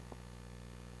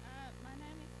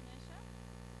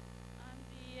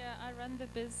run the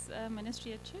Biz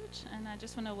Ministry at church, and I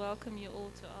just want to welcome you all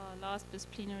to our last Biz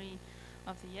plenary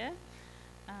of the year.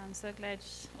 I'm so glad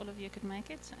all of you could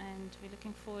make it, and we're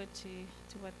looking forward to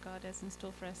what God has in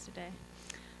store for us today.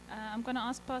 I'm going to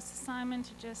ask Pastor Simon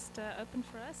to just open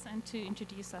for us and to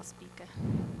introduce our speaker.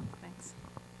 Thanks.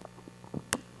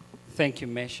 Thank you,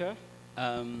 Mesha.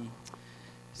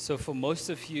 So for most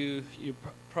of you, you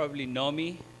probably know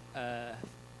me.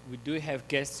 We do have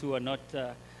guests who are not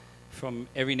from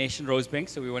Every Nation Rosebank,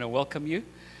 so we want to welcome you.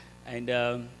 And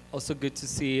also good to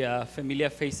see familiar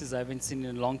faces I haven't seen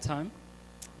in a long time.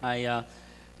 I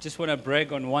just want to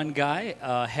brag on one guy,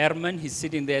 Herman. He's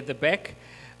sitting there at the back.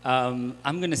 I'm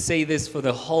going to say this for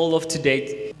the whole of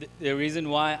today. The reason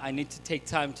why I need to take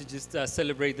time to just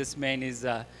celebrate this man is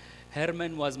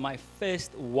Herman was my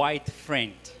first white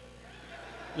friend.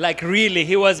 Like really,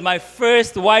 he was my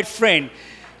first white friend.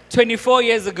 24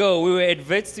 years ago, we were at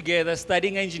Wits together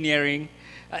studying engineering.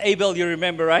 Abel, you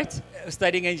remember, right?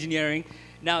 Studying engineering.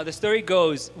 Now, the story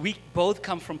goes, we both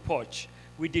come from Potch.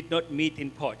 We did not meet in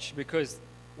Potch because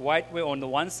white were on the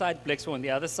one side, blacks were on the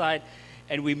other side,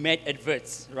 and we met at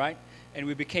Wits, right? And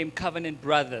we became covenant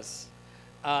brothers.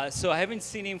 So I haven't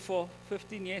seen him for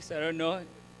 15 years, I don't know,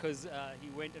 because he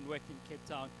went and worked in Cape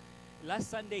Town. Last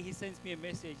Sunday, he sends me a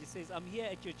message. He says, I'm here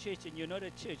at your church, and you're not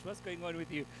at church. What's going on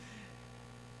with you?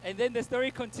 And then the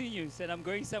story continues, and I'm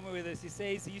going somewhere with this. He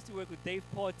says he used to work with Dave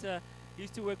Porter. He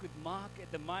used to work with Mark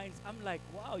at the mines. I'm like,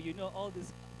 wow, you know all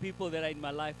these people that are in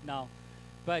my life now.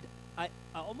 But I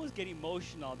almost get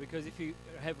emotional because if you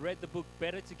have read the book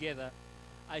Better Together,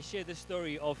 I share the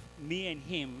story of me and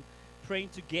him praying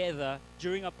together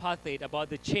during apartheid about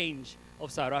the change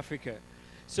of South Africa.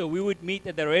 So we would meet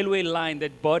at the railway line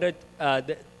that bordered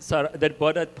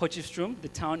Potchefstroom, the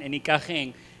town, and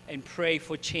Ikageng, and pray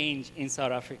for change in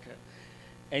South Africa.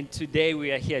 And today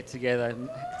we are here together.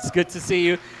 It's good to see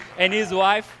you. And his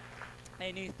wife,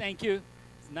 Annie, thank you.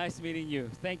 It's nice meeting you.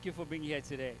 Thank you for being here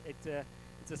today. It's a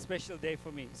special day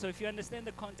for me. So if you understand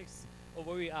the context of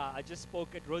where we are, I just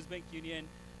spoke at Rosebank Union,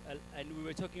 and we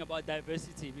were talking about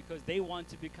diversity because they want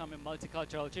to become a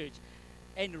multicultural church.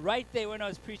 And right there when I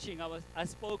was preaching, I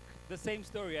spoke the same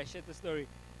story. I shared the story,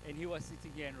 and he was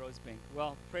sitting here in Rosebank.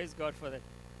 Well, praise God for that.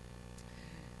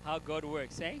 How God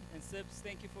works, eh? And Sirbs,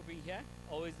 thank you for being here.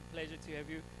 Always a pleasure to have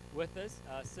you with us.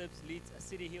 Sirbs leads a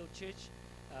City Hill Church,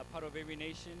 part of Every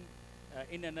Nation,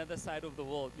 in another side of the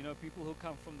world. You know, people who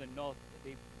come from the north,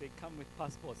 they come with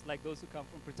passports, like those who come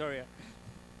from Pretoria.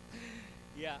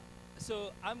 Yeah.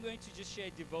 So I'm going to just share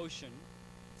devotion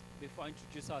before I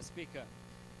introduce our speaker.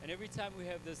 And every time we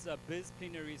have this Biz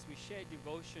plenaries, we share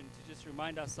devotion to just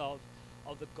remind ourselves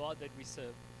of the God that we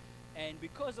serve. And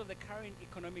because of the current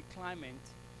economic climate,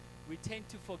 we tend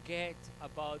to forget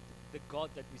about the God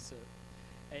that we serve.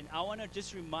 And I want to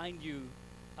just remind you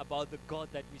about the God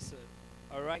that we serve.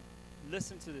 All right?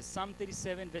 Listen to this. Psalm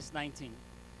 37, verse 19.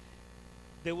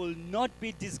 They will not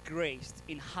be disgraced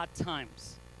in hard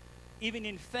times. Even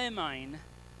in famine,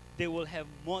 they will have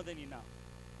more than enough.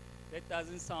 That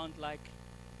doesn't sound like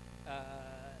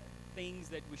things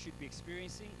that we should be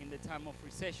experiencing in the time of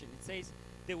recession. It says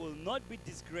they will not be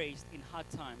disgraced in hard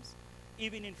times.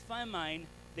 Even in famine,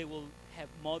 they will have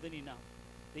more than enough.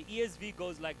 The ESV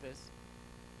goes like this.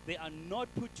 They are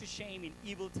not put to shame in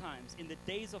evil times. In the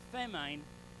days of famine,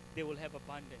 they will have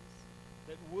abundance.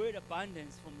 That word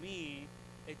abundance for me,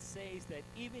 it says that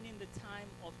even in the time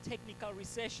of technical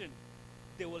recession,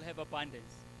 they will have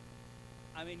abundance.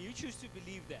 I mean, you choose to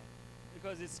believe that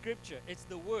because it's scripture, it's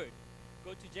the word.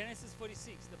 Go to Genesis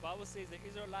 46. The Bible says the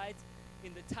Israelites,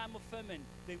 in the time of famine,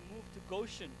 they moved to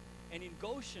Goshen. And in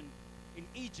Goshen, in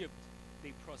Egypt,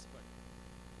 they prospered.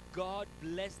 God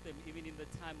blessed them even in the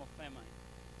time of famine.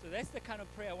 So that's the kind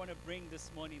of prayer I want to bring this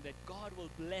morning, that God will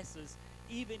bless us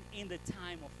even in the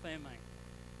time of famine.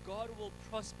 God will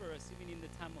prosper us even in the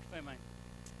time of famine.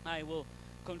 I will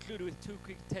conclude with two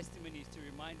quick testimonies to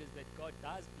remind us that God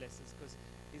does bless us because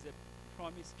He's a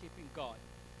promise-keeping God.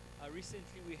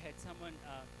 Recently, we had someone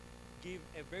give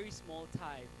a very small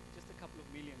tithe, just a couple of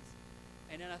millions.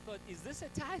 And then I thought, is this a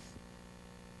tithe?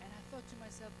 And I thought to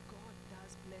myself, God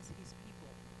does bless His people,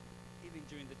 even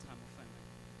during the time of famine.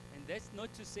 And that's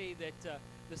not to say that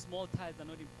the small tithes are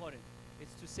not important.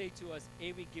 It's to say to us,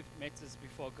 every gift matters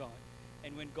before God.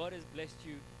 And when God has blessed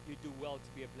you, you do well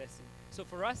to be a blessing. So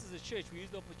for us as a church, we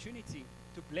use the opportunity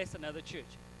to bless another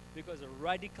church because a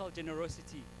radical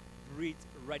generosity breeds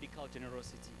radical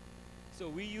generosity. So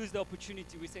we use the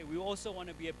opportunity. We say we also want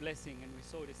to be a blessing, and we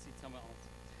sow the seed somewhere else.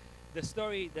 The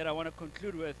story that I want to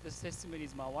conclude with, this testimony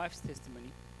is my wife's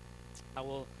testimony. I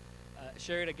will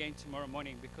share it again tomorrow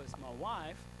morning because my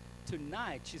wife,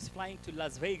 tonight, she's flying to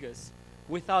Las Vegas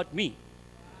without me.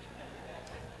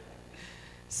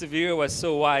 Severe was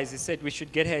so wise. He said we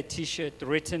should get her a t-shirt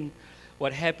written,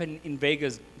 "What happened in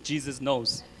Vegas, Jesus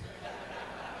knows."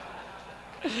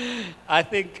 I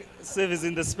think Siv is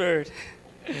in the spirit.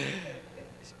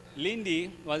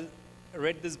 Lindy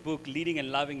read this book, Leading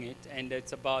and Loving It, and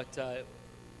it's about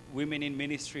women in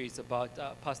ministry. It's about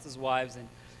pastors' wives, and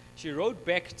she wrote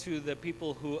back to the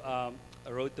people who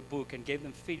wrote the book and gave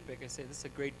them feedback. I said, "This is a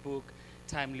great book,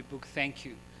 timely book, thank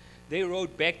you." They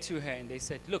wrote back to her and they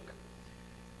said, "Look,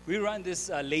 we run these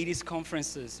ladies'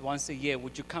 conferences once a year.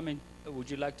 Would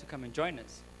you like to come and join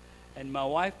us?" And my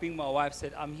wife, being my wife,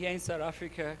 said, "I'm here in South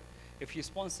Africa. If you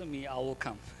sponsor me, I will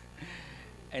come."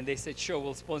 And they said, "Sure,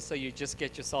 we'll sponsor you. Just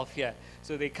get yourself here."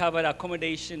 So they covered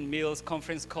accommodation, meals,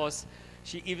 conference costs.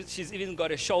 She's even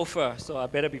got a chauffeur, so I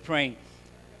better be praying.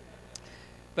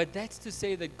 But that's to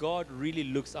say that God really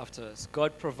looks after us.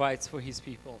 God provides for his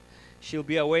people. She'll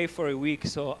be away for a week,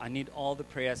 so I need all the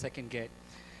prayers I can get.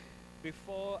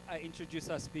 Before I introduce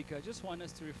our speaker, I just want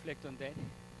us to reflect on that.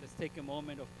 Let's take a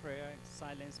moment of prayer and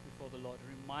silence before the Lord.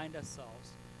 Remind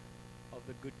ourselves of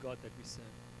the good God that we serve.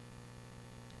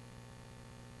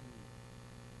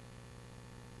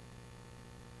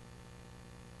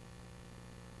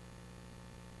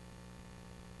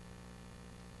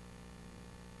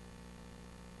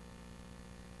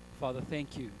 Father,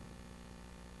 thank you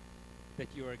that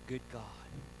you are a good God.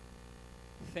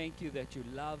 Thank you that you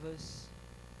love us.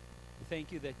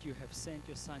 Thank you that you have sent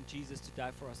your son Jesus to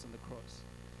die for us on the cross.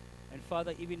 And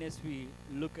Father, even as we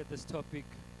look at this topic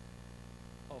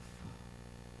of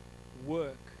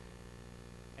work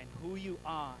and who you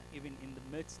are, even in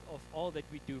the midst of all that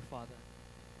we do, Father,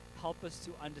 help us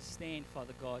to understand,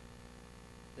 Father God,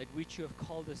 that which you have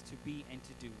called us to be and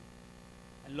to do.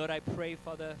 And Lord, I pray,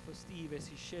 Father, for Steve as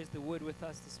he shares the word with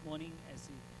us this morning, as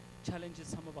he challenges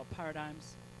some of our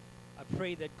paradigms. I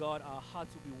pray that, God, our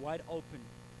hearts will be wide open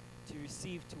to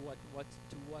receive to what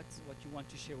you want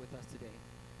to share with us today.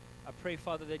 I pray,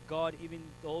 Father, that, God, even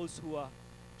those who are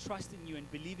trusting you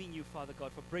and believing you, Father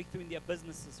God, for breakthrough in their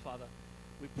businesses, Father,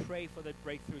 we pray for that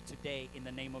breakthrough today in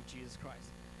the name of Jesus Christ.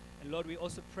 And Lord, we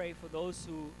also pray for those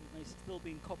who may still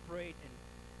be in corporate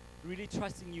and really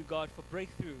trusting you, God, for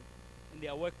breakthrough in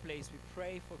their workplace. We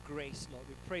pray for grace, Lord.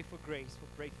 We pray for grace, for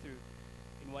breakthrough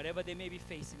in whatever they may be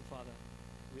facing, Father.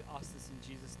 We ask this in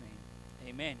Jesus' name.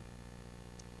 Amen.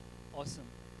 Awesome.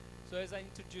 So as I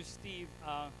introduce Steve,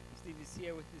 Steve is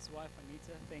here with his wife,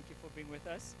 Anita. Thank you for being with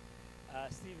us.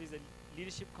 Steve is a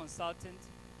leadership consultant,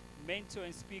 mentor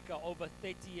and speaker, over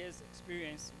 30 years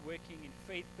experience working in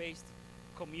faith-based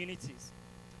communities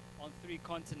on 3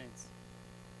 continents.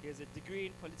 He has a degree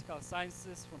in political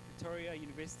sciences from Pretoria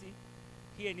University.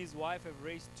 He and his wife have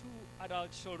raised 2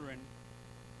 adult children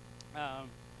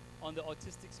on the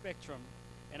autistic spectrum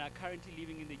and are currently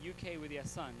living in the UK with their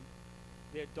son.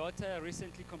 Their daughter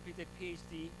recently completed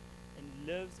PhD and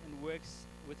lives and works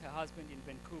with her husband in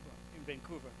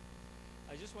Vancouver.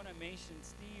 I just want to mention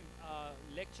Steve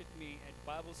lectured me at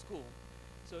Bible school.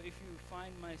 So if you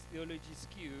find my theology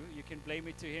skew, you can blame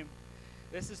it to him.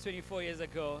 This is 24 years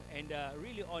ago, and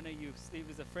really honor you. Steve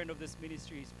is a friend of this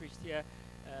ministry. He's preached here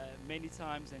many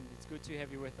times, and it's good to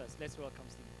have you with us. Let's welcome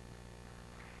Steve.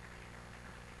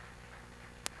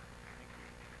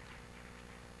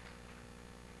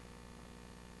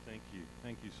 Thank you.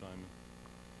 Thank you, Simon.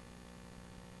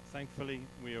 Thankfully,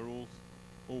 we are all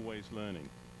always learning.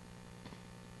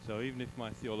 So even if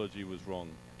my theology was wrong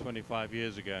 25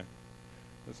 years ago,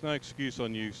 there's no excuse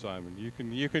on you, Simon. You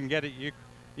can get it.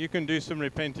 You can do some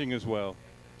repenting as well.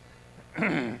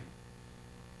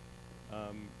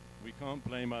 We can't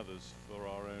blame others for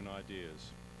our own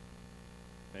ideas.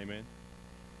 Amen.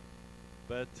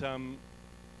 But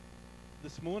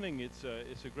this morning, it's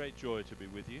a great joy to be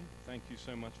with you. Thank you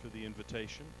so much for the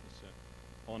invitation. It's an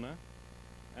honor.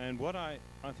 And what I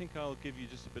think I'll give you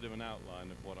just a bit of an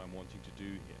outline of what I'm wanting to do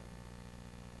here.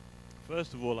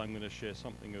 First of all, I'm going to share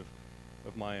something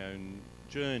of my own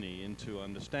journey into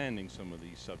understanding some of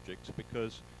these subjects,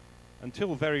 because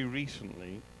until very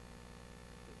recently,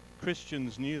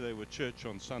 Christians knew they were church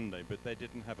on Sunday, but they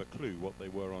didn't have a clue what they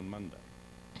were on Monday.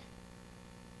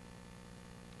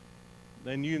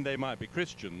 They knew they might be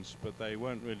Christians, but they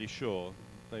weren't really sure.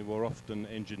 They were often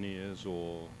engineers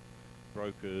or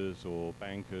brokers or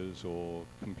bankers or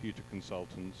computer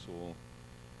consultants or,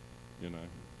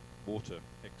 water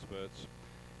experts,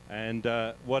 and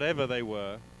whatever they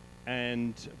were,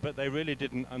 but they really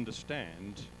didn't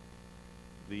understand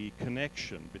the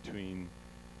connection between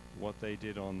what they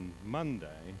did on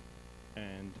Monday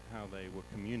and how they were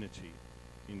community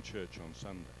in church on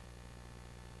Sunday.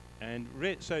 And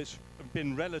so it's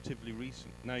been relatively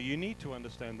recent. Now you need to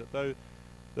understand that though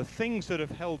the things that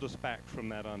have held us back from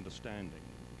that understanding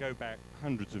go back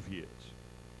hundreds of years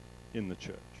in the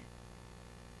church.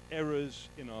 Errors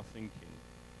in our thinking,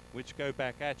 which go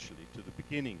back actually to the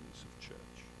beginnings of church.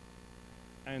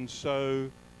 And so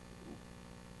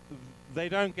they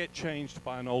don't get changed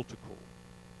by an altar call.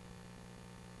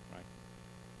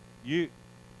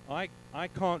 Right? I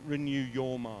can't renew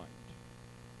your mind.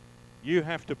 You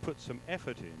have to put some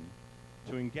effort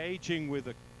in to engaging with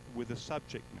a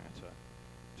subject matter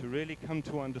to really come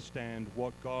to understand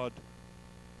what God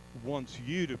wants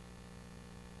you to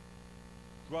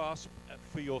grasp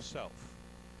for yourself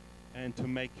and to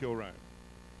make your own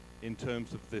in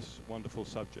terms of this wonderful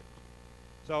subject.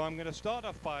 So I'm going to start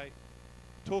off by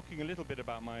talking a little bit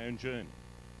about my own journey.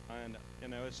 And, you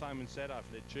know, as Simon said, I've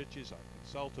led churches, I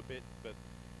consult a bit, but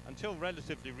until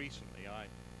relatively recently, I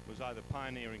was either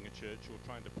pioneering a church or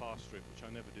trying to pastor it, which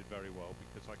I never did very well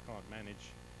because I can't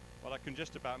manage, well, I can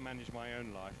just about manage my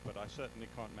own life, but I certainly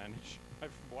can't manage my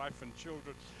wife and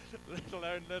children,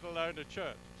 let alone a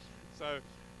church. So,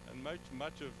 and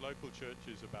much of local church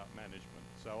is about management.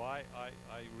 So I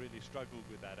really struggled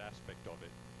with that aspect of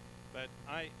it. But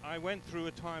I went through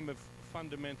a time of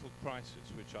fundamental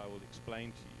crisis, which I will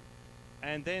explain to you.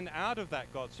 And then out of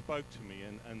that, God spoke to me,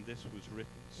 and this was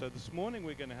written. So this morning,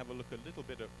 we're going to have a look a little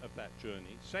bit of that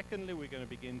journey. Secondly, we're going to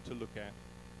begin to look at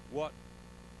what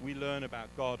we learn about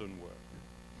God and work.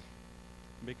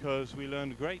 Because we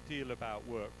learn a great deal about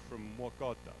work from what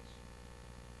God does.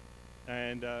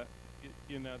 And,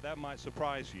 you know, that might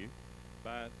surprise you,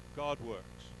 but God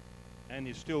works, and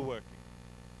He's still working.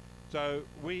 So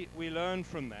we learn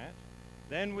from that.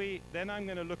 Then I'm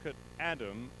going to look at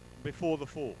Adam before the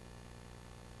fall,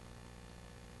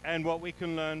 and what we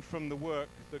can learn from the work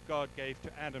that God gave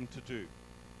to Adam to do.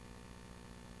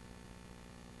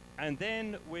 And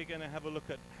then we're going to have a look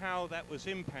at how that was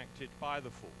impacted by the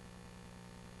fall.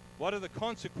 What are the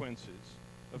consequences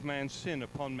of man's sin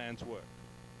upon man's work?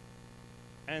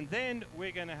 And then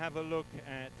we're going to have a look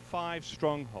at 5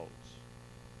 strongholds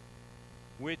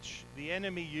which the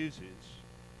enemy uses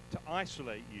to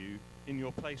isolate you in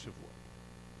your place of work.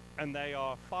 And they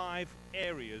are 5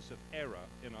 areas of error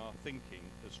in our thinking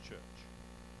as church.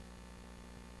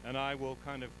 And I will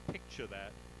kind of picture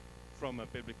that from a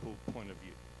biblical point of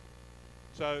view.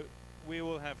 So we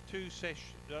will have 3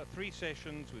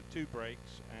 sessions with 2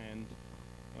 breaks, and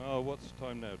what's the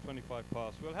time now? 25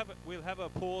 past. We'll have a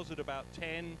pause at about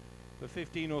 10 for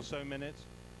 15 or so minutes.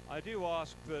 I do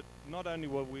ask that not only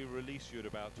will we release you at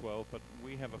about 12, but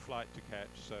we have a flight to catch,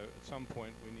 so at some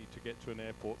point we need to get to an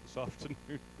airport this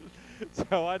afternoon.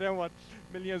 So I don't want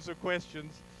millions of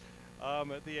questions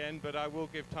at the end, but I will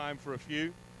give time for a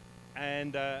few,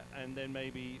 and then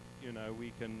maybe, you know,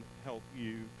 we can help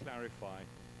you clarify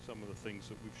some of the things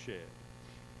that we've shared.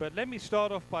 But let me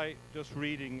start off by just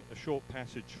reading a short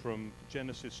passage from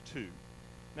Genesis 2.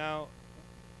 Now,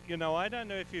 you know, I don't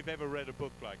know if you've ever read a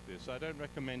book like this. I don't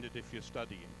recommend it if you're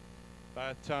studying.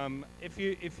 But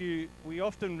we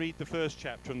often read the first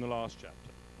chapter and the last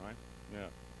chapter, right?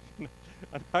 Yeah.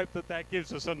 And hope that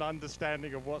gives us an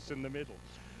understanding of what's in the middle,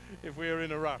 if we're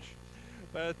in a rush.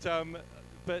 But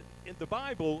the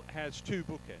Bible has 2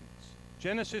 bookends: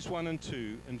 Genesis 1 and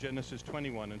 2, and Genesis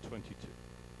 21 and 22.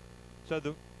 So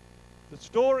the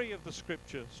story of the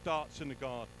Scripture starts in a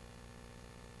garden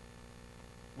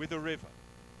with a river.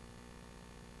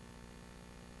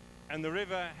 And the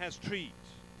river has trees,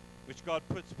 which God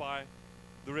puts by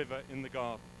the river in the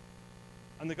garden.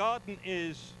 And the garden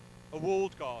is a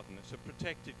walled garden. It's a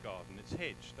protected garden. It's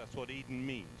hedged. That's what Eden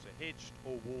means, a hedged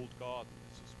or walled garden.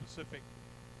 It's a specific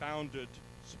bounded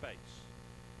space.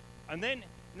 And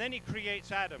then he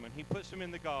creates Adam, and he puts him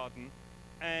in the garden,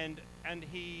 and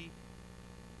he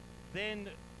then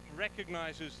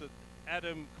recognizes that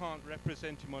Adam can't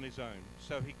represent him on his own,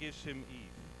 so he gives him Eve.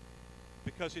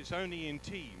 Because it's only in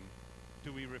team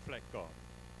do we reflect God.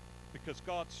 Because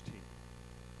God's team.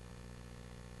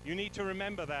 You need to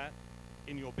remember that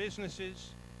in your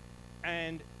businesses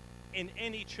and in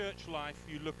any church life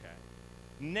you look at.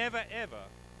 Never ever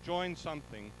join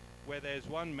something where there's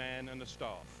one man and a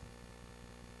staff.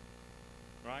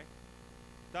 Right?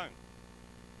 Don't.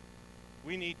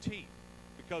 We need team.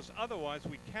 Because otherwise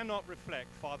we cannot reflect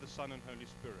Father, Son, and Holy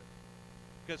Spirit.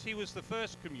 Because He was the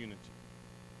first community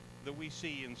that we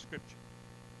see in Scripture.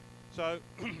 So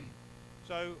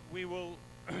we will,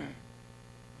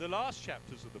 the last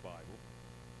chapters of the Bible,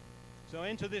 so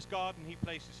into this garden He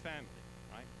places family,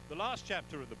 right? The last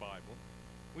chapter of the Bible,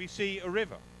 we see a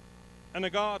river and a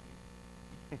garden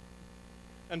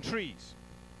and trees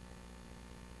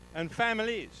and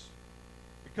families.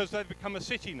 because they've become a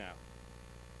city now.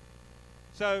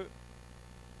 So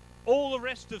all the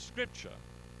rest of Scripture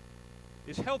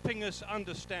is helping us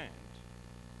understand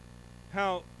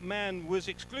how man was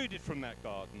excluded from that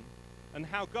garden and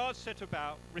how God set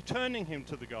about returning him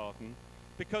to the garden,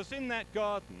 because in that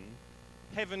garden,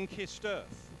 heaven kissed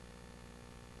earth.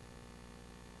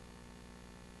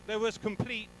 There was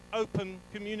complete open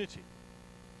community.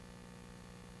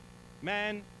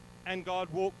 Man and God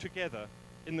walked together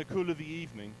in the cool of the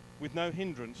evening with no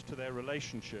hindrance to their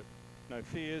relationship. No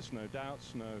fears, no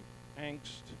doubts, no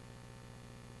angst,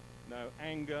 no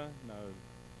anger, no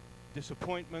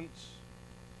disappointments,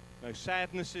 no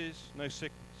sadnesses, no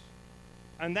sickness.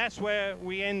 And that's where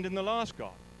we end in the last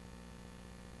garden.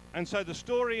 And so the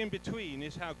story in between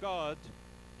is how God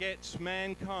gets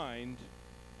mankind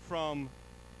from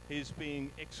his being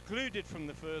excluded from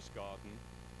the first garden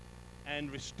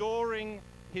and restoring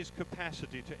his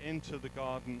capacity to enter the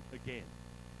garden again.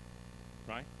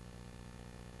 Right?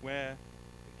 Where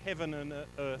heaven and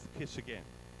earth kiss again.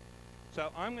 So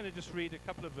I'm going to just read a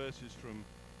couple of verses from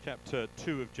chapter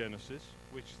 2 of Genesis,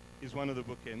 which is one of the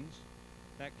bookends.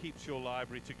 That keeps your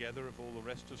library together of all the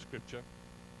rest of Scripture.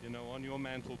 You know, on your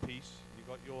mantelpiece, you've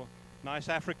got your nice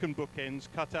African bookends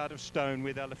cut out of stone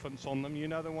with elephants on them. You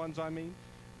know the ones I mean?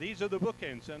 These are the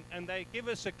bookends, and they give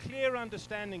us a clear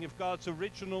understanding of God's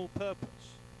original purpose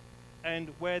and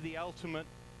where the ultimate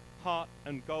heart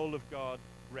and goal of God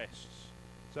rests.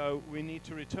 So we need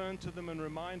to return to them and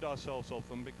remind ourselves of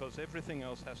them, because everything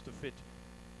else has to fit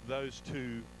those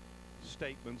two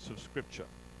statements of Scripture.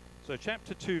 So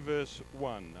chapter 2, verse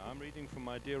 1. Now, I'm reading from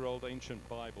my dear old ancient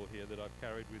Bible here that I've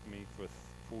carried with me for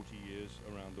 40 years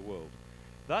around the world.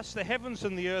 Thus the heavens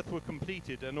and the earth were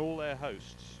completed, and all their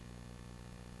hosts.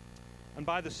 And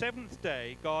by the seventh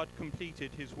day God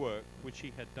completed his work which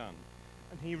he had done.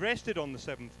 And he rested on the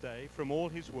seventh day from all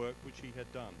his work which he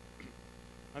had done.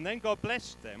 And then God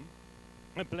blessed them.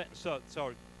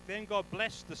 Then God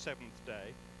blessed the seventh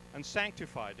day and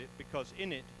sanctified it, because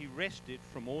in it he rested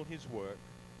from all his work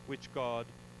which God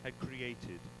had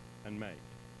created and made.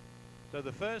 So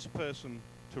the first person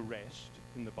to rest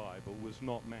in the Bible was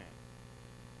not man.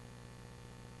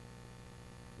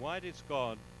 Why does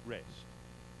God rest?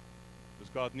 Does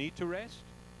God need to rest?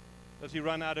 Does he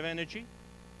run out of energy?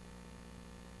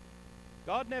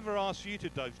 God never asks you to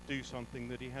do something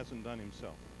that he hasn't done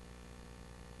himself.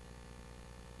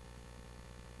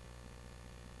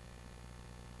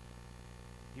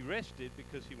 He rested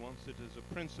because he wants it as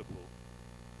a principle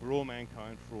for all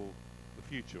mankind, for all the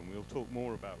future. And we'll talk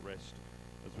more about rest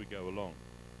as we go along.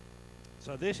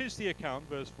 So this is the account,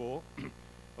 verse 4,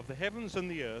 of the heavens and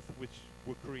the earth which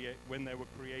were when they were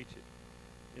created,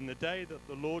 in the day that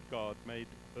the Lord God made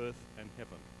earth and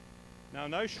heaven. Now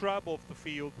no shrub of the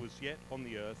field was yet on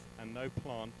the earth, and no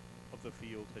plant of the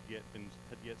field had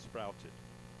yet sprouted.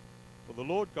 For the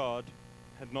Lord God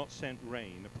had not sent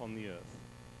rain upon the earth,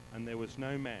 and there was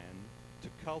no man to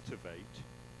cultivate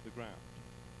the ground.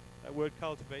 That word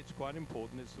cultivate is quite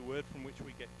important. It's the word from which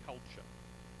we get culture.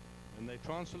 And they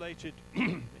translated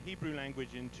the Hebrew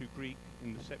language into Greek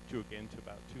in the Septuagint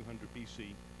about 200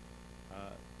 BC.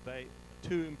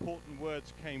 Two important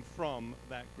words came from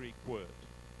that Greek word.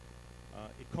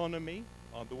 Economy,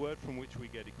 the word from which we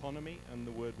get economy, and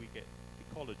the word we get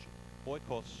ecology.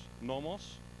 Oikos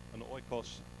nomos and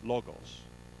oikos logos.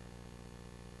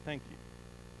 Thank you.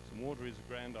 Some water is a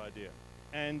grand idea.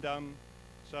 And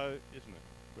so, isn't it?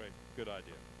 Great, good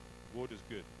idea. Water's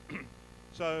good.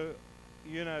 So,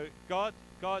 you know,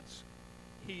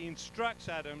 he instructs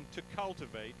Adam to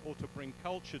cultivate, or to bring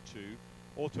culture to,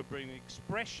 or to bring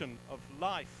expression of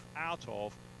life out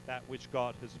of that which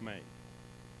God has made.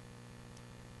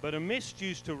 But a mist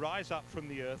used to rise up from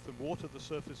the earth and water the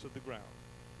surface of the ground.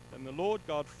 Then the Lord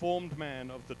God formed man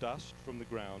of the dust from the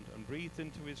ground and breathed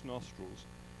into his nostrils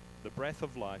the breath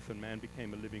of life, and man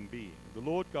became a living being. The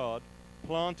Lord God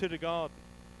planted a garden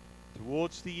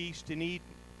towards the east in Eden,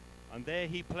 and there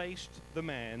he placed the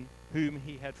man whom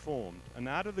he had formed. And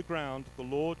out of the ground the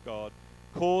Lord God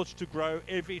caused to grow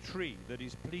every tree that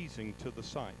is pleasing to the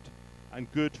sight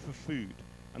and good for food,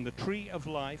 and the tree of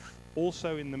life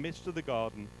also in the midst of the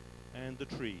garden, and the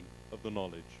tree of the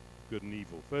knowledge of good and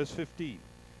evil. Verse 15.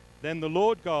 Then the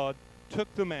Lord God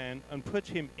took the man and put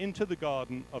him into the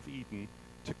garden of Eden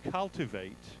to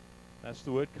cultivate, that's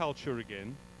the word culture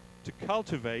again, to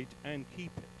cultivate and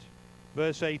keep it.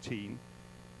 Verse 18.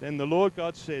 Then the Lord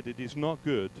God said, it is not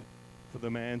good for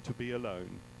the man to be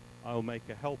alone. I'll make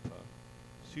a helper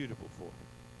suitable for him.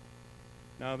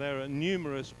 Now there are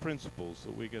numerous principles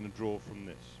that we're going to draw from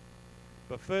this.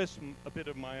 But first, a bit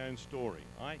of my own story.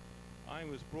 I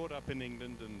was brought up in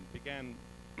England and began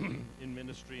in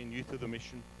ministry and Youth of the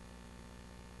Mission.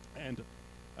 And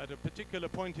at a particular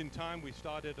point in time, we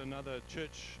started another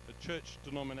church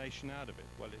denomination out of it.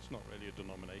 Well, it's not really a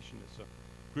denomination, it's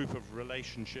a group of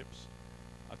relationships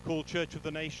called Church of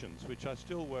the Nations, which I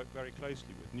still work very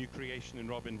closely with. New Creation in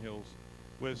Robin Hills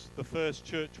was the first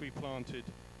church we planted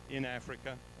in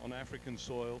Africa, on African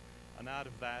soil, and out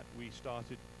of that we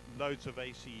started loads of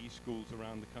ACE schools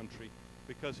around the country,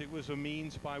 because it was a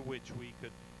means by which we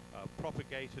could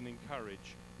propagate and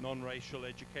encourage non-racial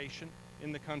education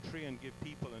in the country and give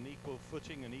people an equal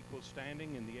footing and equal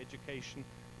standing in the education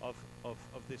of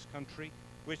this country,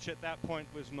 which at that point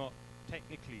was not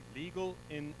technically legal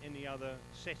in any other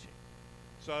setting.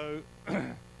 So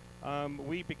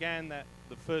we began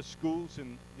the first schools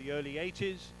in the early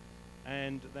 80s,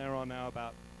 and there are now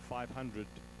about 500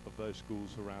 of those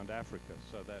schools around Africa.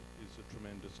 So that is a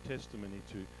tremendous testimony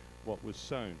to what was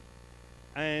sown.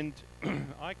 And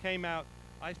I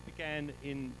began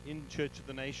in Church of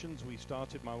the Nations.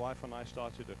 My wife and I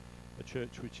started a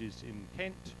church which is in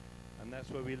Kent, and that's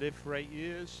where we lived for 8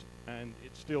 years, and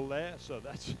it's still there, so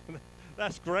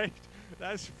that's great.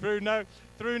 That's through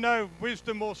no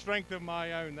wisdom or strength of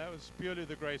my own. That was purely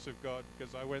the grace of God,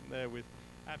 because I went there with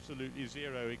absolutely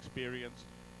zero experience.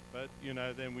 But,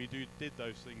 then we did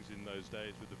those things in those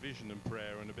days with a vision and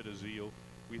prayer and a bit of zeal.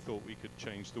 We thought we could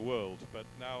change the world. But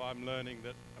now I'm learning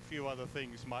that a few other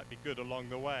things might be good along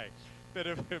the way. A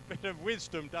bit of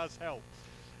wisdom does help.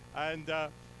 And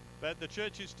but the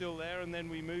church is still there, and then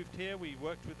we moved here. We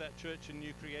worked with that church in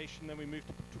New Creation. Then we moved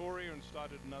to Pretoria and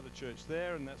started another church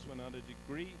there, and that's when I had a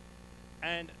degree.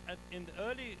 And in the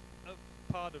early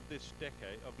part of this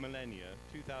decade, of millennia,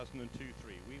 2002-3,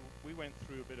 we went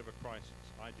through a bit of a crisis.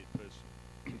 I did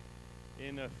personally.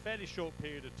 In a fairly short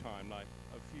period of time, like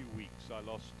a few weeks, I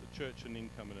lost a church and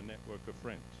income and a network of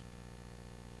friends.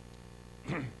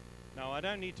 Now, I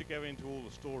don't need to go into all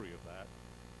the story of that,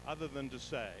 other than to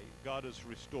say God has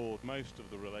restored most of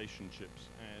the relationships,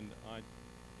 and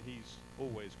He's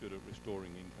always good at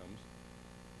restoring incomes,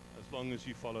 as long as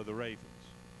you follow the ravens.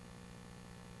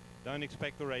 Don't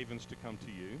expect the ravens to come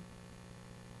to you.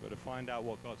 You've got to find out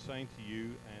what God's saying to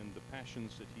you and the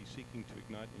passions that He's seeking to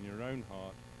ignite in your own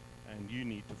heart, and you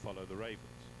need to follow the ravens.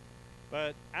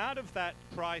 But out of that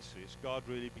crisis, God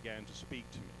really began to speak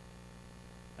to me.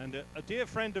 And a dear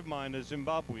friend of mine, a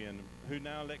Zimbabwean, who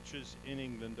now lectures in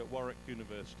England at Warwick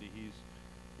University,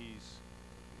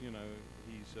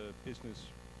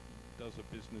 does a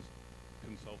business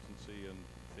consultancy and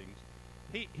things.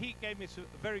 He gave me some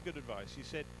very good advice. He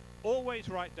said, always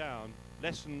write down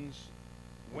lessons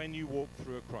when you walk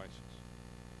through a crisis.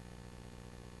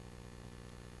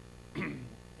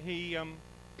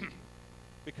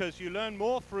 Because you learn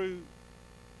more through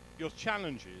your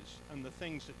challenges and the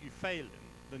things that you fail in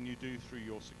than you do through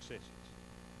your successes.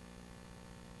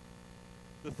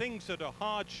 The things that are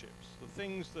hardships, the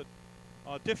things that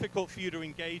are difficult for you to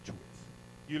engage with,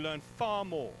 you learn far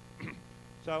more.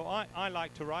 So I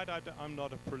like to write. I'm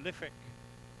not a prolific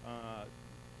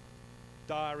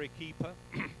diary keeper,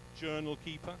 journal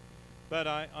keeper, but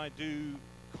I do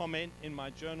comment in my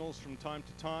journals from time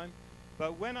to time.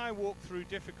 But when I walk through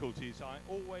difficulties, I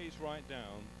always write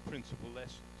down principal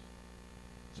lessons.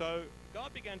 So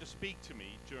God began to speak to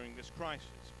me during this crisis,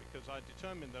 because I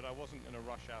determined that I wasn't going to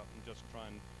rush out and just try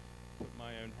and put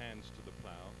my own hands to the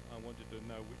plow. I wanted to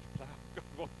know which plow God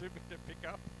wanted me to pick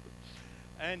up.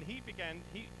 And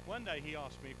one day he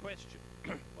asked me a question.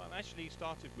 Well, actually he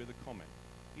started with a comment.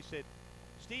 He said,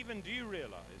 Stephen, do you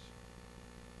realize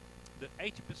that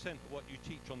 80% of what you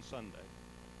teach on Sunday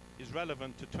is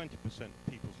relevant to 20% of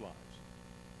people's lives?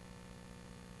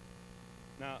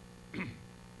 Now,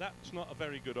 that's not a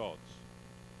very good odds.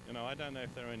 I don't know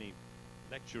if there are any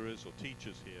lecturers or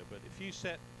teachers here, but if you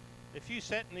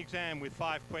set an exam with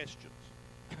 5 questions,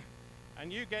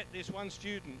 and you get this one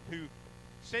student who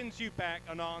sends you back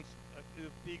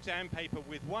the exam paper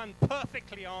with one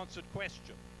perfectly answered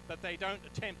question, but they don't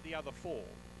attempt the other 4,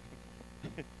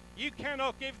 you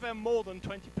cannot give them more than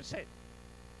 20%.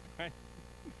 Right?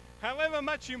 However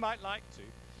much you might like to,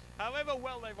 however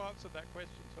well they've answered that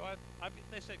question. So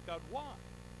they said, God, why?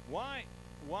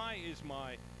 Why is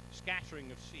my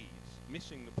scattering of seeds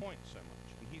missing the point so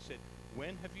much? And he said,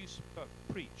 when have you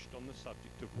preached on the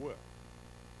subject of work?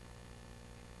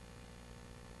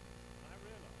 I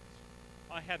realized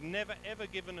I had never ever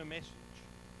given a message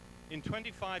in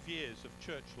 25 years of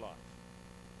church life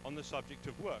on the subject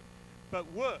of work.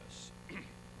 But worse,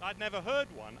 I'd never heard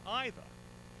one either.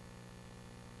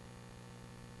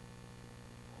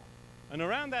 And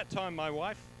around that time, my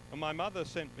wife and my mother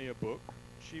sent me a book.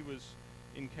 She was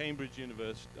in Cambridge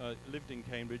University, lived in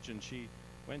Cambridge, and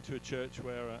went to a church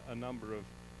where a number of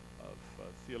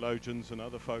theologians and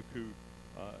other folk who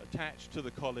attached to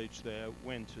the college there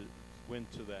went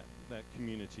to that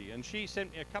community. And she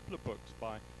sent me a couple of books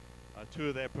by two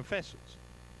of their professors,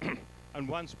 and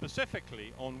one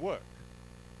specifically on work.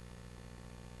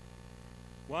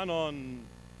 One on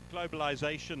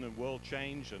globalization and world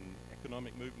change and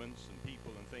economic movements and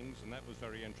people and things, and that was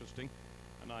very interesting.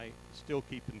 And I still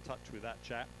keep in touch with that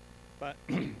chap. But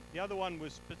the other one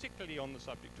was particularly on the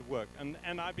subject of work.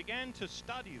 And I began to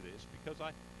study this because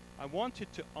I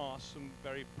wanted to ask some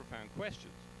very profound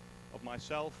questions of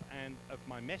myself and of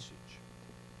my message.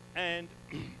 And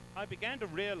I began to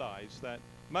realize that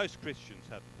most Christians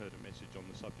hadn't heard a message on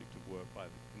the subject of work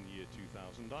in the year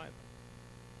 2000 either.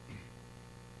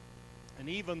 And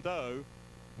even though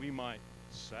we might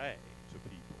say to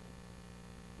people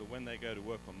that when they go to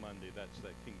work on Monday, that's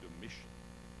their kingdom mission,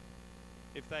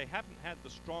 if they haven't had the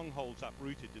strongholds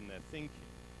uprooted in their thinking,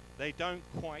 they don't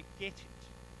quite get it.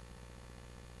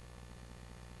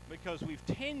 Because we've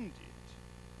tended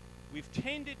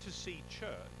to see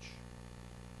church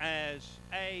as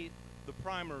the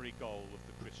primary goal of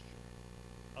the Christian,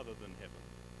 other than heaven,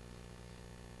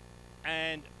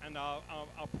 and our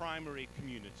primary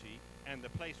community, and the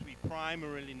place we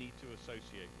primarily need to associate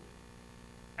with.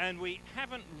 And we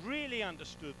haven't really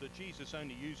understood that Jesus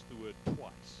only used the word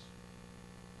twice.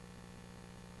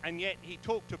 And yet he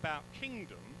talked about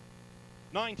kingdom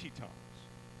 90 times.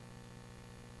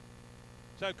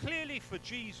 So clearly for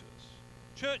Jesus,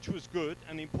 church was good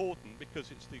and important because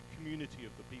it's the community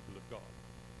of the people of God.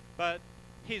 But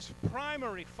his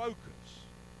primary focus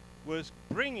was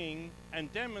bringing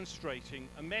and demonstrating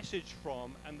a message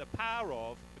from and the power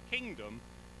of the kingdom,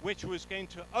 which was going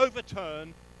to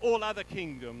overturn all other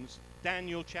kingdoms.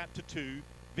 Daniel chapter 2,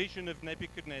 vision of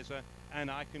Nebuchadnezzar, and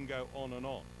I can go on and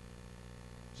on.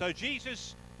 So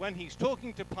Jesus, when he's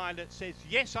talking to Pilate, says,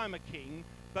 yes, I'm a king,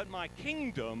 but my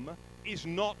kingdom is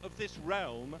not of this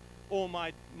realm, or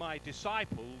my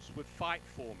disciples would fight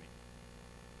for me.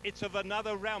 It's of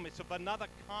another realm. It's of another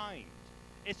kind.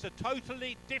 It's a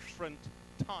totally different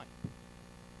type.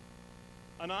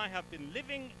 And I have been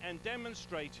living and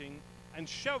demonstrating and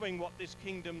showing what this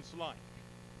kingdom's like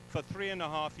for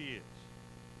 3.5 years.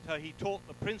 So he taught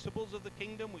the principles of the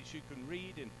kingdom, which you can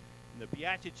read in the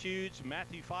Beatitudes,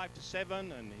 Matthew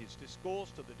 5-7, and his discourse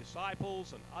to the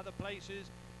disciples and other places,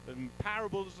 the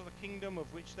parables of the kingdom,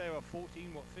 of which there are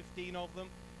 15 of them,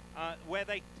 where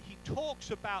he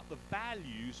talks about the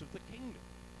values of the kingdom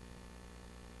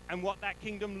and what that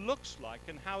kingdom looks like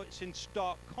and how it's in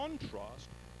stark contrast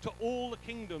to all the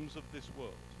kingdoms of this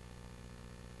world.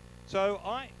 So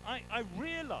I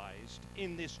realized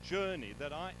in this journey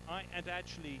that I had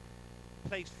actually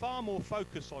placed far more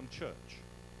focus on church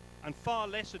and far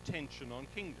less attention on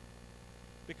kingdom,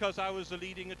 because I was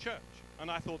leading a church, and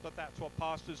I thought that that's what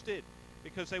pastors did,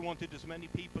 because they wanted as many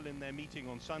people in their meeting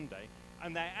on Sunday,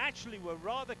 and they actually were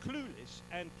rather clueless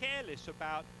and careless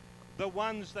about the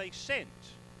ones they sent,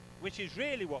 which is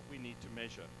really what we need to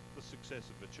measure the success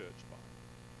of a church by.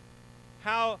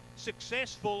 How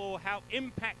successful or how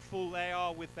impactful they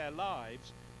are with their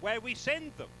lives where we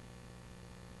send them.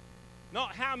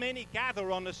 Not how many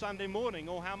gather on a Sunday morning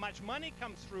or how much money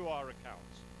comes through our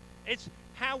accounts. It's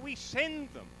how we send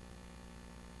them.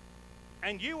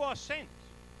 And you are sent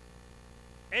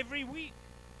every week.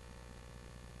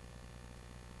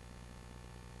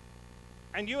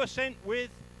 And you are sent with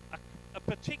a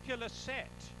particular set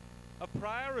of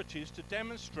priorities to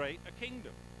demonstrate a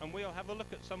kingdom. And we'll have a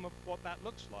look at some of what that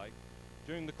looks like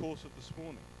during the course of this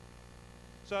morning.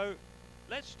 So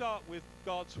let's start with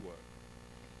God's word.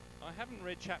 I haven't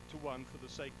read chapter 1 for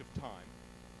the sake of time.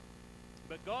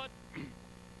 But God,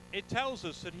 it tells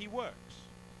us that he works.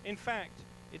 In fact,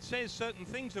 it says certain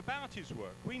things about his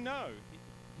work. We know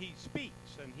he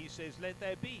speaks and he says, let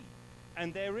there be,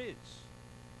 and there is.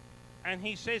 And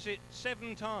he says it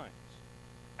 7 times.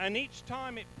 And each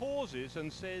time it pauses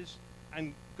and says,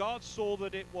 and God saw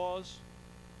that it was,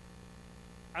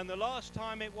 and the last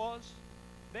time it was,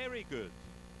 very good.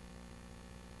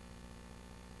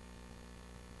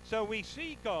 So we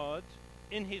see God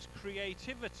in his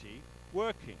creativity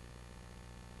working.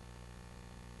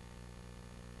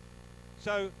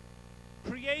 So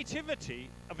creativity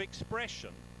of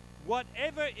expression,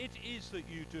 whatever it is that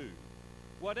you do,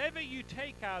 whatever you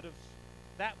take out of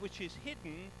that which is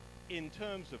hidden in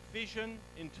terms of vision,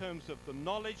 in terms of the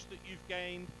knowledge that you've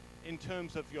gained, in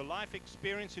terms of your life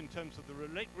experience, in terms of the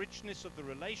richness of the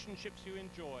relationships you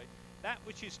enjoy, that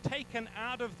which is taken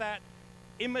out of that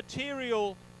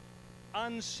immaterial,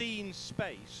 unseen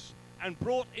space and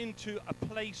brought into a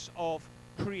place of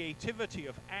creativity,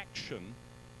 of action,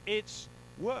 it's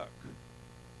work.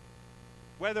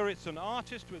 Whether it's an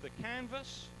artist with a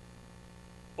canvas,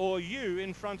 or you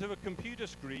in front of a computer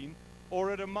screen,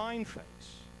 or at a mine face,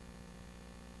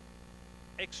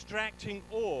 extracting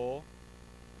ore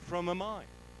from a mine.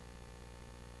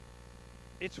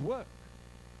 It's work.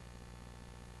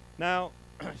 Now,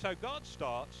 so God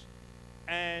starts,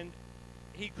 and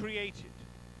he created.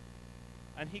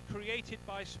 And he created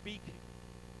by speaking.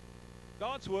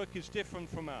 God's work is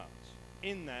different from ours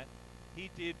in that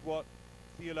he did what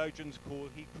theologians call,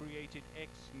 he created ex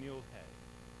nihilo,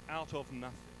 out of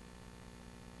nothing.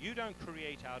 You don't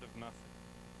create out of nothing.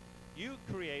 You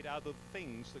create out of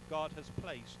things that God has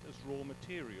placed as raw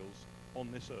materials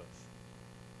on this earth.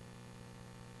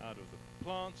 Out of the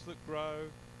plants that grow,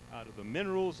 out of the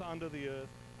minerals under the earth,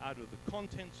 out of the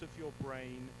contents of your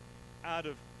brain, out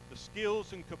of the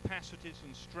skills and capacities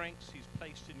and strengths he's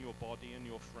placed in your body and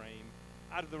your frame,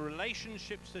 out of the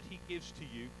relationships that he gives to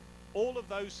you. All of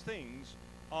those things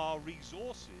are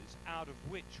resources out of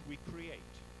which we create.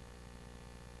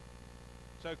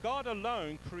 So God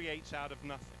alone creates out of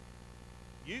nothing.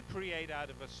 You create out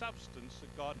of a substance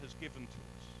that God has given to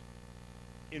us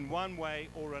in one way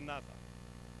or another.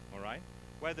 All right?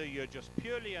 Whether you're just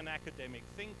purely an academic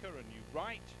thinker and you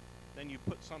write, then you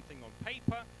put something on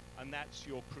paper and that's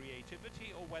your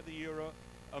creativity, or whether you're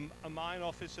a mine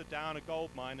officer down a gold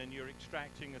mine and you're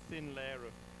extracting a thin layer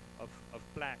of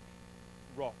black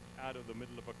rock out of the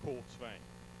middle of a quartz vein.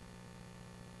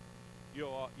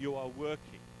 You are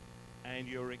working and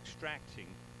you're extracting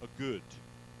a good.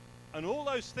 And all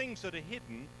those things that are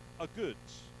hidden are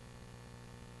goods.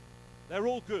 They're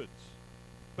all goods.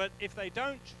 But if they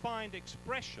don't find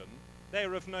expression,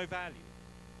 they're of no value.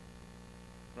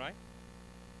 Right?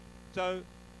 So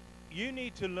you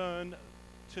need to learn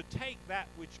to take that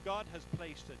which God has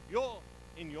placed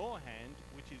in your hand,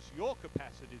 which is your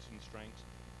capacities and strengths,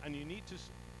 and you need to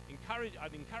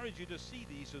I'd encourage you to see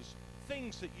these as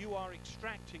things that you are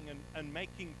extracting and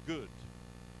making good.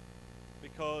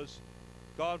 Because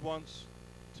God wants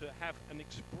to have an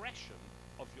expression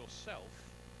of yourself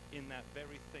in that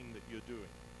very thing that you're doing.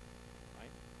 Right?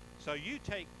 So you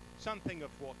take something of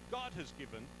what God has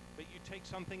given, but you take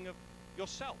something of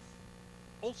yourself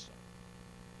also.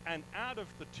 And out of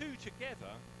the two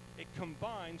together, it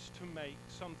combines to make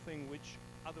something which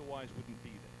otherwise wouldn't be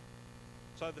there.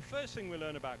 So the first thing we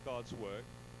learn about God's work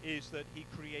is that he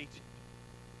created.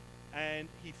 And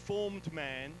he formed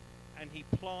man, and he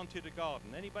planted a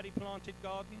garden. Anybody planted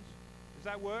gardens? Does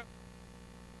that work?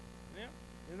 Yeah?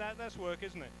 And that's work,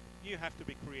 isn't it? You have to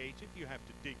be creative. You have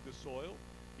to dig the soil.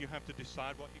 You have to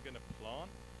decide what you're going to plant.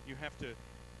 You have to,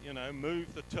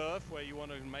 move the turf where you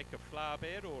want to make a flower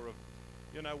bed or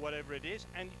whatever it is.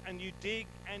 And you dig,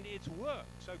 and it's work.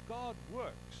 So God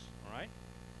works, all right?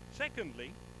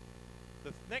 Secondly,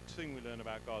 the next thing we learn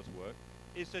about God's work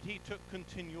is that he took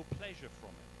continual pleasure from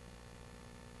it.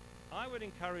 I would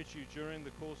encourage you during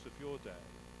the course of your day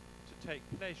to take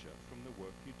pleasure from the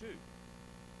work you do.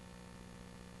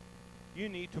 You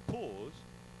need to pause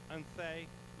and say,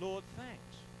 Lord,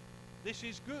 thanks. This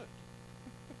is good.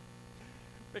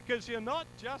 Because you're not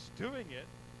just doing it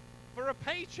for a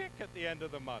paycheck at the end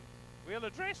of the month. We'll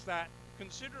address that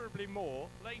considerably more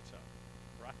later,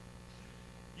 right?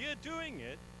 You're doing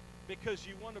it because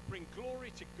you want to bring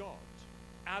glory to God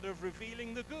out of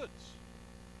revealing the goods.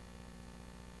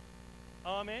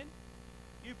 Amen?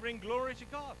 You bring glory to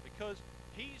God because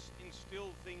he's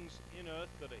instilled things in earth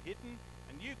that are hidden,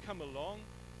 and you come along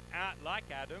out like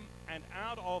Adam, and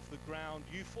out of the ground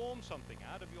you form something.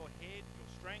 Out of your head, your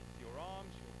strength, your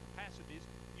arms, your capacities,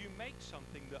 you make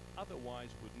something that otherwise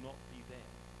would not be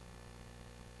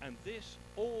there. And this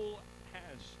all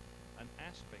has an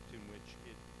aspect in which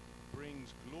it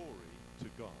brings glory to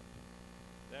God.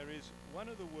 There is one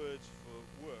of the words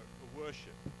for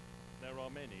worship. There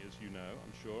are many, as you know,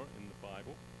 I'm sure, in the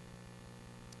Bible,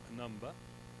 a number.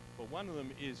 But one of them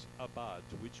is abad,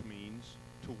 which means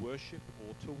to worship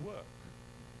or to work.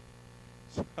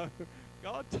 So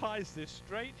God ties this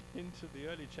straight into the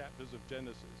early chapters of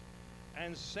Genesis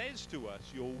and says to us,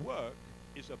 your work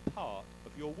is a part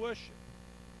of your worship.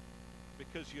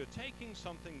 Because you're taking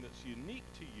something that's unique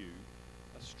to you,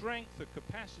 a strength, a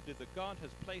capacity that God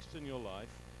has placed in your life,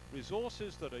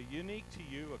 resources that are unique to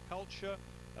you, a culture,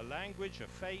 a language, a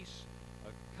face,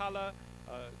 a color,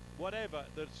 whatever,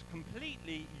 that's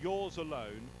completely yours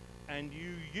alone, and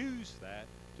you use that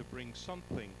to bring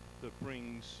something that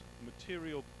brings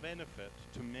material benefit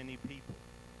to many people,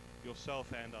 yourself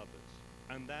and others.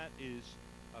 And that is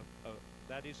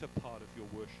a part of your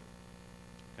worship.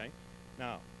 Okay?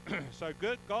 Now, so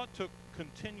God took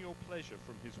continual pleasure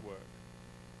from his work.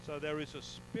 So there is a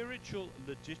spiritual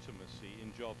legitimacy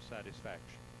in job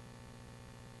satisfaction.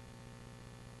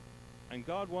 And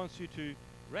God wants you to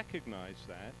recognize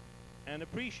that and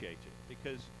appreciate it,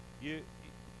 because you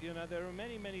know, there are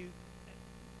many, many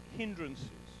hindrances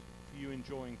for you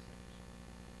enjoying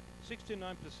things.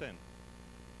 69%, a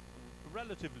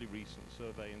relatively recent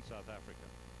survey in South Africa,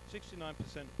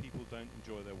 69% of people don't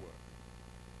enjoy their work.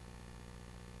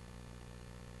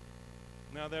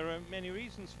 Now, there are many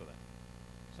reasons for that.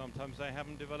 Sometimes they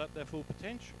haven't developed their full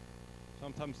potential.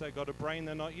 Sometimes they've got a brain,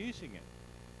 they're not using it.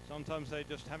 Sometimes they're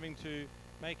just having to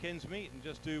make ends meet and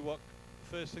just do what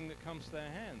first thing that comes to their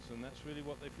hands, and that's really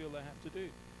what they feel they have to do.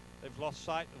 They've lost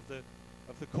sight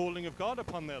of the calling of God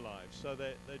upon their lives, so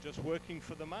they're just working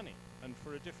for the money and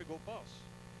for a difficult boss.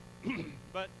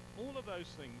 But all of those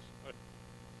things are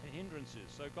hindrances,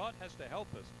 so God has to help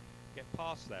us get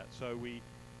past that, so we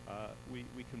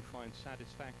can find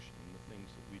satisfaction in the things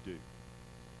that we do.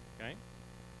 Okay?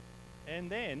 And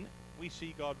then we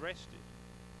see God rested.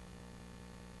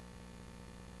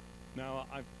 Now,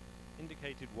 I've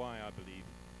indicated why I believe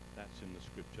that's in the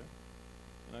scripture.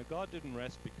 You know, God didn't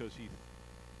rest because they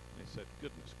said,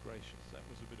 goodness gracious, that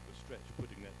was a bit of a stretch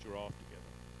putting that giraffe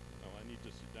together. No, I need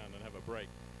to sit down and have a break.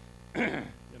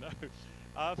 You know,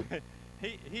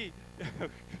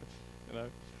 you know,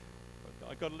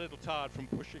 I got a little tired from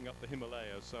pushing up the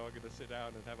Himalayas, so I'm going to sit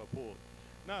down and have a pause.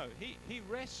 No, he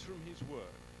rests from his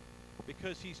work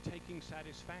because he's taking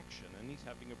satisfaction and he's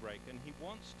having a break, and he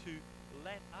wants to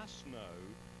let us know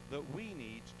that we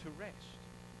need to rest.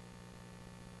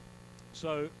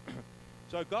 So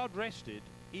God rested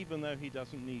even though he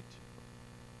doesn't need to,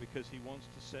 because he wants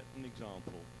to set an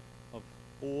example of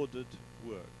ordered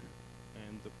work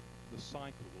and the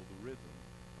cycle or the rhythm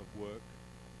of work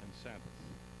and Sabbath.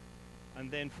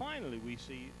 And then finally we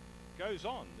see goes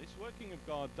on. This working of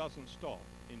God doesn't stop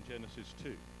in Genesis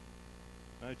 2.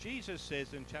 Now Jesus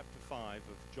says in chapter 5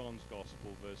 of John's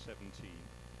Gospel, verse 17,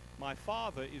 my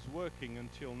Father is working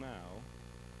until now.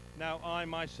 Now I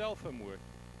myself am working.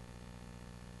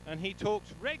 And he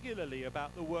talks regularly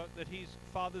about the work that his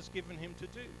Father's given him to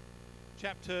do.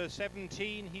 Chapter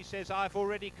 17, he says, I've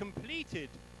already completed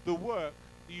the work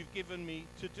you've given me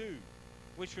to do,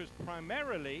 which was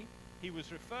primarily, he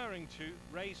was referring to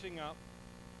raising up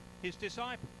his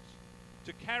disciples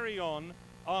to carry on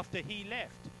after he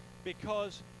left,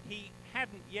 because he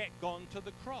hadn't yet gone to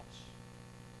the cross.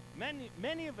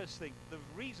 Many of us think the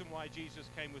reason why Jesus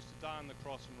came was to die on the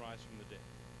cross and rise from the dead.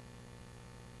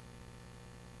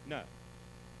 No,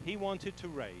 he wanted to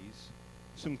raise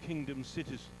some kingdom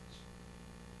citizens.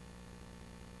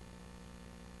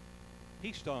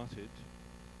 He started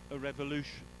a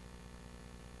revolution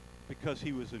because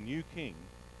he was a new king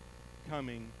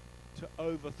coming to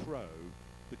overthrow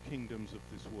the kingdoms of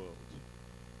this world.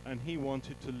 And he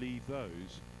wanted to leave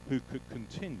those who could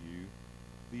continue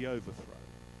the overthrow.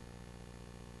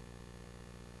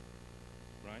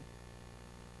 Right?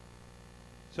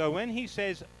 So when he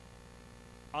says,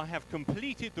 I have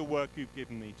completed the work you've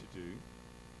given me to do,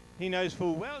 he knows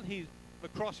full well the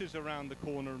cross is around the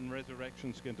corner and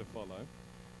resurrection's going to follow.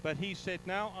 But he said,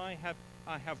 now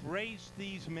I have raised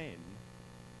these men,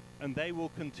 and they will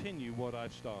continue what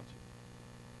I've started.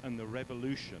 And the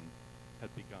revolution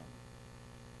had begun.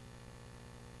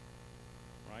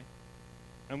 Right?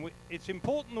 And it's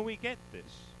important that we get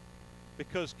this,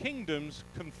 because kingdoms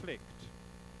conflict.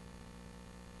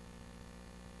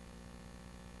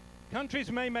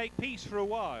 Countries may make peace for a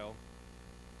while.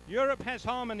 Europe has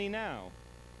harmony now.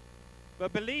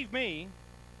 But believe me,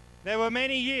 there were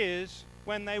many years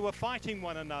when they were fighting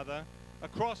one another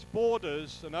across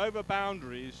borders and over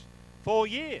boundaries for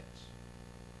years.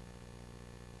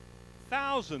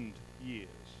 1,000 years.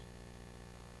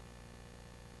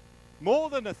 More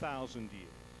than 1,000 years.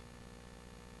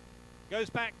 Goes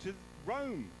back to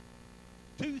Rome.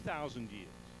 2,000 years.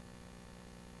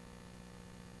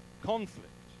 Conflict.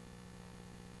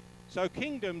 So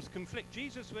kingdoms conflict.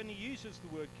 Jesus, when he uses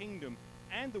the word kingdom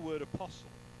and the word apostle,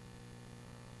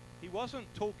 he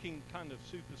wasn't talking kind of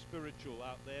super spiritual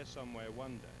out there somewhere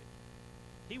one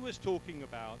day. He was talking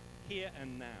about here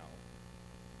and now.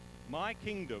 My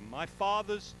kingdom, my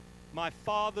father's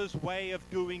way of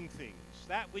doing things,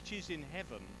 that which is in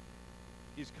heaven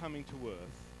is coming to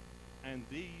earth, and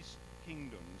these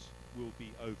kingdoms will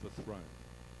be overthrown.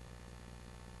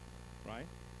 Right?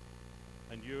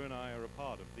 And you and I are a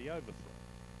part of the overthrow.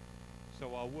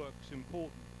 So our work's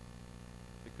important,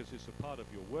 because it's a part of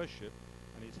your worship,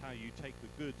 and it's how you take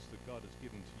the goods that God has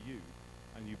given to you,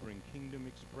 and you bring kingdom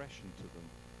expression to them,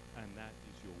 and that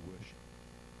is your worship,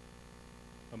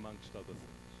 amongst other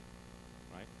things.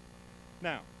 Right?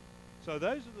 Now, So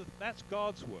that's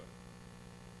God's work.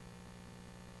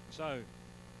 So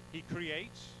he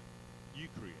creates, you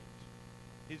create.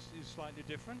 His is slightly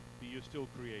different, but you're still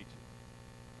creating.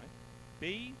 Right?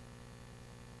 B,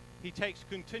 he takes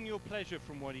continual pleasure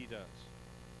from what he does.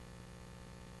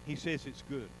 He says it's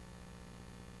good.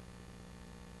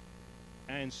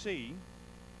 And C,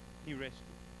 he rested.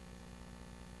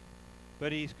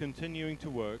 But he's continuing to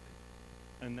work,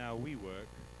 and now we work,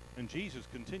 and Jesus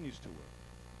continues to work.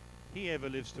 He ever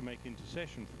lives to make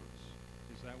intercession for us.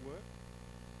 Does that work?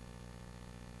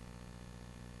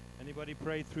 Anybody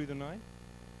prayed through the night?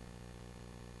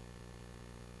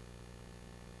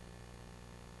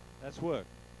 That's work,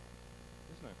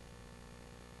 isn't it?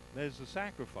 There's a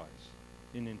sacrifice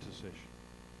in intercession.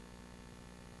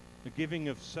 A giving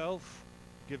of self,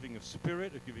 a giving of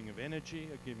spirit, a giving of energy,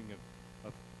 a giving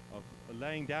of a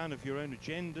laying down of your own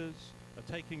agendas,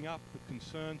 a taking up the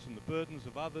concerns and the burdens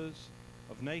of others,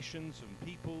 of nations and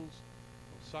peoples.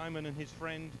 Simon and his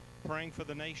friend praying for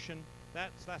the nation.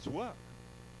 That's work.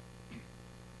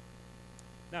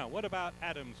 Now, what about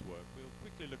Adam's work? We'll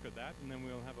quickly look at that, and then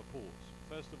we'll have a pause.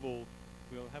 First of all,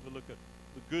 we'll have a look at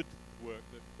the good work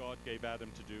that God gave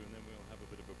Adam to do, and then we'll have a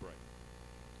bit of a break.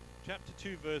 Chapter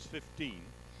 2, verse 15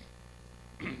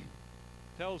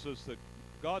 tells us that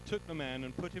God took the man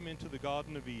and put him into the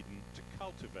Garden of Eden to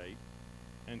cultivate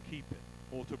and keep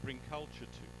it, or to bring culture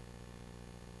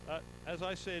to. As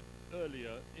I said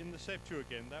earlier, in the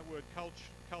Septuagint, that word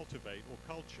cultivate or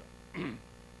culture, to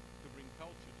bring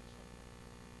culture to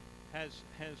something,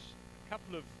 has a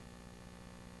couple of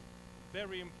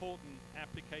very important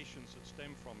applications that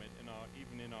stem from it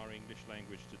even in our English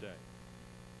language today.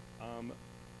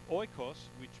 Oikos,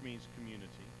 which means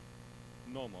community,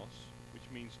 nomos, which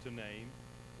means to name,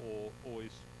 or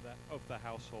is that of the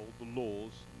household, the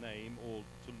laws, name, or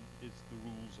is the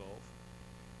rules of.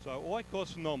 So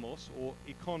oikos nomos, or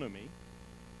economy.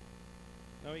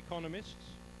 No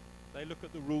economists? They look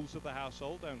at the rules of the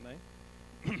household, don't they?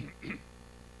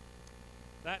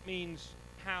 That means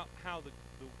how the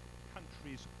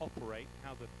countries operate,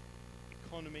 how the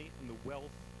economy and the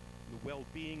wealth, the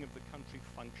well-being of the country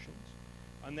functions.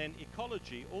 And then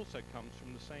ecology also comes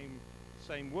from the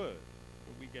same word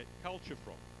that we get culture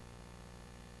from,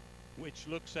 which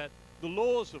looks at the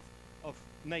laws of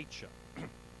nature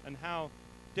and how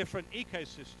different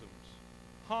ecosystems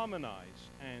harmonize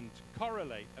and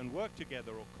correlate and work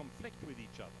together or conflict with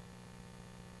each other.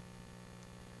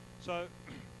 So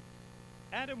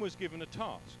Adam was given a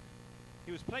task.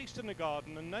 He was placed in the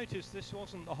garden, and notice this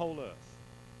wasn't the whole earth.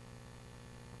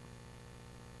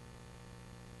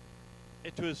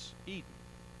 It was Eden.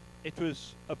 It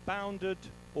was a bounded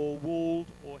or walled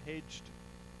or hedged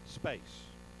space.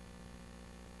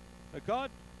 Now,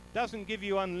 God doesn't give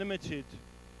you unlimited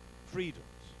freedoms.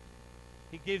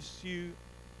 He gives you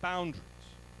boundaries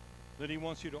that he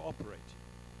wants you to operate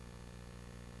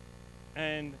in.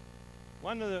 And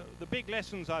one of the big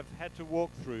lessons I've had to walk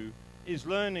through is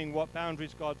learning what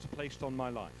boundaries God's placed on my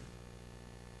life.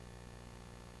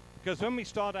 Because when we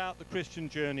start out the Christian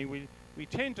journey, we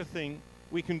tend to think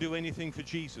we can do anything for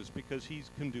Jesus because he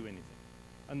can do anything.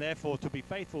 And therefore, to be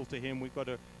faithful to him, we've got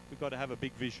to have a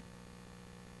big vision.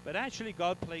 But actually,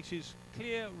 God places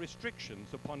clear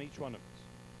restrictions upon each one of us.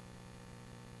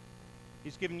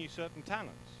 He's given you certain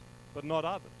talents, but not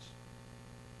others.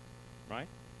 Right?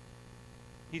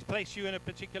 He's placed you in a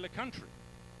particular country,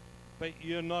 but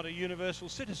you're not a universal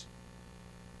citizen.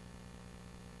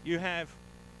 You have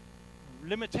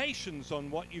limitations on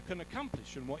what you can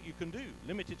accomplish and what you can do,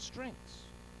 limited strengths,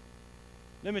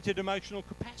 limited emotional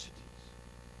capacities,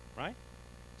 right?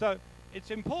 So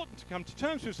it's important to come to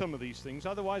terms with some of these things,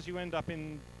 otherwise you end up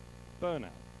in burnout,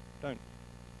 don't you?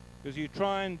 Because you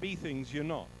try and be things you're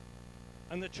not.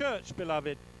 And the church,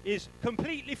 beloved, is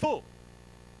completely full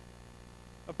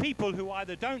of people who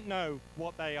either don't know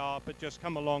what they are but just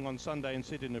come along on Sunday and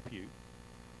sit in a pew,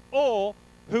 or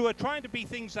who are trying to be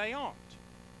things they aren't.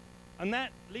 And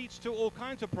that leads to all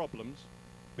kinds of problems,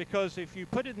 because if you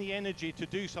put in the energy to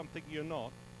do something you're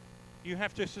not, you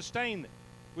have to sustain it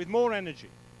with more energy.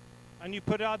 And you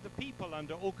put other people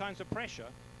under all kinds of pressure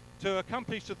to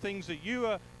accomplish the things that you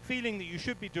are feeling that you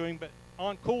should be doing but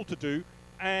aren't called to do,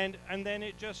 and then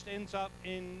it just ends up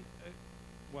in,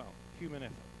 human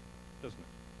effort, doesn't it?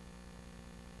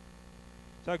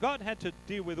 So God had to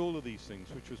deal with all of these things,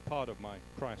 which was part of my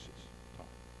crisis time,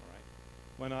 all right,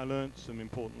 when I learned some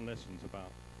important lessons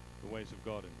about the ways of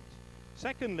God in this.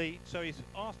 Secondly, so he's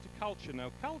asked to culture.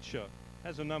 Now, culture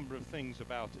has a number of things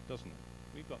about it, doesn't it?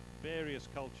 We've got various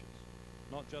cultures,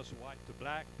 not just white to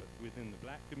black, but within the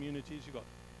black communities, you've got,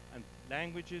 and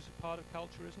language is a part of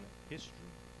culture, isn't it? History,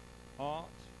 art,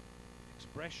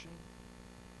 expression,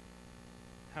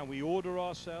 how we order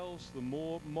ourselves, the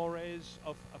mores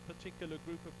of a particular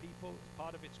group of people,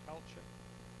 part of its culture,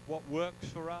 what works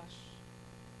for us,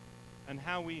 and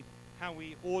how we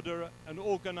order and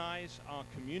organize our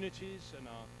communities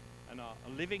and our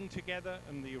living together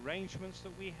and the arrangements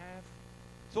that we have.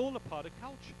 It's all a part of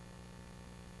culture,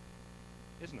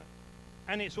 isn't it?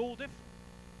 And it's all different.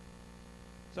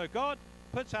 So God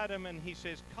puts Adam and he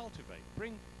says, cultivate,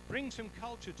 bring some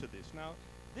culture to this. Now,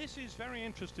 this is very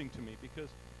interesting to me because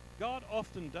God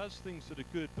often does things that are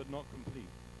good but not complete.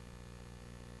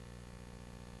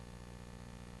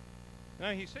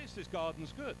 Now, he says this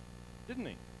garden's good, didn't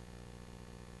he?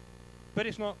 But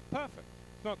it's not perfect.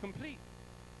 It's not complete.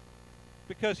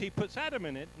 Because he puts Adam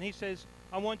in it and he says,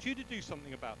 I want you to do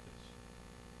something about this.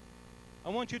 I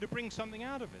want you to bring something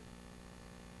out of it.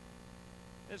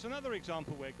 There's another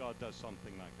example where God does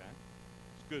something like that.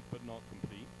 It's good but not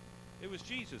complete. It was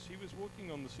Jesus. He was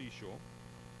walking on the seashore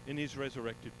in his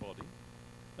resurrected body,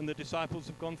 and the disciples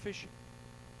have gone fishing.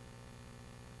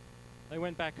 They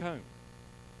went back home.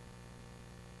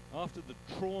 After the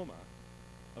trauma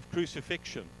of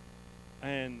crucifixion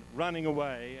and running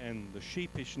away and the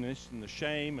sheepishness and the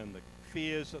shame and the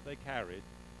fears that they carried,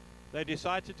 they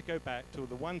decided to go back to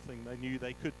the one thing they knew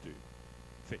they could do,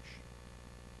 fish.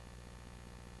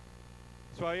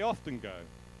 So I often go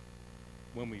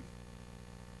when we've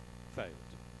failed.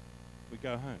 We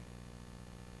go home,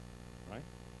 right?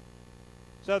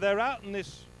 So they're out in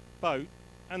this boat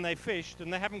and they fished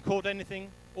and they haven't caught anything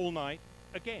all night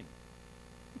again.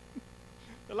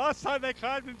 The last time they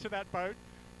climbed into that boat,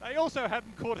 they also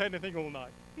hadn't caught anything all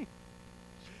night.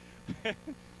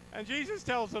 And Jesus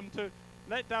tells them to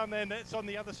let down their nets on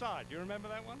the other side. You remember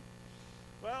that one?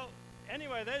 Well,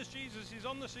 anyway, there's Jesus. He's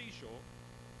on the seashore.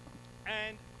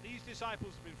 And these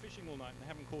disciples have been fishing all night and they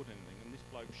haven't caught anything. And this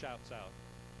bloke shouts out,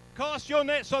 cast your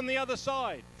nets on the other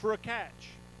side for a catch.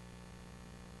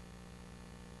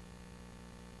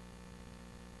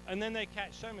 And then they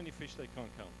catch so many fish they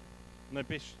can't count. And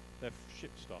their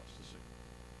ship starts to sink.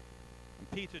 And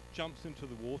Peter jumps into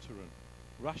the water and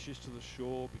rushes to the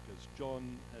shore because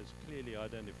John has clearly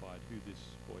identified who this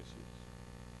voice is.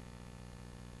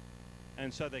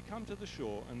 And so they come to the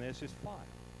shore and there's this fire.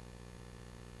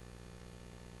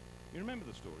 You remember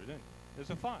the story, don't you?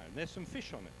 There's a fire and there's some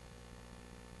fish on it.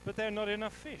 But there are not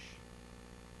enough fish.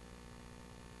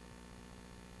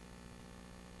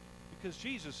 Because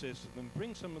Jesus says to them,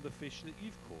 bring some of the fish that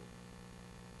you've caught.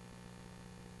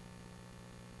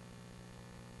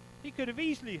 He could have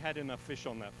easily had enough fish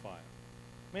on that fire.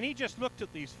 I mean, he just looked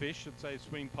at these fish as they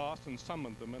swimed past and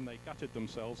summoned them, and they gutted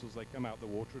themselves as they come out the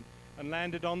water and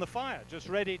landed on the fire, just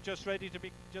ready for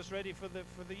the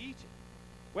eating.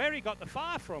 Where he got the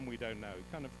fire from, we don't know. He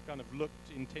kind of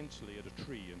looked intensely at a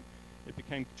tree, and it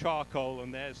became charcoal,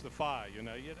 and there's the fire.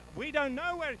 We don't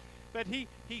know where. But he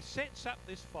sets up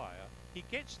this fire. He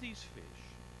gets these fish,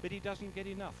 but he doesn't get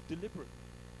enough deliberately,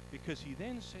 because he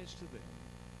then says to them,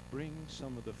 bring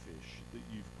some of the fish that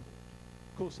you've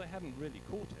caught. Of course, they hadn't really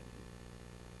caught any,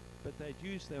 but they'd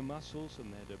used their muscles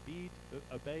and they'd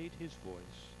obeyed his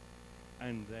voice,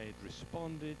 and they'd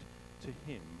responded to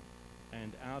him,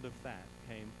 and out of that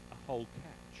came a whole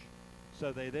catch.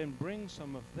 So they then bring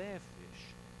some of their fish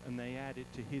and they add it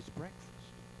to his breakfast.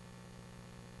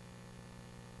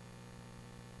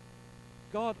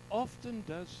 God often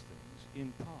does things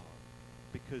in part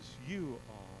because you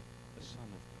are a son of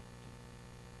God.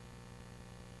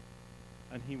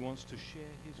 And he wants to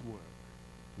share his work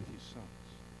with his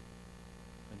sons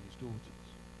and his daughters.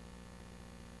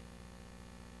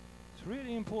 It's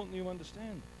really important you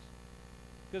understand this.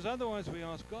 Because otherwise we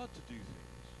ask God to do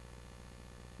things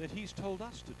that he's told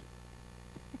us to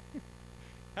do.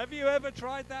 Have you ever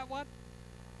tried that one?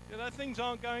 Things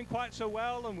aren't going quite so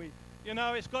well and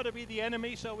it's got to be the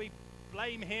enemy, so we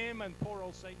blame him, and poor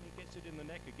old Satan, he gets it in the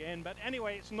neck again. But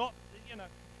anyway, it's not,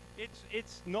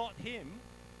 it's not him.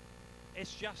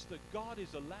 It's just that God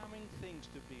is allowing things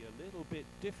to be a little bit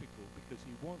difficult because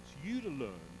he wants you to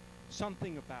learn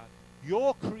something about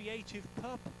your creative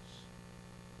purpose.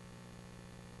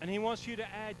 And he wants you to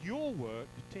add your work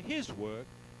to his work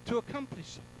to accomplish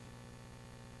something.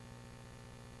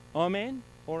 Amen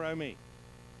or oh me?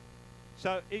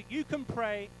 So you can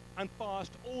pray and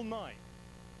fast all night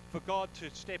for God to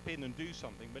step in and do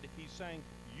something, but if he's saying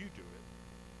you do it,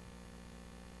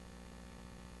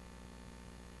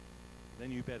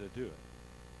 then you better do it.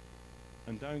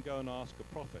 And don't go and ask a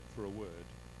prophet for a word,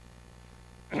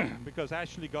 because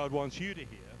actually God wants you to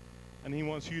hear and he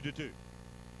wants you to do.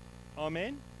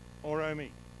 Amen or oh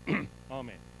me?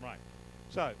 Amen. Right.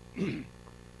 So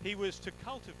he was to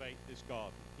cultivate this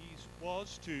garden.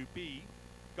 was to be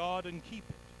guard and keep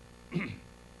it.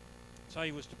 So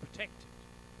he was to protect it,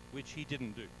 which he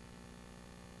didn't do.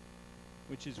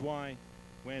 Which is why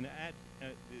when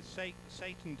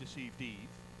Satan deceived Eve,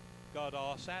 God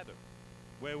asked Adam,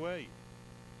 where were you?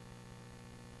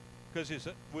 Because it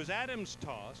was Adam's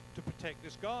task to protect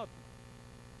this garden.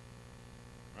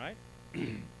 Right?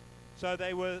 So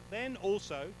they were then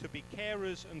also to be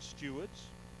carers and stewards.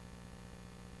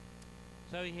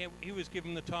 So he was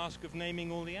given the task of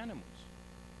naming all the animals,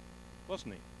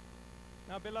 wasn't he?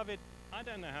 Now, beloved, I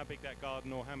don't know how big that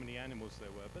garden or how many animals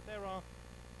there were, but there are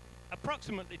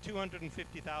approximately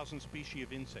 250,000 species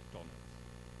of insect on Earth.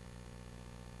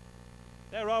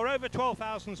 There are over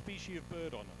 12,000 species of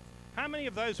bird on Earth. How many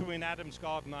of those were in Adam's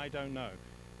garden, I don't know.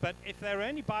 But if there are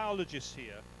any biologists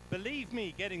here, believe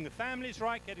me, getting the families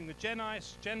right, getting the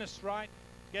genus right,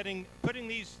 putting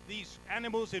these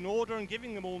animals in order and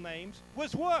giving them all names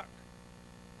was work.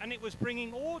 And it was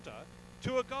bringing order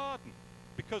to a garden.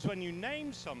 Because when you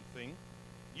name something,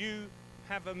 you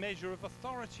have a measure of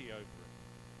authority over it.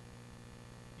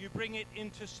 You bring it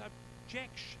into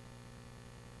subjection.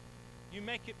 You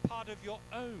make it part of your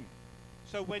own.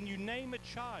 So when you name a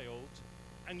child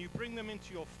and you bring them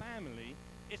into your family,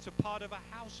 it's a part of a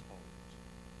household.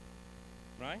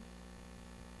 Right?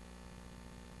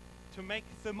 To make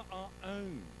them our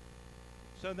own.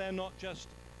 So they're not just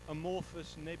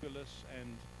amorphous, nebulous,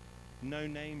 and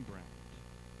no-name brand.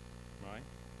 Right?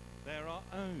 They're our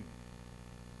own.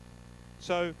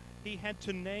 So he had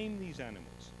to name these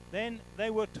animals. Then they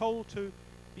were told to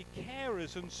be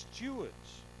carers and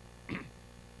stewards.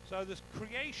 So this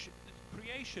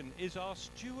creation is our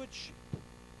stewardship.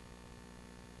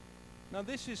 Now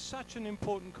this is such an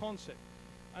important concept.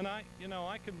 And I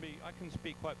can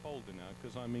speak quite boldly now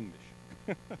because I'm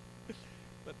English.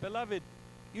 But beloved,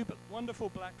 you wonderful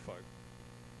black folk,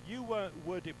 you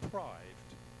were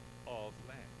deprived of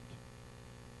land.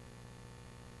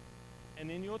 And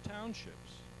in your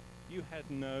townships, you had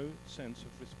no sense of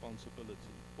responsibility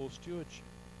or stewardship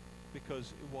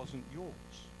because it wasn't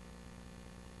yours.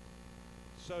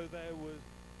 So there was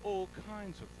all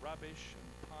kinds of rubbish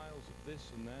and piles of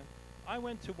this and that. I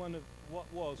went to one of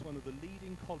the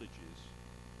leading colleges,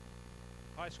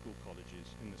 high school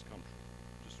colleges in this country,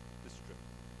 just this strip,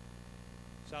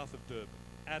 south of Durban,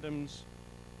 Adams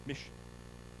Mission.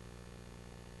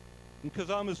 And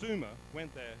Kazama Zuma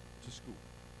went there to school.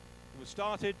 It was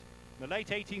started in the late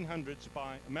 1800s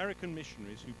by American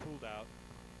missionaries who pulled out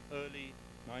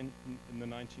in the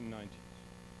 1990s.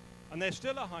 And there's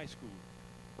still a high school.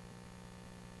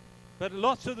 But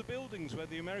lots of the buildings where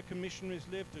the American missionaries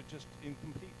lived are just in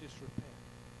complete disrepair.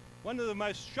 One of the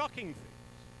most shocking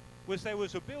things was there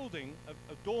was a building, a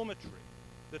dormitory,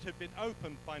 that had been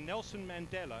opened by Nelson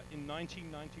Mandela in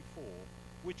 1994,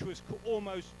 which was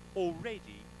almost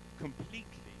already completely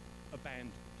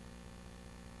abandoned.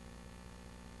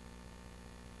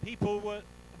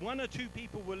 One or two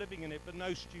people were living in it, but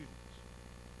no students.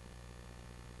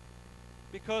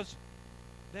 Because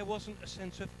there wasn't a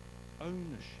sense of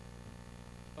ownership,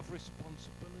 of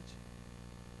responsibility.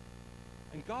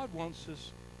 And God wants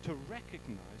us to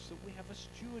recognize that we have a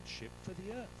stewardship for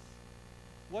the earth.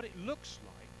 What it looks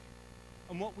like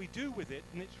and what we do with it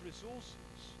and its resources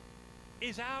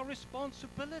is our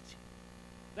responsibility.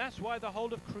 That's why the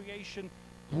whole of creation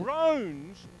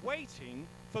groans waiting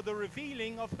for the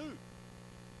revealing of who?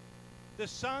 The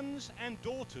sons and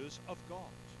daughters of God.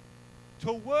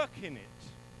 To work in it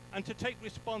and to take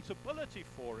responsibility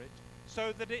for it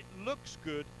so that it looks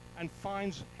good and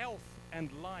finds health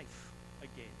and life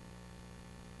again.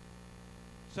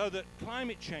 So that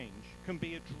climate change can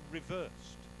be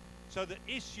reversed. So that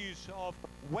issues of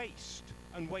waste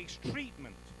and waste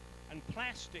treatment and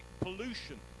plastic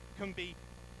pollution can be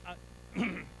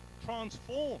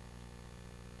transformed.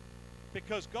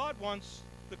 Because God wants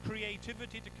the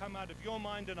creativity to come out of your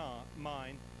mind and our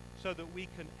mind so that we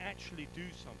can actually do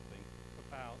something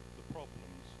about the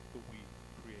problems that we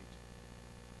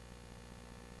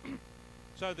create.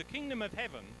 So the kingdom of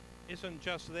heaven isn't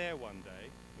just there one day.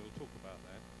 We'll talk about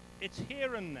that. It's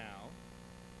here and now,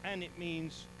 and it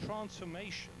means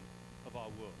transformation of our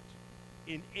world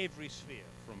in every sphere,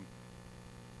 from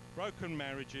broken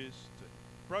marriages to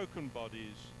broken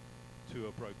bodies to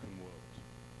a broken world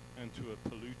and to a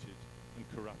polluted and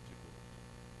corrupted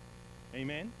world.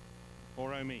 Amen?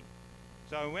 Or oh me.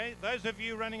 So those of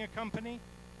you running a company,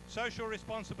 social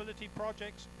responsibility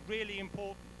projects, really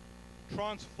important.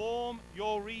 Transform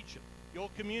your region, your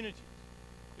communities,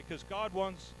 because God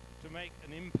wants to make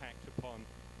an impact upon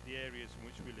the areas in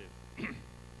which we live.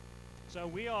 So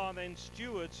we are then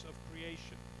stewards of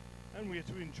creation, and we are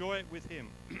to enjoy it with Him.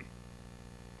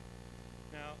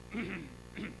 Now, sorry,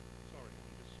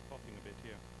 I'm just coughing a bit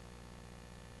here.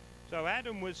 So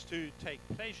Adam was to take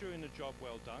pleasure in a job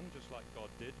well done, just like God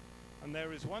did. And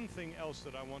there is one thing else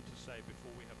that I want to say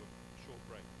before we have a short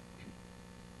break.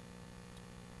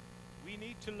 We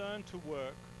need to learn to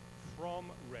work from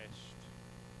rest,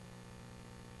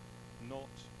 not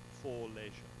for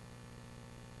leisure.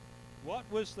 What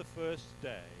was the first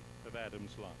day of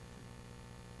Adam's life?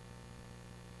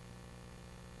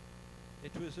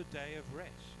 It was a day of rest.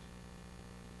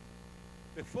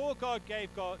 Before God gave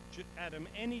Adam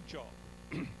any job,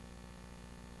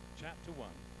 chapter 1,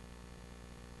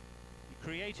 he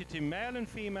created him, male and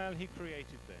female, he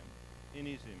created them in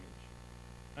his image.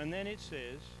 And then it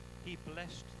says, he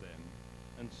blessed them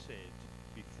and said,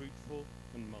 be fruitful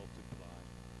and multiply,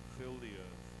 fill the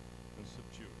earth and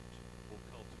subdue it, or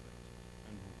cultivate it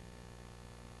and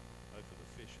rule over the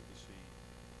fish of the sea,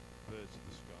 birds of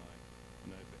the sky,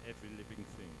 and over every living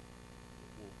thing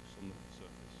that walks on the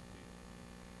surface of the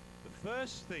earth. The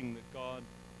first thing that God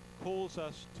calls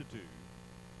us to do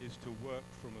is to work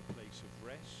from a place of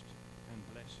rest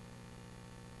and blessing.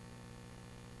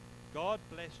 God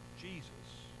blessed Jesus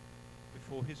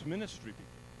before his ministry began.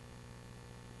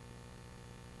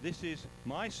 This is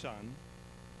my Son,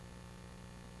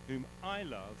 whom I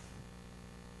love,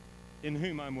 in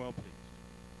whom I'm well pleased.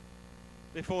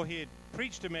 Before he had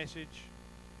preached a message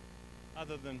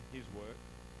other than his work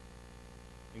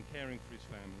in caring for his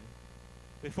family,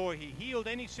 before he healed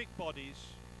any sick bodies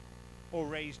or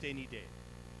raised any dead.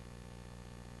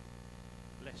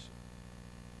 Blessing.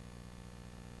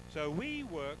 So we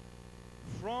work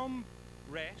from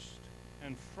rest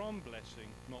and from blessing,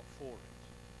 not for it.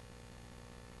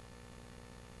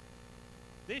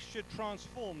 This should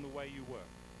transform the way you work.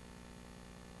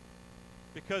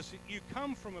 Because you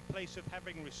come from a place of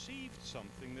having received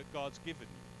something that God's given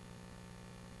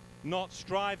you, not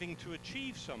striving to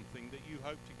achieve something that you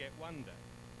hope to get one day.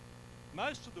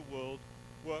 Most of the world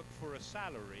work for a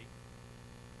salary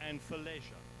and for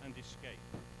leisure and escape.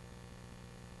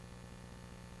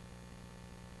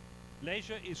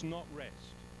 Leisure is not rest.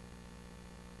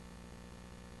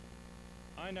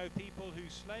 I know people who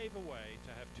slave away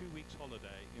to have 2 weeks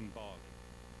holiday in Bali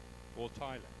or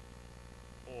Thailand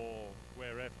or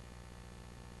wherever.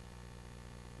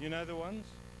 You know the ones?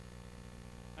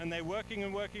 And they're working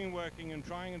and working and working and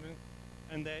trying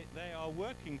and they are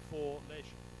working for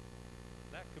leisure.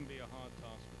 That can be a hard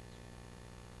task.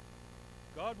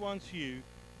 God wants you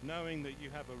knowing that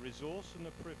you have a resource and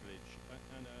a privilege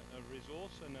and a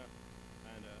resource and a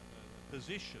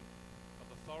position of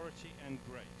authority and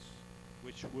grace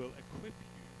which will equip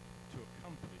you to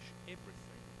accomplish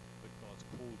everything that God's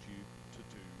called you to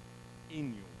do in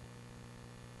your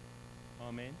work.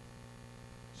 Amen.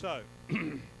 So,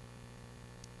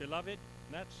 beloved,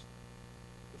 that's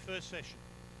the first session.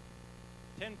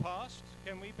 10 past.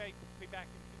 Can we be back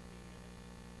in 15 minutes?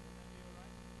 Would that be all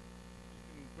right?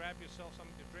 You can grab yourself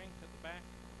something to drink at the back,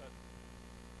 but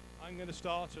I'm going to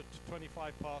start at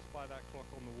 25 past by that clock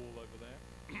on the wall over there.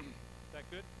 Is that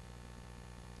good?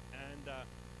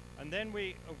 And then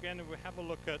we have a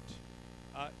look at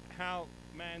how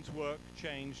man's work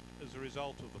changed as a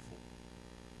result of the fall.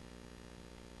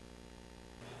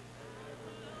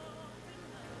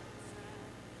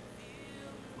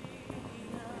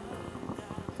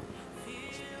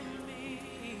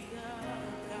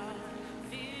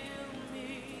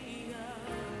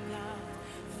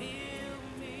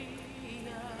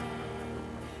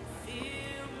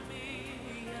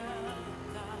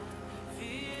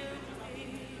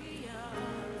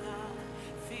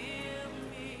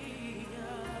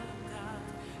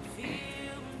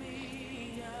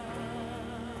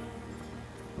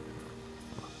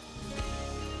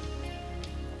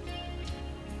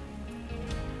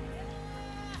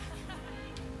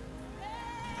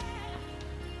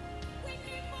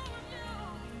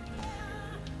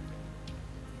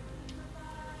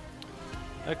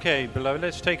 Okay, beloved,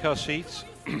 let's take our seats.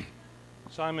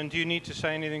 Simon, do you need to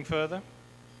say anything further?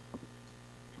 You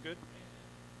good?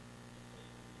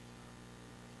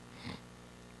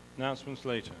 Announcements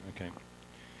later, okay.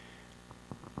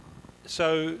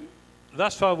 So,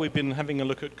 thus far we've been having a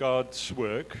look at God's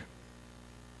work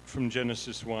from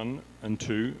Genesis 1 and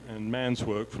 2, and man's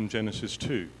work from Genesis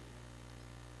 2.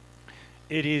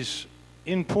 It is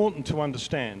important to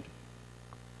understand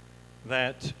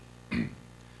that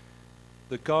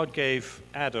God gave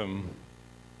Adam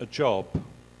a job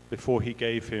before he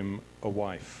gave him a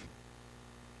wife.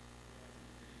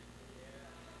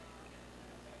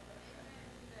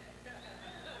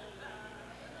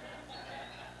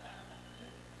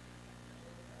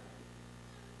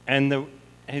 And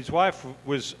his wife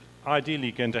was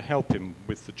ideally going to help him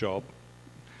with the job.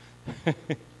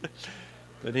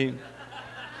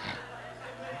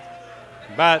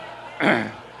 But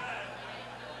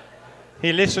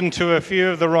he listened to a few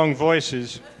of the wrong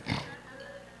voices.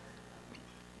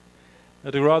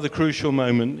 At a rather crucial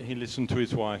moment, he listened to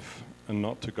his wife and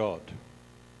not to God.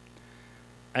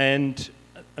 And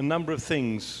a number of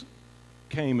things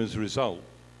came as a result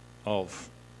of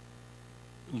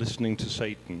listening to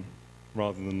Satan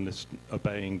rather than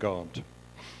obeying God,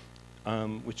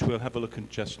 which we'll have a look at in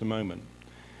just a moment.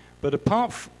 But a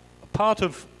part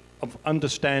of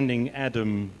understanding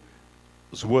Adam's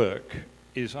work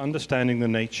is understanding the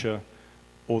nature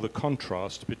or the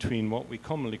contrast between what we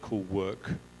commonly call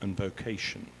work and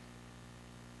vocation.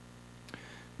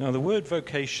 Now, the word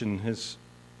vocation has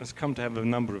come to have a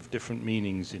number of different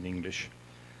meanings in English.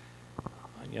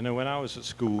 You know, when I was at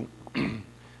school,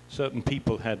 certain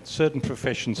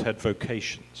professions had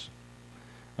vocations.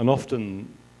 And often,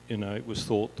 you know, it was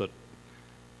thought that,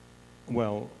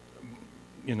 well,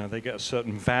 you know, they get a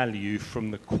certain value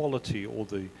from the quality or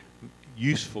the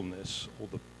usefulness or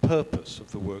the purpose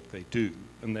of the work they do,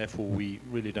 and therefore we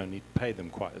really don't need to pay them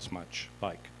quite as much,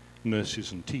 like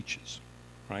nurses and teachers,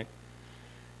 right?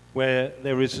 Where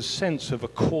there is a sense of a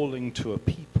calling to a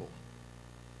people.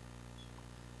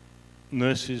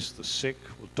 Nurses, the sick,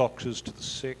 or doctors to the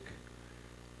sick,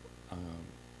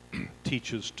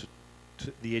 teachers to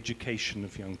the education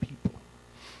of young people.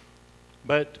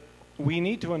 But we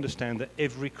need to understand that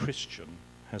every Christian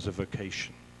has a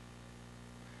vocation.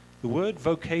 The word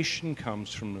vocation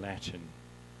comes from Latin,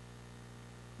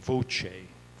 voce,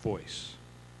 voice.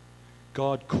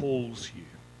 God calls you.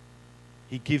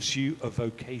 He gives you a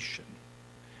vocation.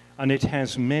 And it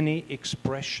has many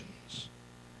expressions,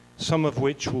 some of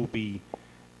which will be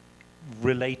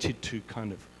related to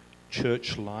kind of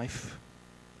church life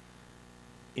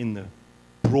in the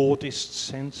broadest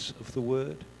sense of the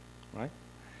word, right?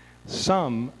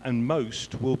 Some and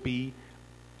most will be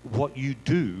what you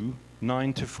do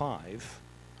 9 to 5,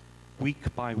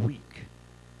 week by week.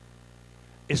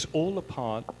 It's all a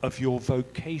part of your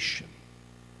vocation.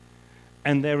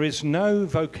 And there is no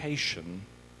vocation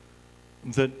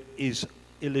that is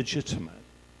illegitimate.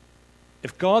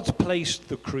 If God's placed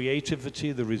the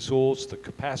creativity, the resource, the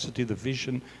capacity, the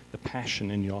vision, the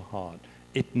passion in your heart,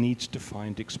 it needs to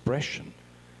find expression.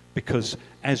 Because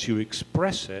as you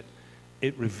express it,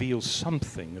 it reveals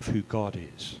something of who God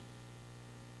is.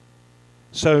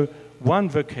 So one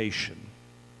vocation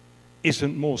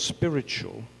isn't more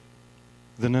spiritual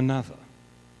than another.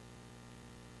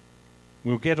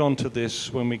 We'll get onto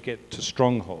this when we get to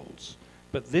strongholds.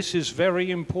 But this is very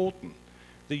important,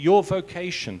 that your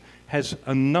vocation has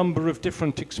a number of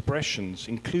different expressions,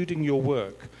 including your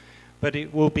work, but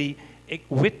it will be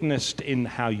witnessed in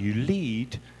how you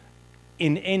lead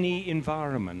in any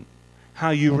environment,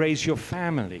 how you raise your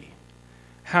family,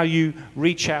 how you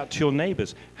reach out to your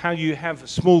neighbors, how you have a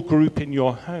small group in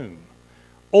your home.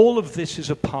 All of this is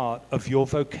a part of your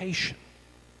vocation.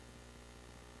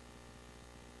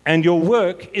 And your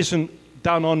work isn't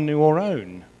done on your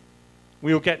own.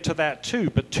 We'll get to that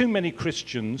too, but too many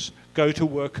Christians go to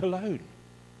work alone.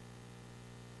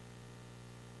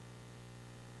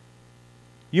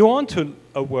 You aren't to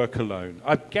work alone.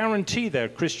 I guarantee there are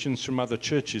Christians from other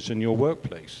churches in your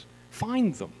workplace.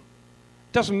 Find them.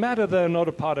 Doesn't matter they're not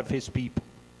a part of his people,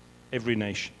 every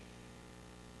nation.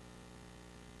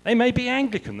 They may be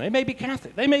Anglican, they may be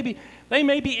Catholic, they may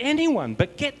be anyone,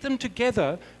 but get them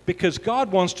together because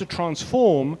God wants to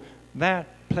transform that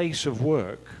place of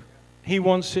work. He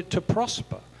wants it to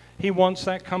prosper. He wants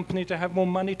that company to have more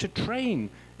money to train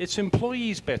its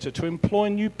employees better, to employ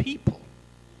new people,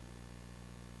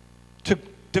 to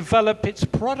develop its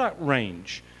product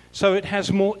range so it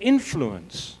has more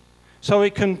influence, so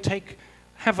it can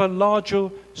have a larger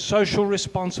social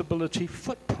responsibility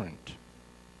footprint.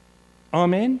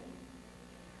 Amen?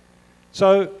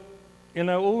 So, you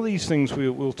know, all these things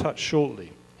we'll touch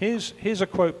shortly. Here's a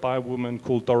quote by a woman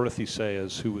called Dorothy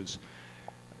Sayers, who was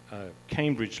a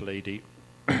Cambridge lady,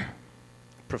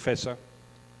 professor,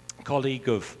 colleague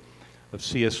of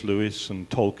C.S. Lewis and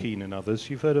Tolkien and others.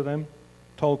 You've heard of them?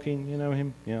 Tolkien, you know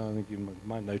him? Yeah, I think you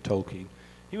might know Tolkien.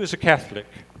 He was a Catholic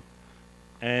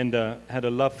and had a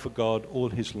love for God all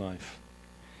his life.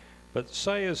 But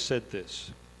Sayers said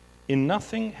this: "In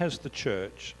nothing has the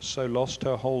church so lost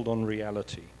her hold on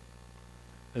reality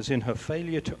as in her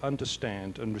failure to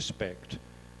understand and respect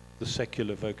the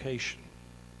secular vocation.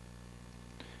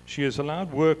 She has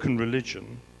allowed work and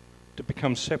religion to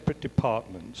become separate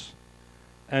departments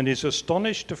and is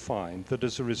astonished to find that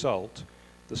as a result,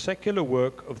 the secular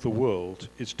work of the world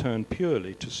is turned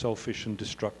purely to selfish and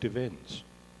destructive ends.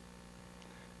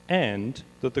 and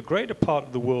that the greater part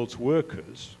of the world's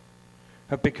workers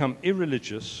have become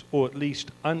irreligious or at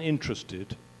least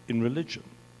uninterested in religion.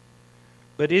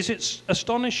 But is it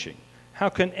astonishing? How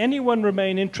can anyone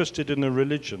remain interested in a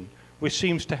religion which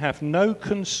seems to have no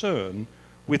concern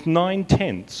with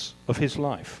 9/10 of his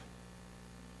life?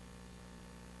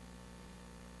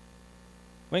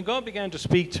 When God began to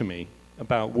speak to me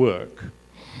about work,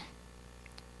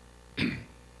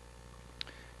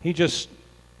 he just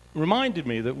reminded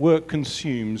me that work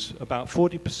consumes about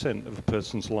 40% of a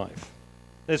person's life.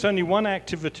 There's only one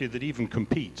activity that even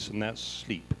competes, and that's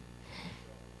sleep.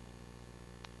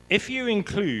 If you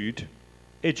include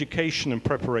education and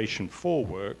preparation for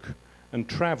work and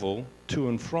travel to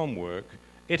and from work,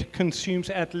 it consumes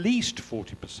at least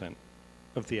 40%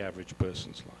 of the average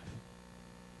person's life.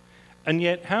 And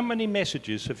yet, how many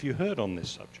messages have you heard on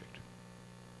this subject?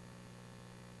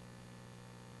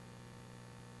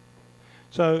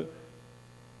 So,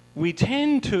 we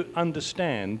tend to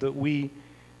understand that we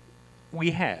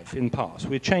have in past.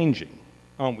 We're changing,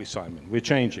 aren't we, Simon? We're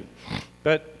changing.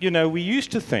 But, you know, we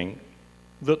used to think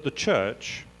that the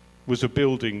church was a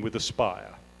building with a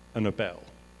spire and a bell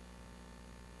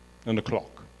and a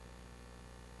clock.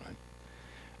 Right?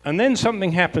 And then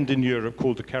something happened in Europe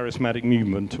called the Charismatic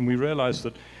Movement, and we realized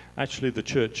that actually the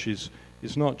church is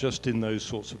not just in those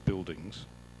sorts of buildings.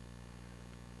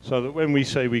 So that when we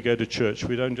say we go to church,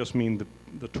 we don't just mean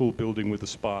the tall building with a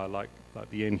spire like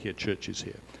the Enhir churches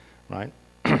here, right?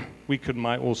 We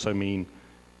might also mean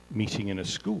meeting in a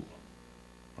school,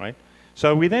 right?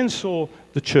 So we then saw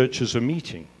the church as a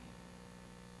meeting,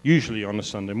 usually on a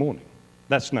Sunday morning.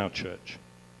 That's now church,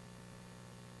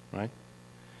 right?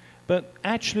 But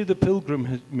actually the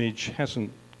pilgrimage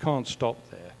can't stop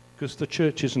there, because the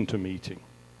church isn't a meeting.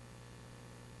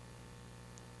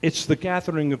 It's the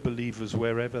gathering of believers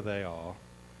wherever they are,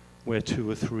 where 2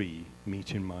 or 3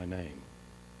 meet in my name.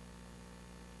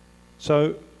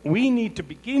 So we need to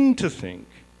begin to think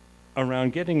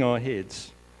around getting our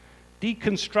heads,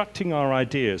 deconstructing our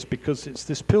ideas, because it's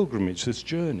this pilgrimage, this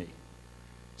journey.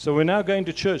 So we're now going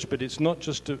to church, but it's not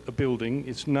just a building,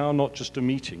 it's now not just a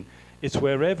meeting. It's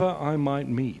wherever I might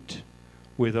meet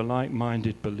with a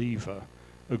like-minded believer,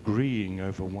 agreeing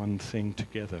over one thing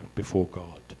together before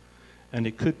God. And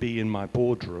it could be in my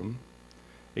boardroom,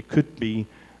 it could be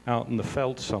out in the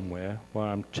veldt somewhere where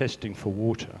I'm testing for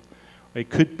water. It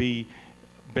could be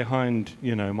behind,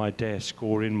 my desk,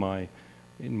 or in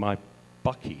my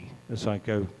bucky as I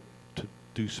go to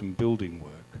do some building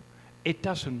work. It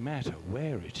doesn't matter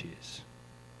where it is.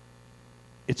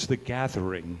 It's the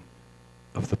gathering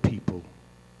of the people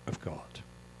of God.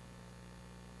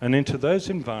 And into those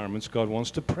environments, God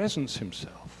wants to presence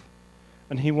himself.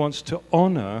 And he wants to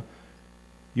honor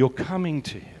your coming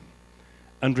to him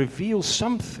and reveal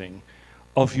something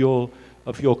of your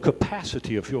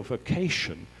capacity, of your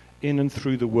vocation in and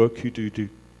through the work you do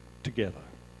together.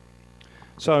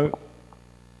 So,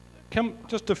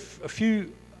 just a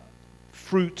few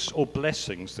fruits or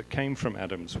blessings that came from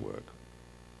Adam's work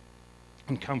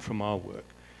and come from our work.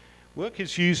 Work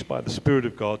is used by the Spirit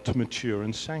of God to mature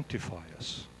and sanctify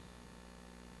us.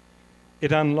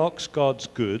 It unlocks God's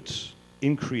goods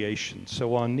in creation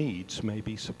so our needs may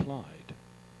be supplied.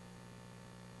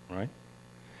 Right?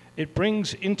 It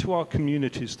brings into our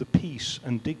communities the peace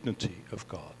and dignity of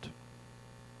God.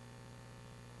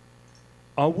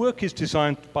 Our work is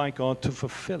designed by God to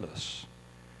fulfill us,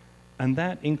 and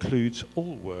that includes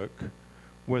all work,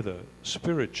 whether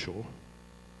spiritual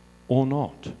or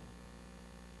not.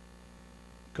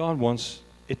 God wants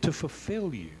it to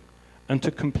fulfill you and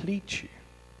to complete you.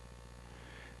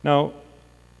 Now,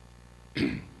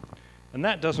 and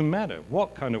that doesn't matter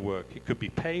what kind of work. It could be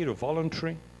paid or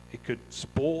voluntary. It could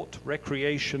sport,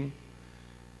 recreation,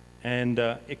 and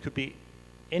it could be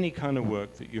any kind of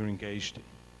work that you're engaged in.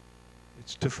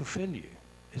 It's to fulfill you.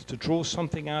 It's to draw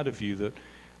something out of you that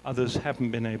others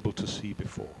haven't been able to see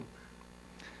before.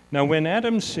 Now, when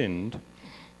Adam sinned,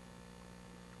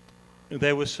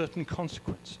 there were certain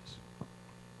consequences.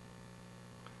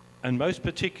 And most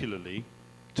particularly,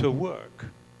 to work.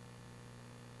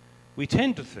 We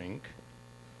tend to think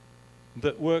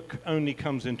that work only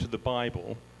comes into the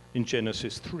Bible in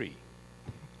Genesis 3.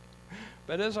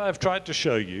 But as I've tried to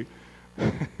show you,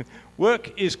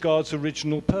 work is God's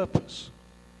original purpose.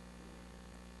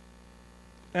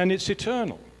 And it's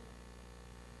eternal.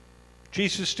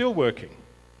 Jesus is still working.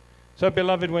 So,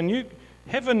 beloved,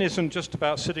 heaven isn't just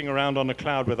about sitting around on a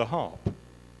cloud with a harp.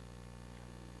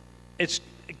 It's,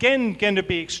 again, going to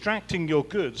be extracting your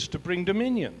goods to bring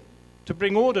dominion, to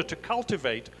bring order, to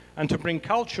cultivate, and to bring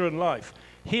culture and life.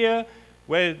 Here,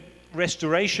 where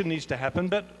restoration needs to happen,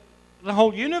 but the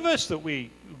whole universe that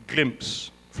we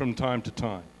glimpse from time to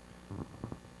time.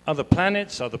 Other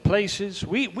planets, other places.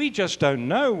 We just don't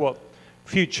know what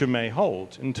future may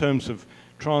hold in terms of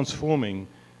transforming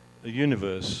the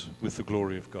universe with the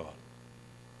glory of God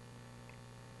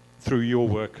through your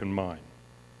work and mine.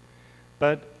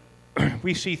 But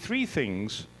we see three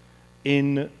things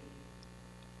in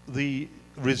the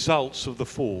results of the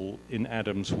fall in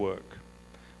Adam's work.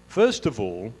 First of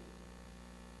all,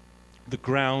 the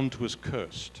ground was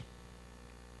cursed.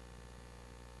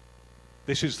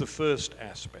 This is the first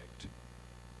aspect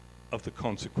of the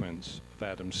consequence of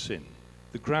Adam's sin.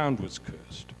 The ground was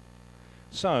cursed.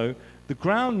 So, the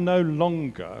ground no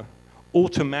longer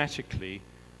automatically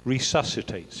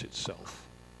resuscitates itself.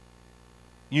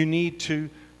 You need to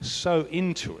sow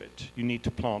into it. You need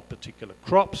to plant particular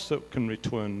crops that can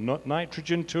return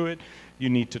nitrogen to it. You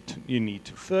need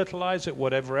to fertilize it,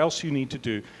 whatever else you need to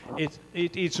do.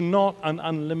 It's not an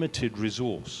unlimited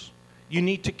resource. You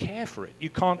need to care for it. You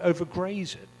can't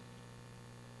overgraze it,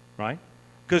 right?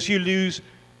 Because you lose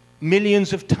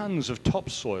millions of tons of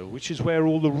topsoil, which is where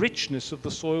all the richness of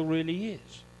the soil really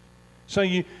is. So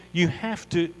you have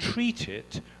to treat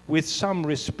it with some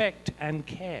respect and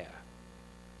care.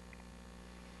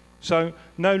 So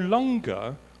no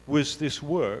longer was this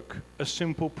work a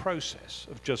simple process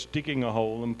of just digging a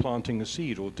hole and planting a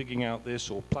seed, or digging out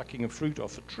this, or plucking a fruit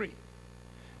off a tree.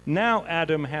 Now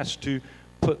Adam has to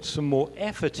put some more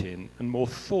effort in and more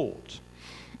thought.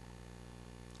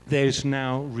 There's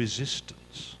now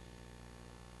resistance.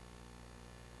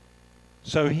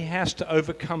 So he has to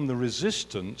overcome the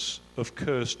resistance of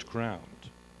cursed ground.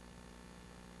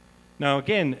 Now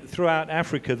again, throughout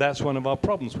Africa, that's one of our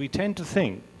problems. We tend to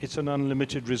think it's an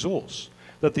unlimited resource,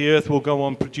 that the earth will go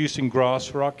on producing grass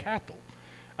for our cattle,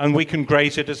 and we can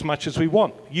graze it as much as we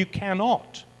want. You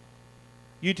cannot.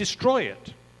 You destroy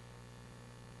it.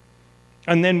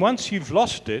 And then once you've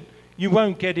lost it, you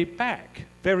won't get it back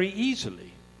very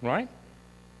easily, right?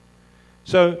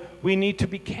 So we need to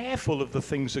be careful of the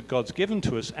things that God's given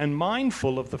to us, and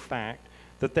mindful of the fact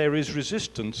that there is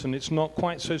resistance, and it's not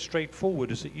quite so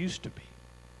straightforward as it used to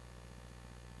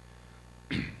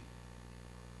be.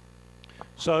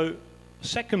 So,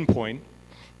 second point,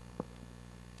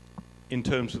 in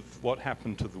terms of what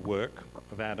happened to the work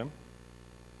of Adam,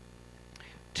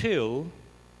 till,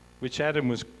 which Adam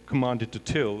was commanded to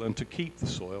till and to keep the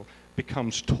soil,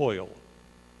 becomes toil.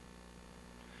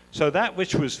 So that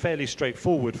which was fairly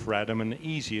straightforward for Adam and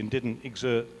easy and didn't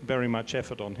exert very much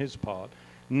effort on his part,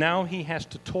 now he has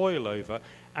to toil over.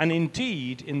 And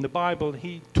indeed, in the Bible,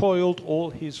 he toiled all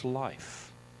his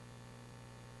life.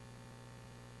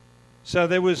 So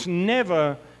there was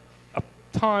never a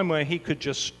time where he could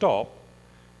just stop,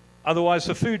 otherwise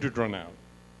the food would run out.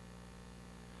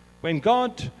 When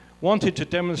God wanted to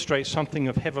demonstrate something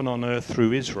of heaven on earth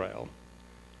through Israel,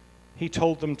 he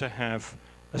told them to have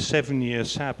a 7-year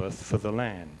Sabbath for the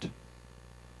land,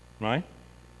 right?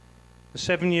 A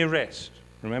 7-year rest.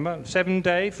 Remember, 7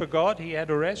 day for God, he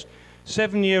had a rest.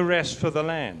 7-year rest for the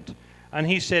land. And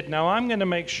he said, now I'm going to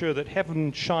make sure that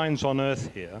heaven shines on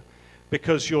earth here,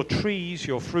 because your trees,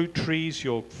 your fruit trees,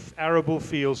 your arable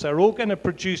fields, they're all going to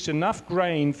produce enough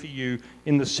grain for you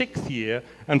in the 6th year,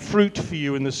 and fruit for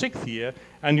you in the 6th year,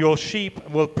 and your sheep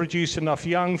will produce enough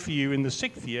young for you in the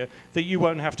 6th year that you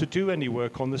won't have to do any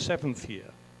work on the 7th year.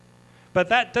 But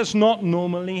that does not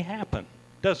normally happen,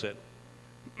 does it?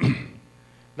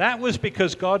 That was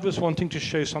because God was wanting to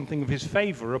show something of his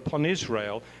favor upon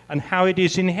Israel and how it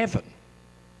is in heaven.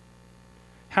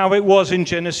 How it was in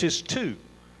Genesis 2,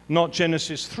 not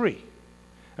Genesis 3.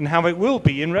 And how it will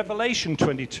be in Revelation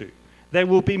 22. There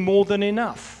will be more than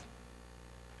enough.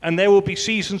 And there will be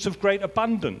seasons of great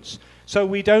abundance. So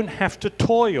we don't have to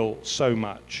toil so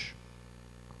much.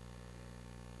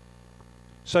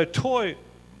 So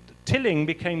tilling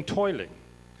became toiling.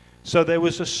 So there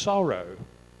was a sorrow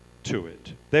to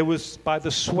it. There was by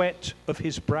the sweat of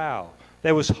his brow.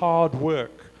 There was hard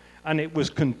work, and it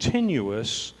was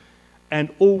continuous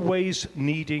and always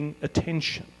needing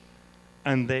attention.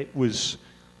 And there was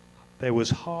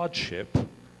hardship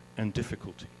and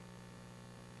difficulty.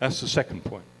 That's the second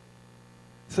point.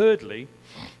 Thirdly,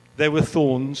 there were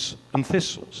thorns and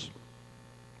thistles.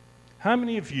 How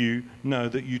many of you know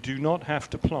that you do not have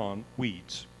to plant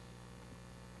weeds?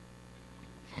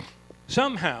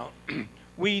 Somehow,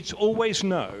 weeds always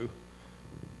know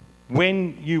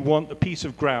when you want a piece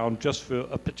of ground just for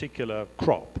a particular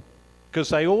crop, because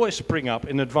they always spring up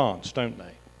in advance, don't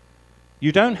they?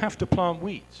 You don't have to plant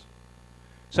weeds.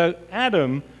 So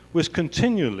Adam was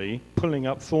continually pulling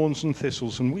up thorns and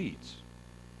thistles and weeds,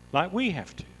 like we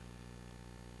have to.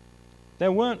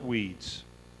 There weren't weeds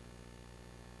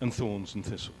and thorns and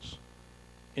thistles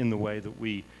in the way that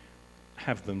we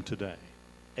have them today.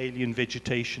 Alien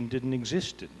vegetation didn't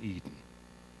exist in Eden.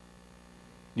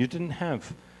 You didn't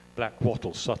have black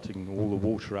wattle sucking all the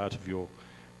water out of your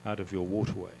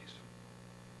waterways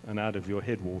and out of your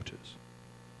headwaters.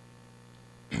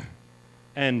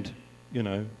 And,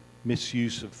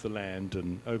 misuse of the land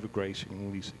and overgrazing and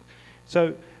all these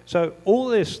things. So all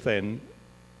this then,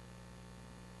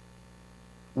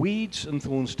 weeds and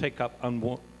thorns take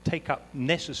up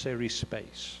necessary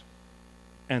space,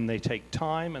 and they take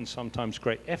time and sometimes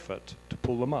great effort to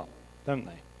pull them up, don't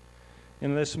they?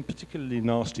 There's some particularly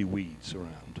nasty weeds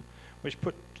around, which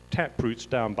put tap roots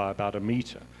down by about 1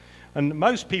 meter. And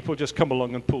most people just come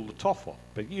along and pull the top off.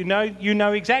 But you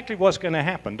know exactly what's going to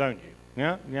happen, don't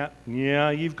you? Yeah,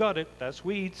 you've got it. That's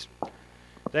weeds.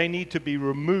 They need to be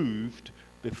removed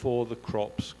before the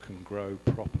crops can grow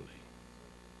properly.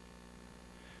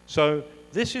 So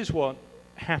this is what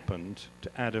happened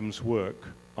to Adam's work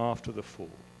after the fall.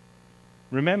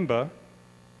 Remember,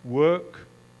 work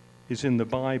is in the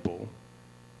Bible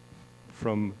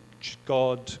from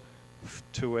God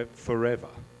to forever.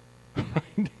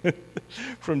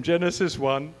 From Genesis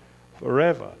 1,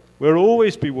 forever. We'll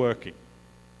always be working,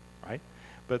 right?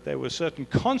 But there were certain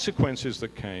consequences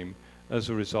that came as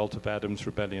a result of Adam's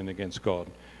rebellion against God,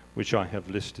 which I have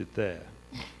listed there.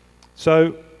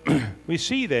 So we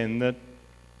see then that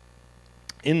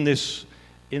in this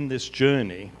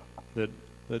journey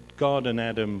that God and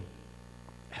Adam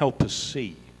help us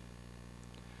see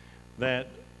that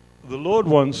the Lord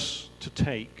wants to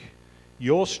take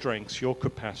your strengths, your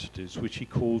capacities, which he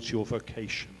calls your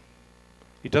vocation.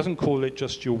 He doesn't call it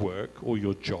just your work or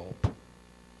your job,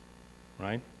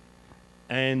 right?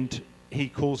 And he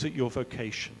calls it your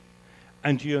vocation.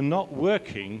 And you're not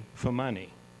working for money.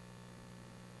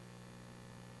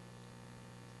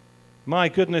 My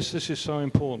goodness, this is so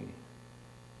important.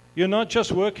 You're not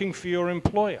just working for your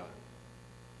employer.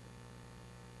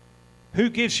 Who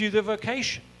gives you the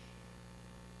vocation?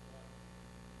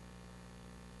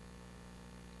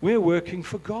 We're working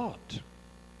for God.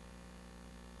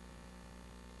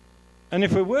 And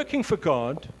if we're working for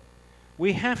God,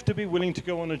 we have to be willing to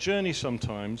go on a journey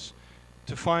sometimes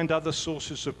to find other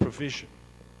sources of provision.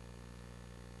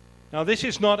 Now, this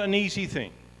is not an easy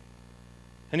thing.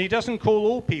 And he doesn't call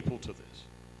all people to this.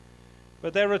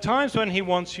 But there are times when he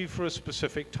wants you for a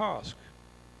specific task.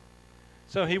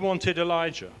 So he wanted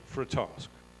Elijah for a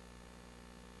task.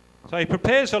 So he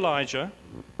prepares Elijah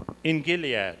in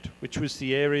Gilead, which was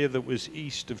the area that was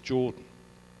east of Jordan.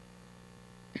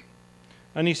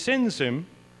 And he sends him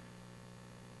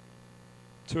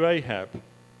to Ahab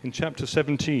in chapter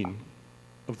 17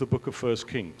 of the book of 1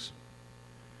 Kings.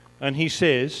 And he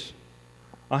says,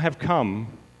 I have come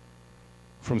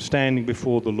from standing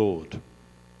before the Lord.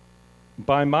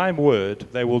 By my word,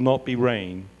 there will not be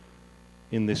rain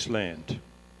in this land,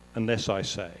 unless I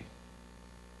say.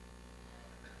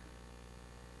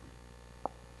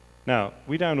 Now,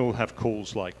 we don't all have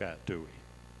calls like that, do we?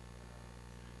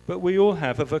 But we all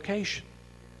have a vocation.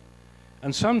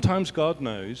 And sometimes God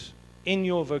knows in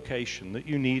your vocation that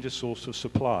you need a source of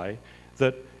supply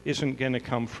that isn't going to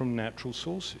come from natural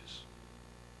sources.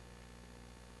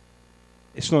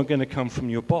 It's not going to come from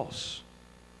your boss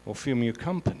or from your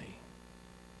company.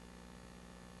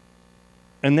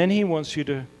 And then he wants you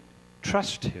to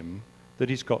trust him that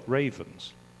he's got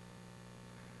ravens.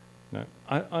 Now,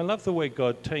 I love the way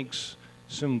God takes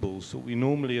symbols that we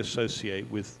normally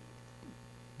associate with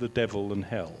the devil and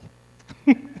hell.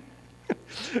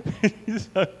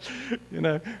 So,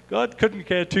 God couldn't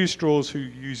care two straws who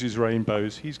uses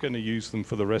rainbows. He's going to use them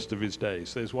for the rest of his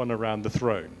days. There's one around the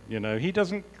throne. He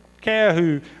doesn't care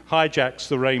who hijacks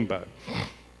the rainbow.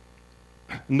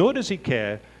 Nor does he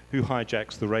care who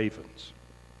hijacks the ravens.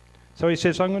 So he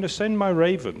says, I'm going to send my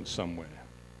ravens somewhere.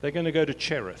 They're going to go to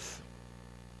Cherith.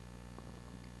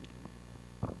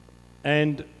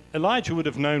 And Elijah would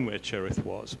have known where Cherith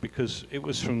was because it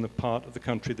was from the part of the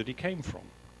country that he came from.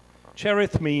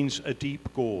 Cherith means a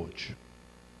deep gorge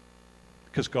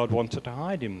because God wanted to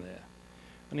hide him there.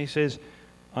 And he says,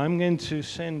 I'm going to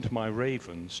send my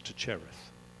ravens to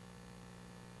Cherith.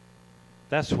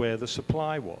 That's where the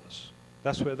supply was.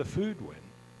 That's where the food went.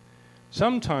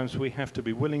 Sometimes we have to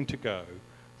be willing to go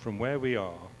from where we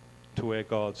are to where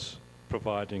God's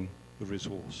providing the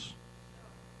resource.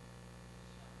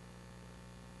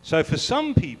 So for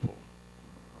some people,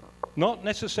 not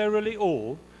necessarily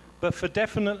all, but for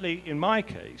definitely in my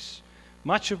case,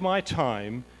 much of my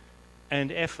time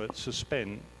and efforts are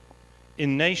spent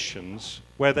in nations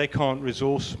where they can't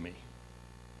resource me.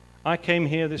 I came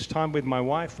here this time with my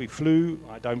wife. We flew.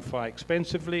 I don't fly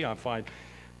expensively. I fly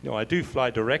I do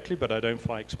fly directly, but I don't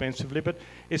fly expensively. But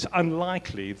it's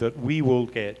unlikely that we will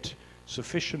get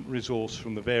sufficient resource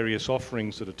from the various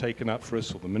offerings that are taken up for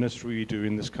us or the ministry we do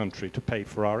in this country to pay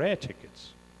for our air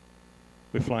tickets.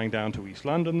 We're flying down to East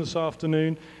London this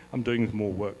afternoon. I'm doing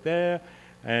more work there.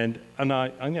 And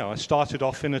I started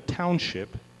off in a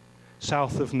township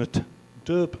south of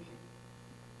Durban,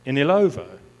 in Illovo.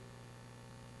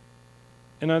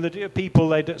 The dear people,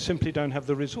 they simply don't have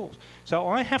the resource. So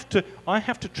I have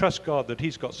to trust God that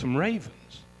He's got some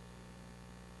ravens,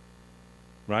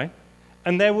 right?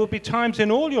 And there will be times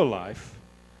in all your life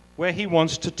where He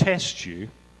wants to test you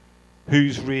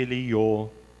who's really your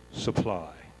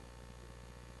supply,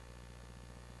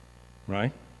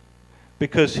 right?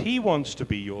 Because He wants to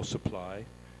be your supply.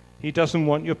 He doesn't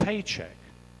want your paycheck.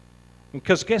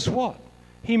 Because guess what?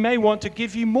 He may want to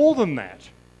give you more than that.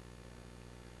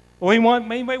 Or He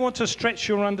may want to stretch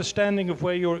your understanding of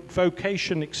where your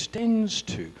vocation extends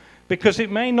to. Because it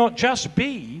may not just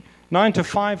be 9 to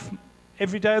 5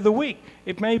 every day of the week.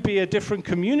 It may be a different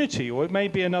community, or it may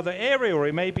be another area, or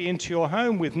it may be into your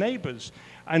home with neighbors.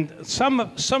 And some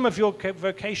of your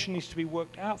vocation needs to be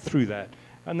worked out through that.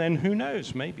 And then who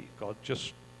knows, maybe God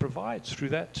just provides through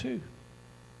that too.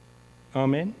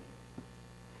 Amen?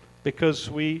 Because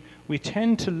we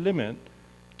tend to limit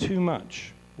too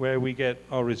much where we get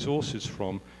our resources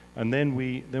from, and then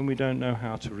we don't know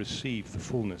how to receive the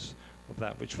fullness of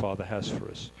that which Father has for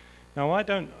us. Now, I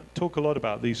don't talk a lot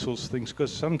about these sorts of things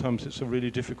because sometimes it's a really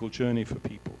difficult journey for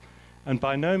people. And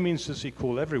by no means does He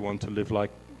call everyone to live like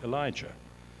Elijah.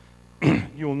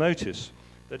 You'll notice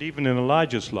that even in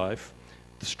Elijah's life,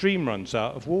 the stream runs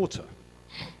out of water.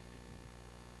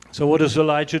 So what does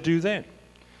Elijah do then?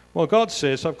 Well, God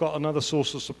says, I've got another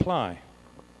source of supply.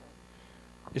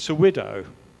 It's a widow.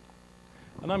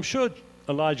 And I'm sure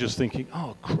Elijah's thinking,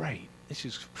 oh, great, this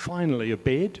is finally a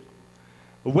bed.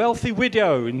 A wealthy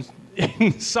widow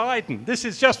in Sidon. This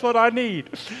is just what I need.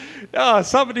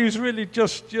 Somebody who's really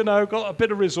just, got a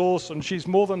bit of resource, and she's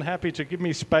more than happy to give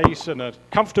me space and a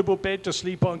comfortable bed to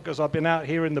sleep on because I've been out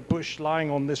here in the bush lying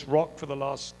on this rock for the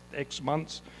last X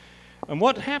months. And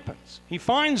what happens? He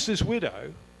finds this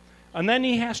widow, and then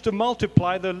he has to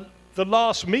multiply the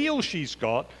last meal she's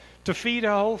got to feed her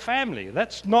whole family.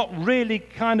 That's not really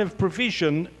kind of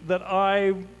provision that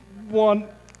I want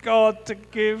God to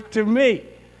give to me.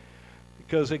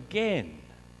 Because again,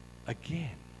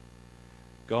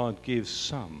 God gives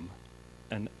some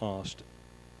and asked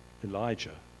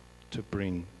Elijah to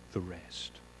bring the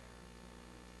rest.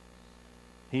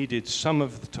 He did some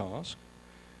of the task,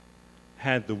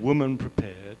 had the woman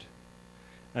prepared,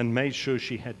 and made sure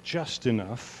she had just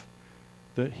enough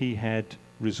that he had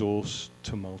resource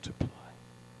to multiply.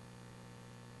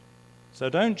 So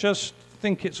don't just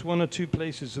think it's one or two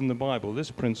places in the Bible.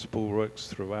 This principle works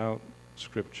throughout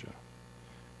Scripture.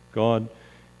 God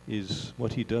is,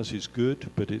 what He does is good,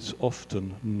 but it's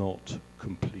often not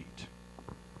complete.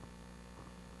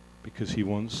 Because He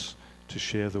wants to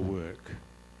share the work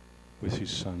with His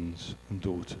sons and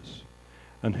daughters.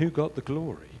 And who got the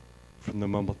glory from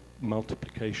the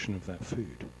multiplication of that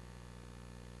food?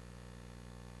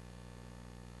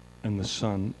 And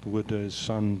the widow's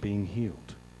son being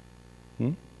healed.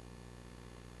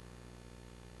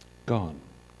 God,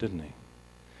 didn't He?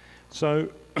 So,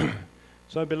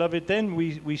 beloved, then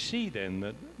we see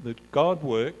then that God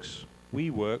works, we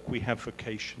work, we have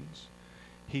vocations.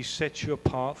 He sets you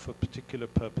apart for particular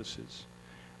purposes.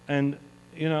 And,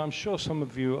 I'm sure some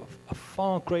of you have a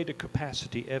far greater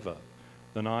capacity ever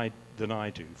than I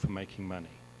do for making money.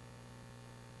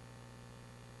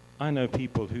 I know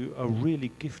people who are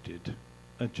really gifted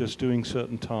at just doing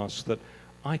certain tasks that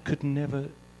I could never,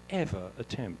 ever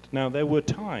attempt. Now, there were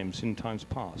times in times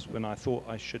past when I thought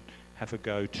I should have a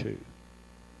go too.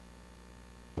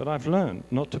 But I've learned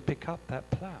not to pick up that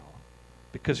plow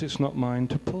because it's not mine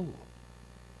to pull.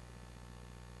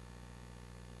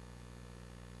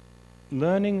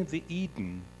 Learning the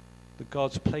Eden that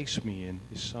God's placed me in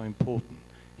is so important.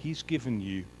 He's given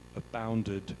you a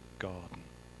bounded garden.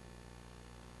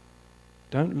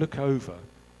 Don't look over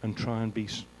and try and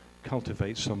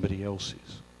cultivate somebody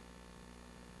else's.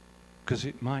 Because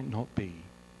it might not be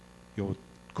your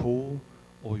call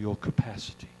or your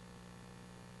capacity.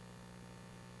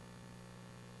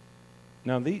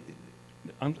 Now,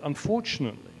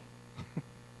 unfortunately,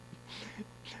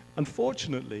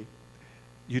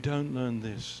 you don't learn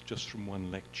this just from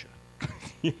one lecture.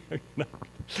 You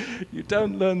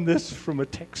don't learn this from a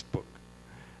textbook.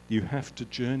 You have to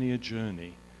journey a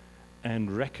journey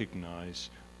and recognize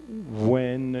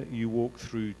when you walk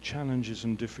through challenges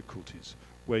and difficulties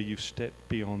where you've stepped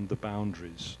beyond the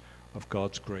boundaries of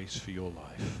God's grace for your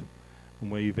life.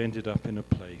 and where you've ended up in a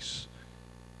place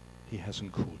he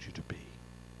hasn't called you to be.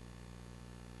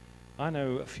 I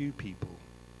know a few people,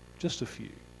 just a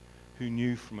few, who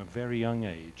knew from a very young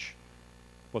age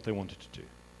what they wanted to do.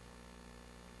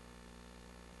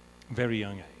 Very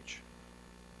young age.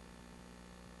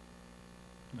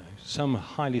 Some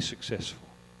highly successful.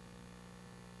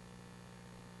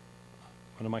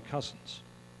 One of my cousins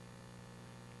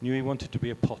knew he wanted to be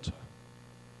a potter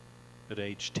at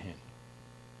age 10.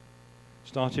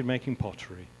 Started making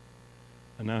pottery,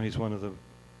 and now he's one of the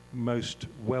most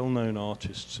well-known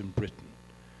artists in Britain.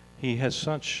 He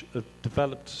has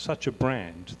developed such a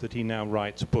brand that he now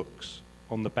writes books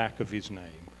on the back of his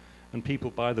name, and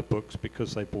people buy the books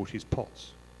because they bought his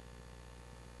pots.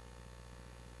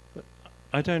 But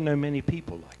I don't know many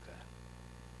people like that.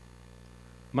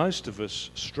 Most of us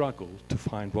struggle to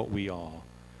find what we are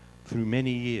through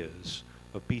many years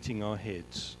of beating our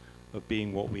heads, of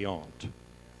being what we aren't,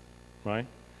 right?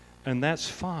 And that's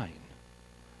fine,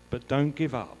 but don't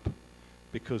give up,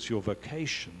 because your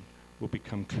vocation will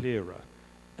become clearer,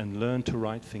 and learn to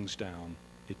write things down.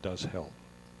 It does help.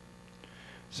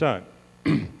 So,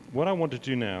 what I want to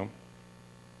do now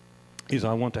is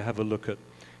I want to have a look at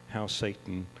how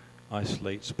Satan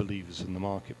isolates believers in the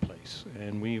marketplace.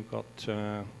 And we've got,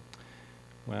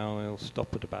 we'll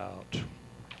stop at about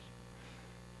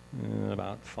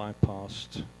 5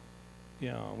 past.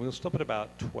 Yeah, we'll stop at about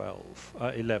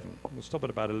 11. We'll stop at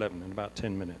about 11 in about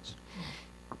 10 minutes.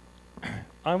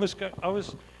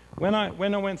 When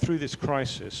I went through this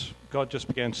crisis, God just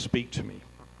began to speak to me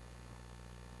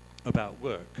about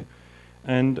work.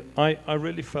 And I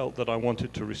really felt that I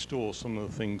wanted to restore some of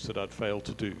the things that I'd failed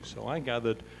to do. So I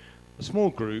gathered a small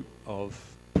group of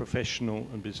professional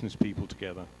and business people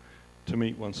together to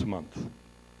meet once a month.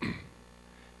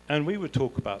 And we would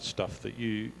talk about stuff that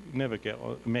you never get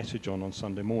a message on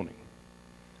Sunday morning.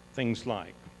 Things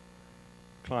like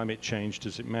climate change,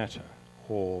 does it matter?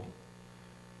 Or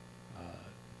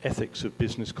ethics of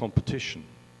business competition,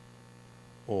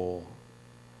 or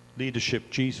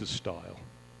leadership Jesus style,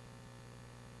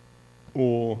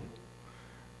 or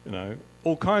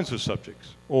all kinds of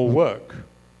subjects, or work.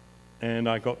 And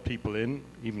I got people in,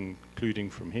 even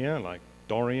including from here, like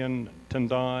Dorian and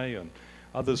Tendai, and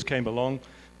others came along,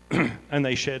 and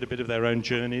they shared a bit of their own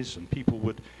journeys, and people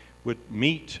would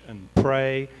meet and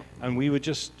pray, and we would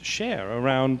just share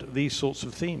around these sorts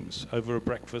of themes over a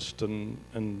breakfast and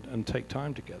take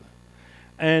time together.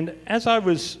 And as I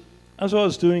was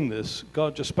doing this,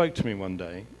 God just spoke to me one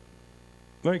day,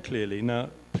 very clearly. Now,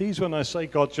 please, when I say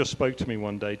God just spoke to me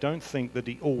one day, don't think that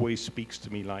he always speaks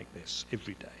to me like this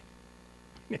every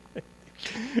day.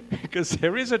 Because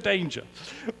there is a danger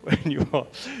when you are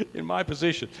in my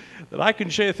position that I can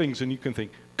share things and you can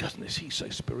think, goodness, he's so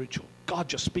spiritual. God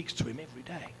just speaks to him every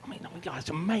day. I mean, it's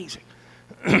amazing.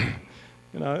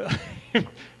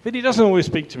 But he doesn't always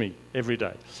speak to me every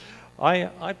day.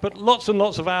 I put lots and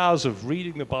lots of hours of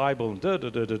reading the Bible and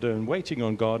and waiting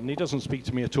on God, and he doesn't speak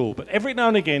to me at all. But every now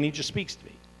and again, he just speaks to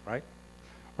me, right?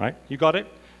 Right? You got it?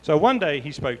 So one day,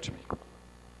 he spoke to me.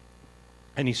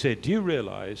 And he said, do you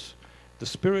realize the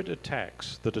spirit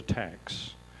that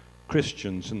attacks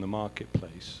Christians in the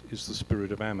marketplace is the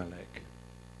spirit of Amalek?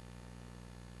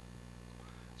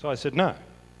 So I said, no.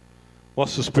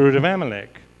 What's the spirit of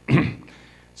Amalek?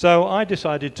 So I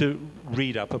decided to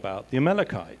read up about the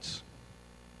Amalekites.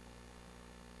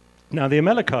 Now, the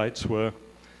Amalekites were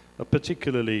a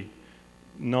particularly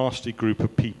nasty group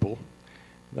of people.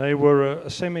 They were a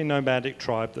semi-nomadic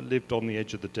tribe that lived on the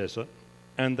edge of the desert,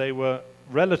 and they were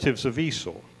relatives of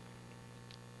Esau.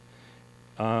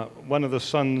 One of the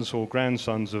sons or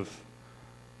grandsons of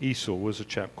Esau was a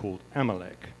chap called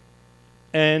Amalek.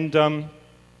 And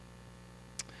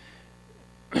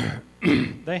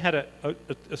they had a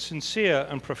sincere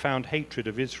and profound hatred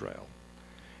of Israel.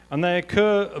 And they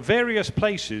occur at various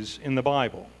places in the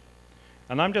Bible.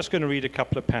 And I'm just going to read a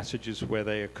couple of passages where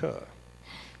they occur.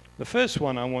 The first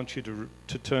one I want you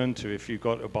to turn to, if you've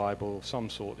got a Bible of some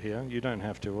sort here. You don't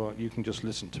have to, or you can just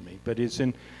listen to me. But it's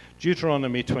in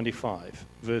Deuteronomy 25,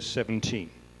 verse 17.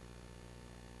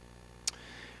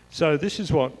 So this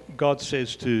is what God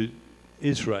says to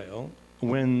Israel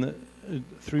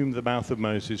through the mouth of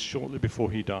Moses shortly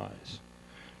before he dies.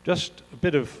 Just a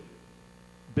bit of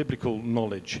biblical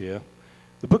knowledge here.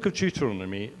 The book of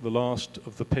Deuteronomy, the last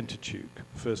of the Pentateuch,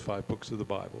 the first 5 books of the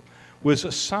Bible, was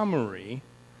a summary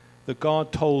that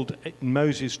God told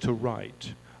Moses to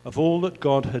write of all that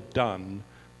God had done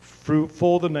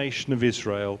for the nation of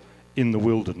Israel in the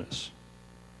wilderness.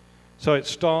 So it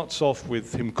starts off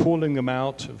with him calling them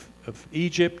out of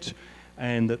Egypt,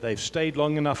 and that they've stayed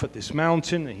long enough at this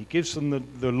mountain, and he gives them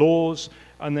the laws,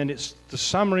 and then it's the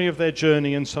summary of their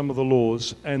journey and some of the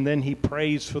laws, and then he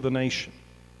prays for the nation.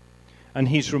 And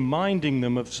he's reminding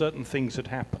them of certain things that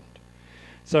happened.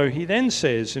 So he then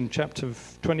says in chapter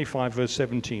 25, verse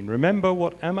 17, remember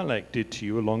what Amalek did to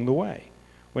you along the way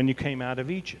when you came out of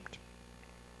Egypt,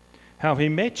 how he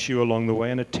met you along the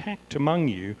way and attacked among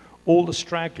you all the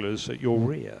stragglers at your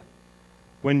rear,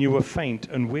 when you were faint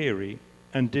and weary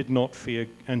and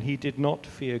he did not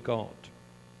fear God.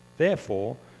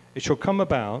 Therefore, it shall come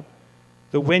about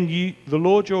that when the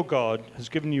Lord your God has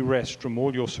given you rest from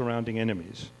all your surrounding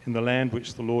enemies in the land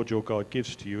which the Lord your God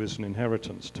gives to you as an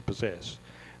inheritance to possess,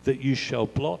 that you shall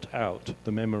blot out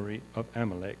the memory of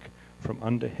Amalek from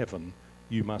under heaven.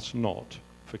 You must not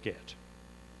forget.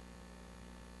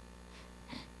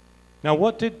 Now,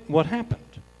 what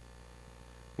happened?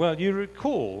 Well, you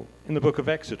recall in the book of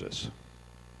Exodus,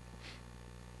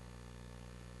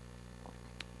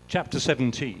 chapter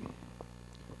 17,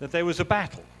 that there was a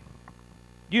battle.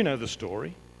 You know the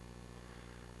story.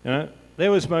 There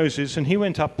was Moses, and he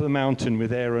went up the mountain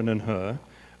with Aaron and Hur,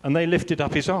 and they lifted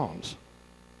up his arms.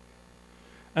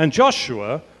 And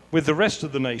Joshua, with the rest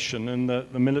of the nation and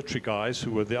the military guys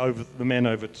who were the men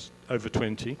over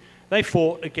 20, they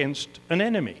fought against an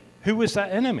enemy. Who was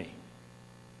that enemy?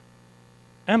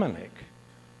 Amalek.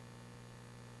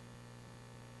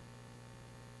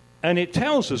 And it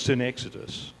tells us in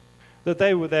Exodus that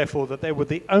they were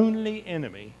the only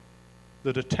enemy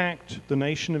that attacked the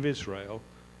nation of Israel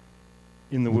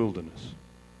in the wilderness,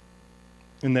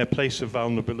 in their place of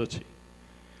vulnerability.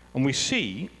 And we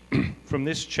see from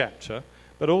this chapter,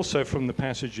 but also from the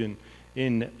passage in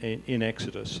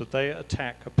Exodus, that they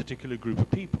attack a particular group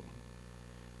of people.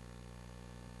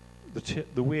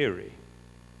 The weary,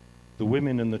 the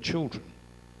women and the children,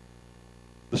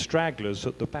 the stragglers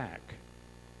at the back.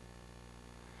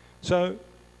 So,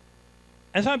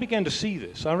 as I began to see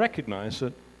this, I recognized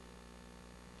that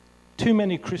too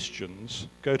many Christians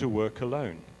go to work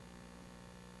alone.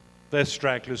 They're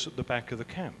stragglers at the back of the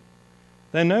camp.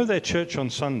 They know their church on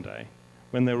Sunday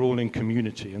when they're all in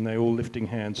community and they're all lifting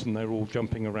hands and they're all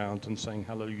jumping around and saying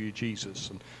hallelujah Jesus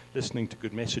and listening to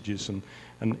good messages and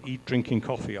drinking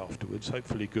coffee afterwards,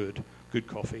 hopefully good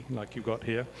coffee like you got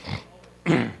here.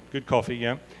 Good coffee,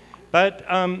 yeah. But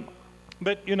on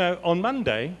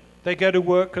Monday they go to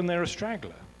work and they're a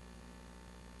straggler.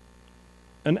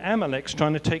 And Amalek's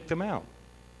trying to take them out.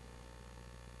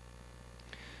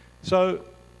 So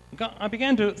I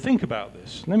began to think about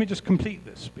this. Let me just complete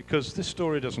this, because this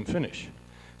story doesn't finish.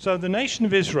 So the nation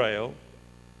of Israel,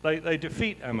 they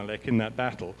defeat Amalek in that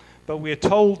battle, but we are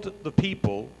told that the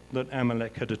people that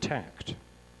Amalek had attacked,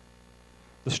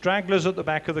 the stragglers at the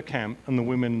back of the camp and the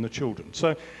women and the children.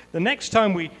 So the next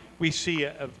time we see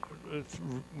a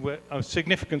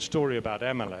significant story about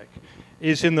Amalek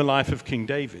is in the life of King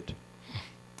David.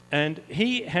 And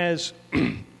he has,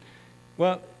 he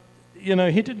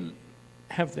didn't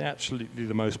have absolutely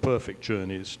the most perfect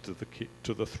journeys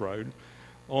to the throne.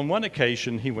 On one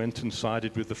occasion, he went and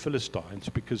sided with the Philistines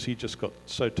because he just got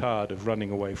so tired of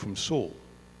running away from Saul.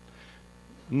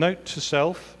 Note to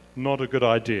self, not a good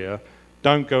idea.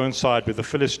 Don't go and side with the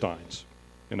Philistines,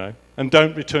 and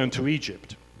don't return to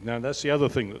Egypt. Now, that's the other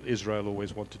thing that Israel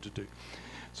always wanted to do.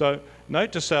 So,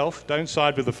 note to self, don't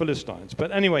side with the Philistines.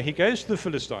 But anyway, he goes to the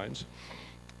Philistines,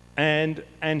 and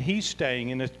he's staying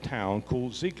in a town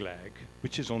called Ziklag,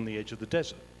 which is on the edge of the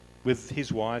desert, with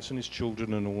his wives and his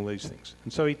children and all these things.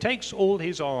 And so he takes all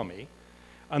his army,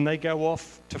 and they go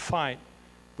off to fight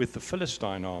with the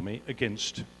Philistine army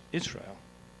against Israel.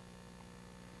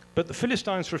 But the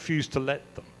Philistines refused to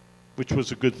let them, which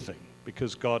was a good thing,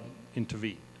 because God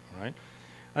intervened, right?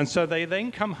 And so they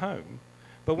then come home,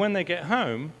 but when they get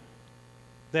home,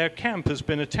 their camp has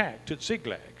been attacked at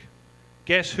Ziklag.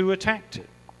 Guess who attacked it?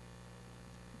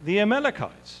 The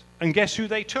Amalekites. And guess who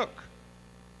they took?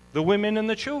 The women and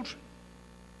the children.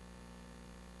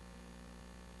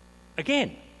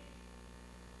 Again.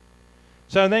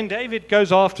 So then David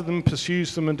goes after them,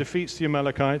 pursues them, and defeats the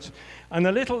Amalekites. And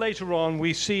a little later on,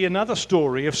 we see another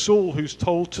story of Saul who's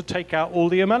told to take out all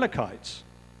the Amalekites.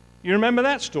 You remember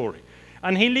that story?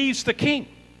 And he leaves the king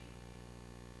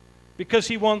because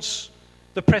he wants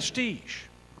the prestige.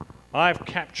 I've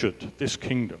captured this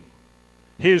kingdom.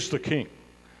 Here's the king.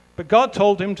 But God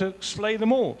told him to slay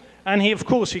them all. And he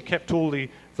kept all the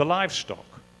livestock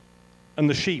and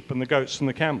the sheep and the goats and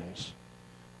the camels.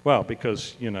 Well,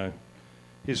 because,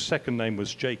 his second name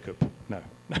was Jacob. No.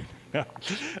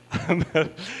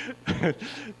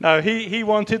 No, he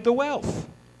wanted the wealth.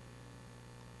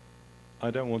 I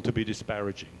don't want to be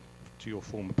disparaging to your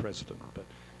former president, but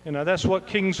You know, that's what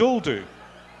kings all do.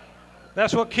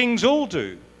 That's what kings all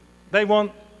do. They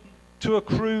want to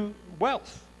accrue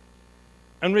wealth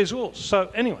and resource. So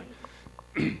anyway,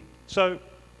 so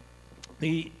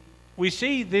we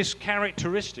see this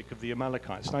characteristic of the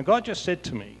Amalekites. Now God just said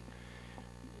to me,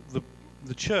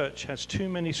 the church has too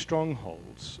many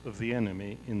strongholds of the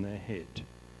enemy in their head.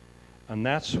 And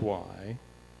that's why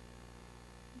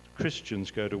Christians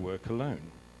go to work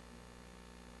alone.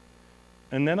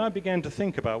 And then I began to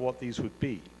think about what these would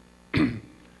be.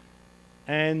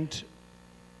 And,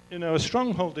 you know, a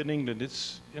stronghold in England,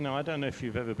 it's, you know, I don't know if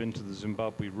you've ever been to the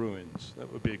Zimbabwe ruins.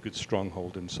 That would be a good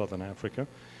stronghold in southern Africa.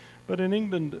 But in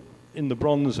England, in the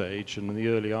Bronze Age and in the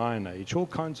early Iron Age, all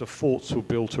kinds of forts were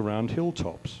built around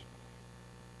hilltops.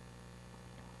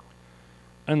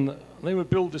 And they would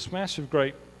build this massive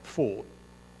great fort,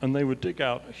 and they would dig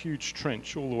out a huge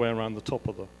trench all the way around the top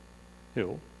of the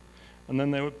hill, and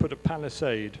then they would put a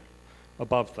palisade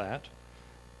above that,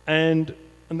 and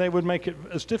they would make it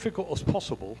as difficult as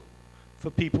possible for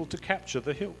people to capture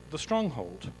the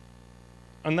stronghold.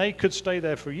 And they could stay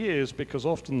there for years because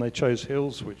often they chose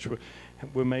hills which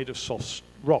were made of soft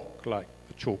rock, like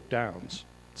the Chalk Downs,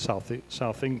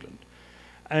 South England.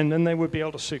 And then they would be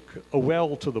able to sink a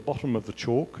well to the bottom of the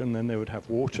chalk, and then they would have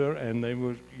water, and they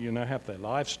would, you know, have their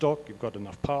livestock. You've got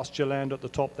enough pasture land at the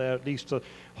top there, at least to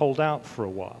hold out for a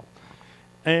while.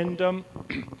 And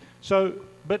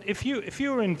but if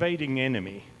you were invading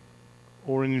enemy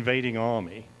or an invading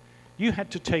army, you had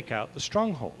to take out the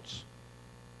strongholds.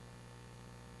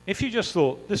 If you just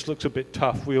thought, this looks a bit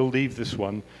tough, we'll leave this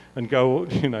one and go,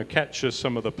 you know, capture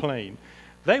some of the plain,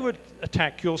 they would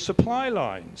attack your supply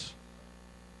lines.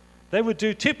 They would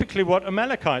do typically what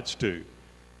Amalekites do,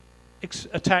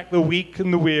 attack the weak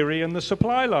and the weary and the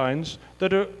supply lines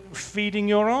that are feeding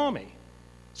your army.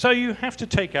 So you have to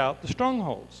take out the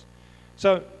strongholds.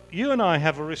 So you and I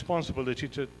have a responsibility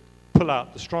to pull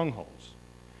out the strongholds.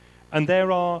 And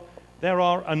there are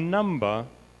a number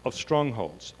of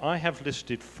strongholds. I have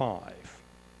listed 5.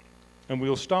 And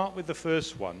we'll start with the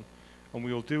first one, and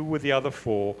we'll deal with the other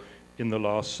 4 in the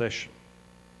last session.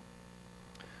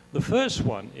 The first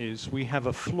one is we have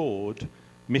a flawed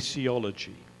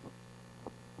missiology.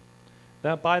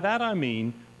 Now, by that I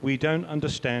mean we don't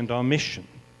understand our mission.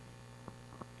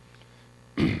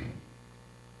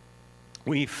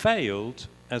 We failed,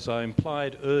 as I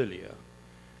implied earlier,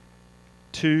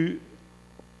 to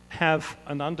have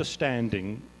an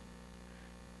understanding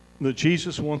that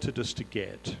Jesus wanted us to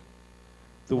get,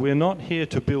 that we're not here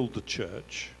to build the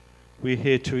church, we're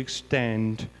here to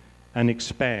extend and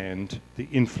expand the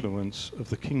influence of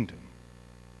the kingdom.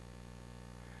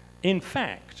 In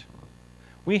fact,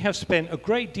 we have spent a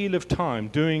great deal of time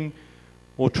doing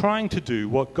or trying to do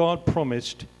what God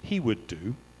promised he would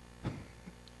do,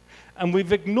 and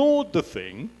we've ignored the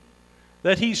thing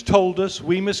that he's told us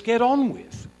we must get on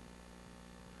with.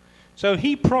 So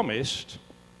he promised,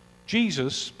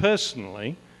 Jesus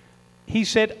personally, he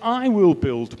said, I will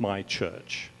build my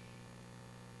church.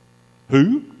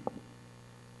 Who?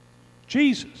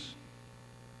 Jesus.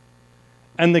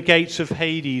 And the gates of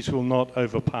Hades will not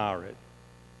overpower it.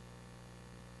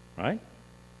 Right?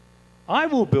 I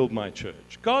will build my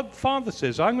church. God, Father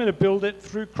says, I'm going to build it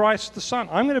through Christ the Son.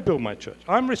 I'm going to build my church.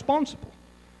 I'm responsible.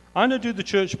 I'm going to do the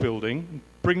church building,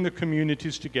 bring the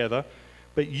communities together,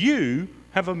 but you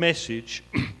have a message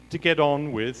to get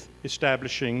on with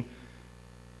establishing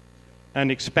and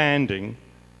expanding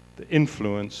the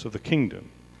influence of the kingdom,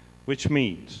 which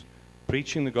means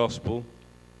preaching the gospel,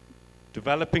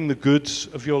 developing the goods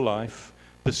of your life,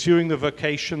 pursuing the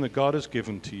vocation that God has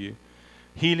given to you,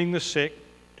 healing the sick,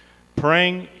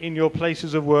 praying in your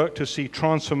places of work to see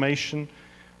transformation,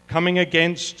 coming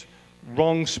against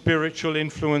wrong spiritual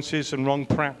influences and wrong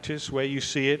practice where you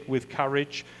see it with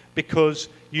courage, because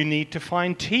you need to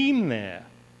find team there.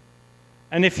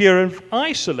 And if you're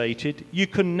isolated, you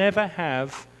can never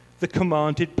have the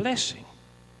commanded blessing.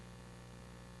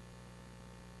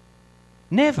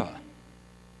 Never.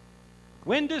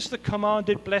 When does the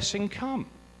commanded blessing come?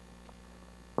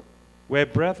 Where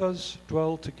brothers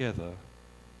dwell together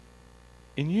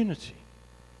in unity.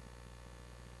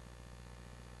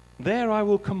 There I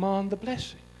will command the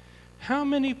blessing. How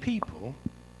many people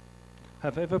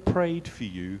have ever prayed for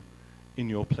you in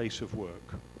your place of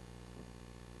work?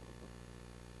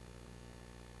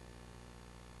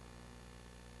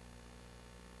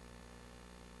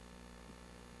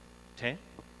 Ten?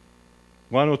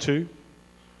 1 or 2?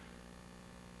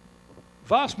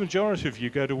 Vast majority of you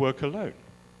go to work alone,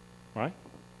 right?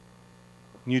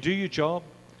 You do your job,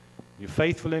 you're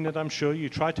faithful in it, I'm sure, you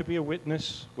try to be a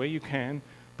witness where you can,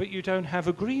 but you don't have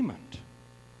agreement.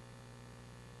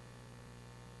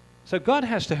 So God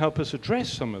has to help us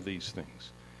address some of these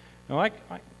things. Now,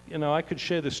 I could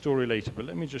share this story later, but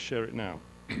let me just share it now.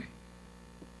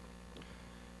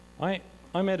 I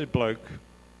met a bloke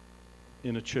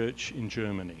in a church in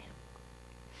Germany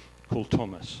called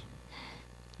Thomas,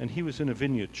 and he was in a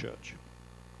vineyard church.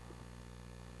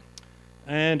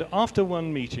 And after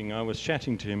one meeting, I was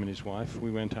chatting to him and his wife.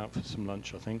 We went out for some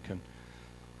lunch, I think,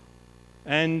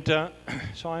 and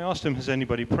so I asked him, has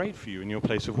anybody prayed for you in your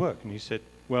place of work? And he said,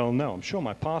 well, no, I'm sure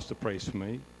my pastor prays for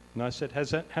me. And I said,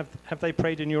 have they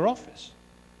prayed in your office?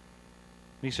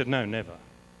 And he said, no, never.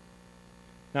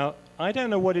 Now, I don't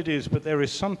know what it is, but there is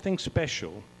something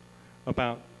special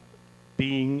about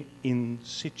being in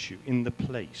situ, in the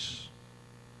place.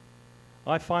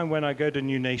 I find when I go to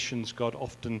new nations, God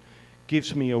often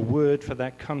gives me a word for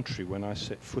that country when I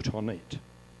set foot on it.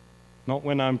 Not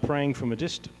when I'm praying from a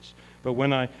distance, but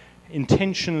when I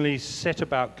intentionally set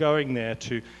about going there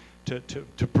to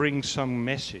bring some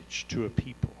message to a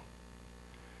people.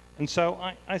 And so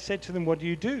I said to them, what do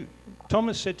you do?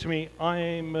 Thomas said to me,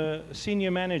 I'm a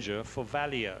senior manager for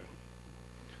Valeo.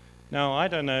 Now, I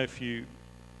don't know if you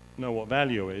know what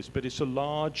Valeo is, but it's a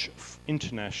large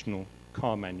international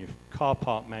car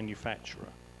part manufacturer,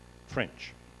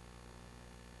 French.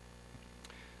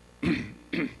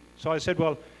 So I said,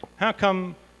 well, how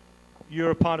come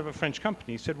you're a part of a French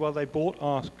company? He said, well, they bought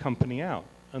our company out,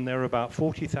 and there are about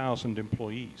 40,000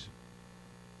 employees.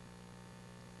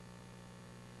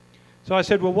 So I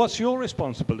said, well, what's your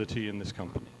responsibility in this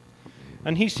company?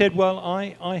 And he said, well,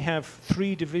 I have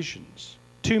 3 divisions,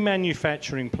 2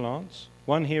 manufacturing plants,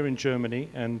 one here in Germany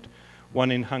and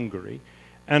one in Hungary,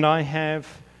 and I have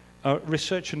a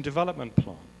research and development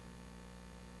plant.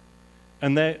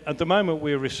 And at the moment,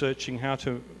 we're researching how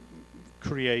to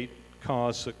create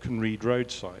cars that can read road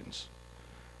signs.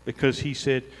 Because he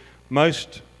said,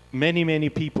 many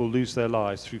people lose their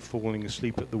lives through falling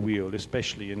asleep at the wheel,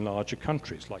 especially in larger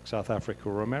countries like South Africa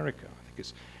or America. I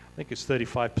think it's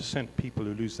 35% people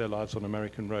who lose their lives on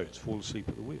American roads fall asleep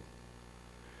at the wheel.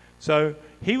 So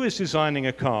he was designing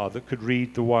a car that could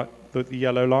read the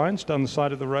yellow lines down the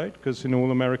side of the road, because in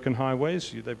all American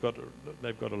highways they've got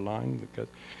a line that goes.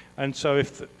 And so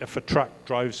if a truck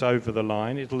drives over the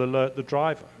line, it'll alert the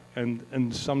driver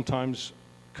and sometimes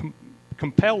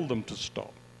compel them to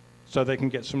stop so they can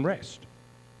get some rest.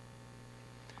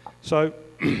 So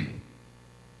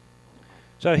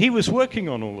he was working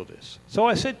on all of this. So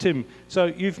I said to him, so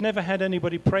you've never had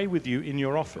anybody pray with you in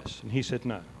your office? And he said,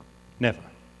 no, never.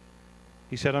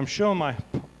 He said, I'm sure my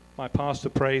pastor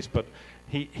prays, but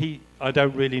I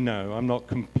don't really know. I'm not,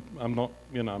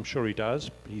 I'm sure he does.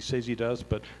 He says he does,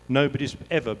 but nobody's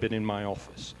ever been in my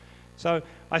office. So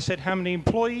I said, how many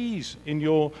employees in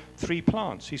your 3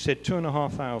 plants? He said,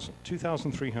 2,500,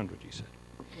 2,300, he said.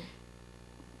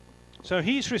 So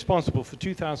he's responsible for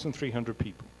 2,300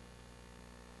 people.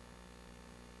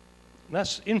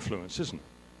 That's influence, isn't it?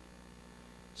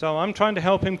 So I'm trying to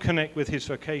help him connect with his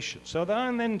vocation. So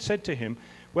I then said to him,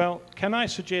 well, can I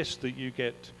suggest that you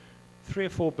get 3 or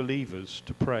 4 believers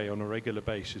to pray on a regular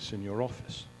basis in your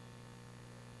office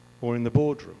or in the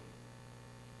boardroom?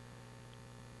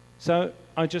 So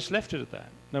I just left it at that.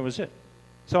 That was it.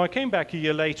 So I came back a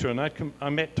year later and I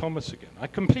met Thomas again.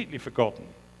 I'd completely forgotten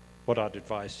what I'd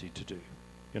advised you to do.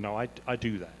 I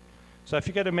do that. So if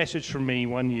you get a message from me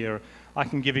one year, I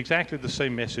can give exactly the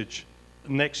same message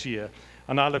next year,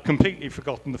 and I'll have completely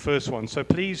forgotten the first one. So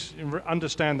please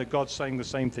understand that God's saying the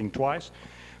same thing twice,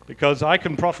 because I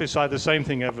can prophesy the same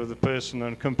thing over the person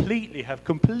and have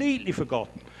completely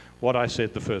forgotten what I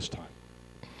said the first time.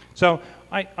 So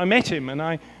I met him and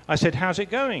I said, how's it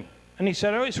going? And he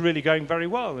said, oh, it's really going very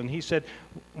well. And he said,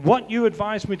 what you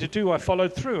advised me to do, I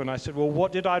followed through. And I said, well,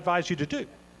 what did I advise you to do?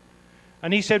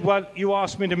 And he said, well, you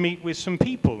asked me to meet with some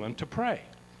people and to pray.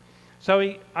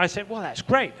 So I said, well, that's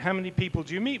great. How many people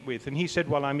do you meet with? And he said,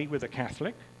 well, I meet with a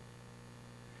Catholic,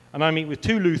 and I meet with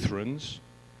 2 Lutherans,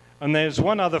 and there's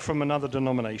one other from another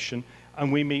denomination,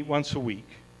 and we meet once a week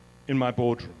in my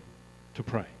boardroom to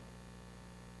pray.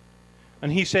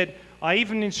 And he said, I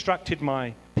even instructed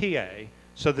my PA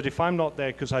so that if I'm not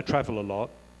there, because I travel a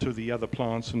lot to the other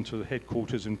plants and to the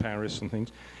headquarters in Paris and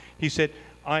things, he said,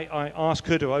 I ask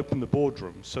her to open the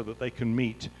boardroom so that they can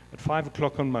meet at 5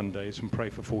 o'clock on Mondays and pray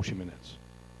for 40 minutes.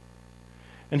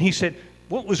 And he said,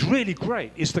 what was really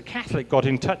great is the Catholic got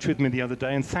in touch with me the other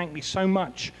day and thanked me so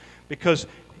much, because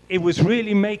it was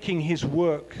really making his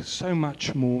work so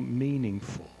much more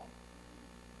meaningful.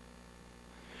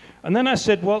 And then I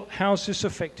said, well, how's this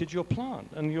affected your plant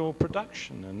and your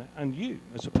production and you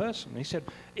as a person? He said,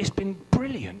 it's been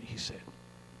brilliant, he said.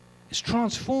 It's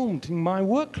transformed in my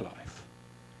work life.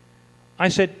 I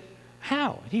said,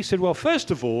 how? He said, well,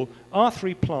 first of all, our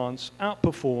 3 plants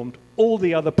outperformed all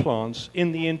the other plants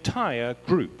in the entire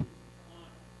group.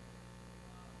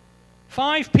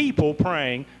 5 people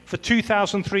praying for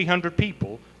 2,300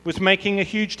 people was making a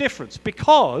huge difference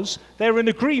because they're in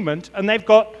agreement and they've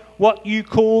got what you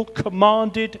call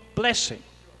commanded blessing.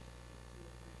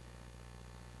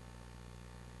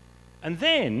 And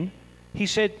then he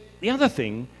said, the other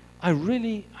thing, I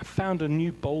found a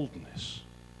new boldness.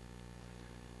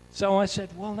 So I said,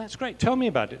 well, that's great. Tell me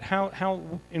about it. How,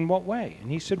 in what way?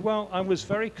 And he said, well, I was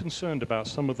very concerned about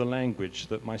some of the language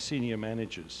that my senior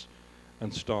managers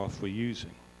and staff were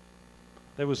using.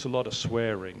 There was a lot of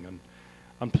swearing and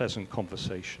unpleasant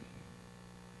conversation.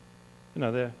 You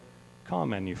know, they're car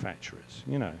manufacturers,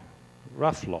 you know,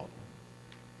 rough lot.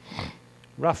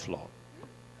 Rough lot.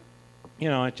 You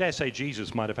know, I dare say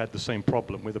Jesus might have had the same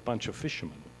problem with a bunch of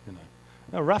fishermen, you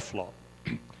know. A rough lot.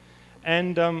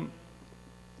 And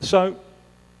so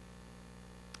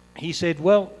he said,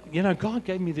 well, you know, God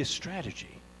gave me this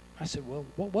strategy. I said, well,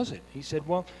 what was it? He said,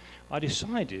 well, I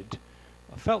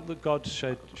felt that God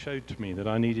showed to me that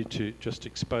I needed to just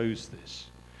expose this.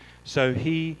 So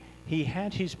he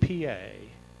had his PA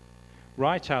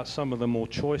write out some of the more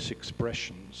choice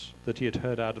expressions that he had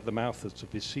heard out of the mouths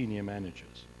of his senior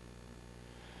managers.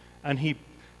 And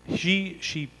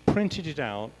she printed it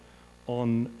out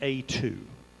on A2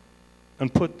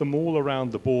 and put them all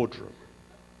around the boardroom.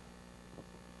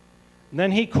 And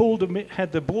then he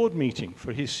had the board meeting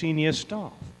for his senior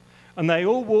staff. And they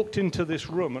all walked into this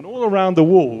room, and all around the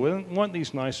wall weren't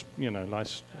these nice, you know,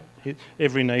 nice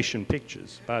every nation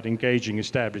pictures about engaging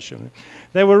establishment.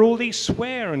 There were all these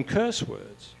swear and curse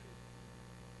words.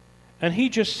 And he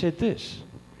just said this.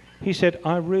 He said,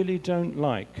 I really don't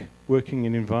like working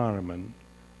in an environment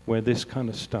where this kind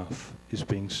of stuff is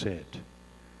being said.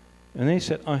 And he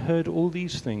said, I heard all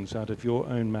these things out of your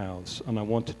own mouths, and I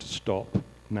wanted to stop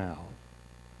now.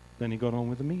 Then he got on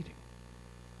with the meeting.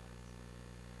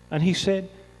 And he said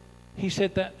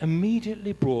that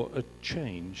immediately brought a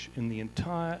change in the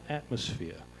entire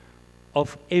atmosphere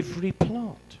of every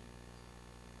plant.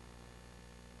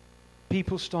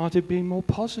 People started being more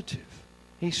positive.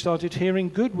 He started hearing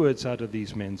good words out of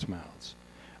these men's mouths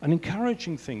and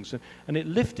encouraging things. And it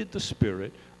lifted the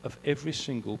spirit of every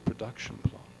single production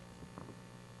plant.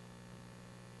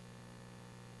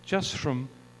 Just from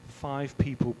 5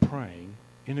 people praying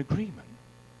in agreement.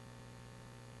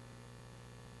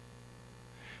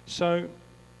 So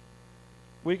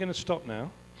we're going to stop now,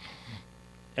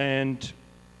 and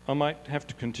I might have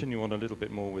to continue on a little bit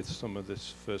more with some of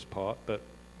this first part, but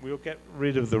we'll get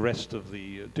rid of the rest of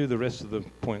do the rest of the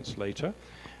points later.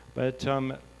 But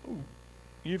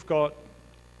you've got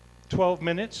 12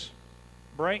 minutes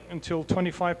break until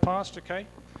 25 past, okay?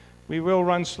 We will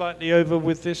run slightly over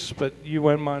with this, but you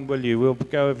won't mind, will you? We'll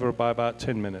go over by about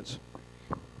 10 minutes.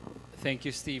 Thank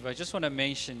you, Steve. I just want to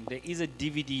mention there is a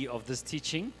DVD of this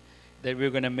teaching that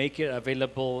we're going to make it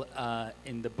available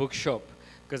in the bookshop,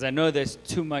 because I know there's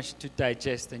too much to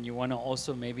digest and you want to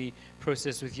also maybe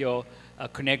process with your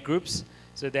connect groups.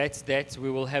 So that's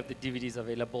we will have the DVDs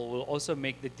available. We'll also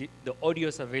make the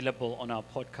audios available on our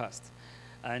podcast.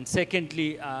 And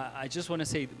secondly, I just want to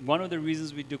say one of the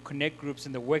reasons we do connect groups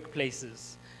in the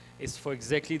workplaces is for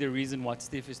exactly the reason what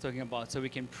Steve is talking about, so we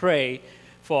can pray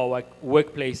for our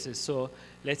workplaces. So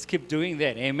let's keep doing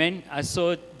that. Amen. I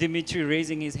saw Dimitri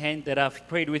raising his hand that I've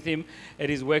prayed with him at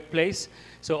his workplace.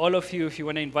 So all of you, if you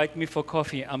want to invite me for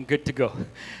coffee, I'm good to go.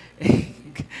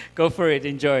 Go for it.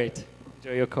 Enjoy it.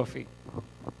 Enjoy your coffee.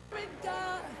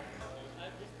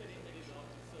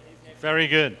 Very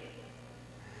good.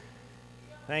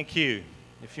 Thank you.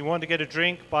 If you want to get a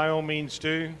drink, by all means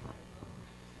do.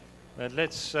 But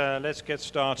let's get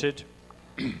started.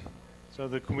 So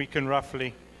that we can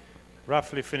roughly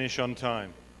finish on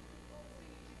time.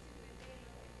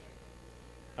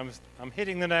 I'm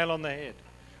hitting the nail on the head.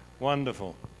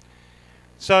 Wonderful.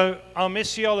 So our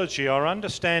missiology, our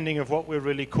understanding of what we're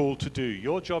really called to do.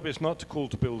 Your job is not to call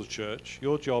to build a church.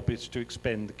 Your job is to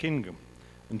expand the kingdom.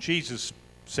 And Jesus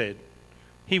said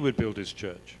he would build his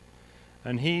church.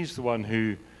 And he's the one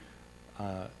who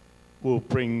will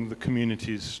bring the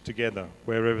communities together,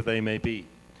 wherever they may be.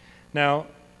 Now,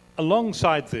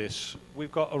 alongside this,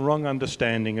 we've got a wrong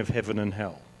understanding of heaven and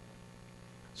hell.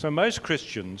 So most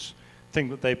Christians think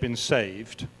that they've been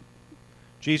saved.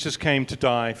 Jesus came to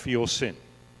die for your sin,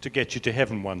 to get you to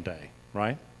heaven one day,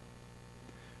 right?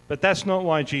 But that's not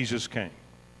why Jesus came.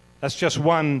 That's just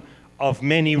one of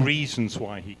many reasons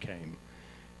why he came.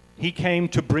 He came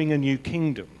to bring a new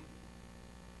kingdom,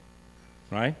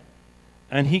 right?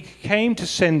 And he came to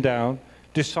send out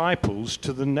disciples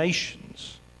to the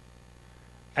nations.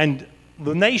 And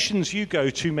the nations you go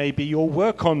to may be your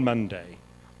work on Monday,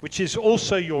 which is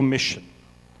also your mission.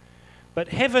 But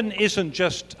heaven isn't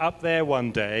just up there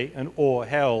one day or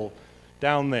hell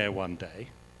down there one day.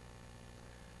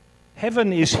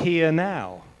 Heaven is here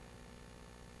now.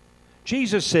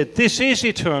 Jesus said, "This is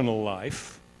eternal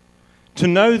life, to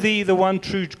know thee, the one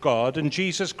true God, and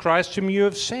Jesus Christ whom you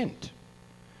have sent."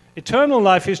 Eternal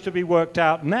life is to be worked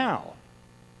out now.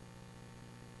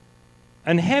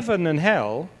 And heaven and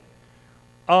hell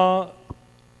are,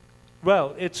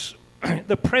 well, it's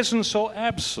the presence or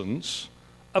absence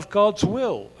of God's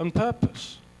will and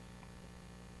purpose.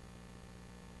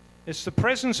 It's the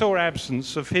presence or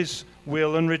absence of his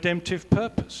will and redemptive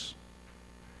purpose.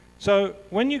 So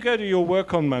when you go to your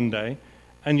work on Monday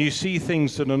and you see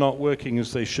things that are not working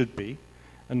as they should be,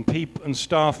 and people and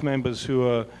staff members who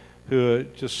are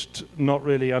just not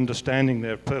really understanding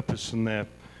their purpose and their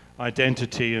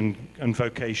identity and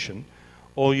vocation,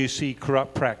 or you see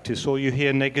corrupt practice, or you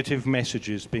hear negative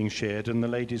messages being shared and the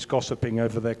ladies gossiping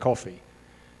over their coffee,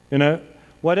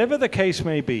 whatever the case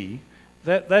may be,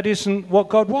 that isn't what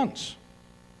God wants.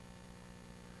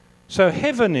 So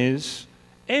heaven is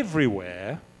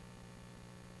everywhere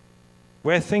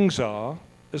where things are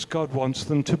as God wants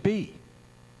them to be.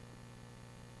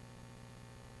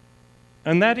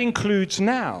 And that includes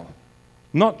now,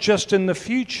 not just in the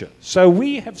future. So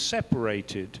we have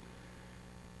separated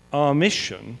our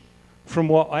mission from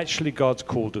what actually God's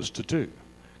called us to do,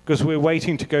 because we're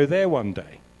waiting to go there one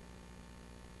day.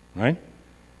 Right?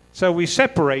 So we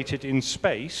separate it in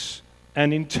space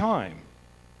and in time.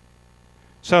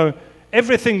 So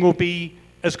everything will be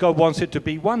as God wants it to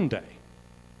be one day.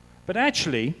 But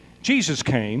actually, Jesus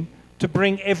came to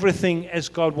bring everything as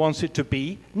God wants it to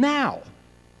be now,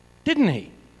 didn't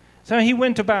he? So he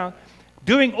went about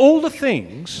doing all the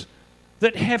things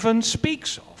that heaven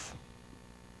speaks of.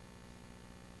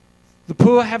 The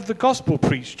poor have the gospel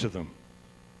preached to them.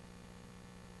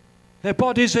 Their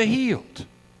bodies are healed.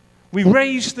 We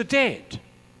raise the dead.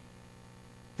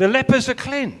 The lepers are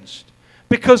cleansed.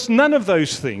 Because none of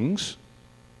those things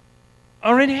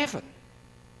are in heaven.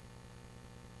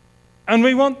 And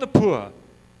we want the poor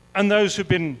and those who've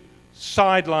been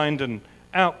sidelined and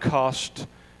outcast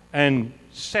and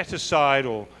set aside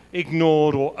or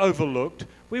ignored or overlooked,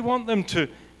 we want them to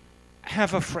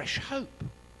have a fresh hope.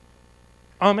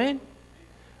 Amen?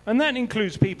 And that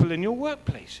includes people in your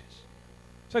workplaces.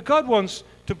 So God wants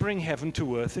to bring heaven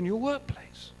to earth in your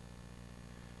workplace.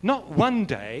 Not one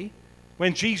day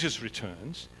when Jesus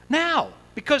returns, now,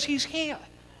 because he's here,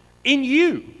 in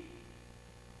you.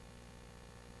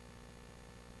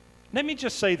 Let me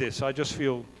just say this, I just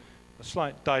feel a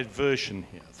slight diversion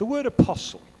here. The word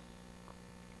apostle.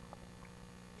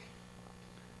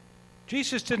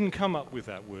 Jesus didn't come up with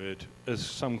that word as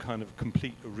some kind of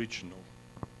complete original.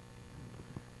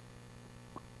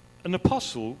 An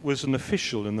apostle was an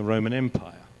official in the Roman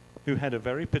Empire who had a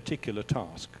very particular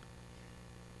task.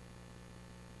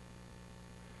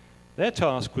 Their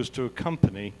task was to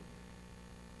accompany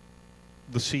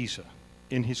the Caesar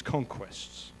in his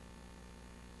conquests.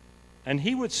 And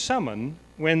he would summon,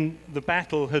 when the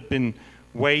battle had been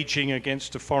waging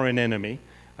against a foreign enemy,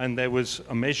 and there was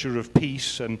a measure of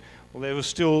peace, and there was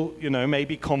still,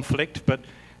 maybe conflict, but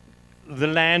the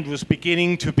land was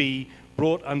beginning to be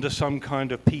brought under some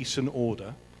kind of peace and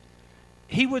order,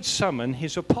 he would summon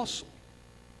his apostle.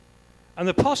 And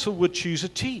the apostle would choose a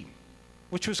team,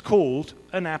 which was called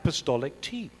an apostolic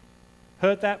team.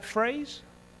 Heard that phrase?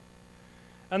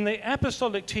 And the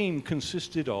apostolic team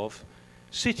consisted of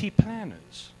city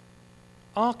planners,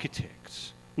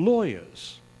 architects,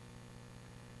 lawyers.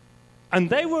 And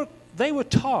they were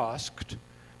tasked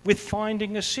with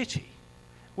finding a city.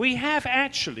 We have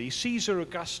actually Caesar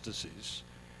Augustus's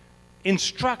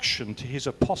instruction to his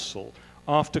apostle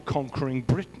after conquering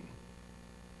Britain.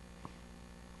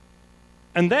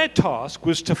 And their task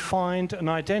was to find and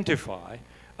identify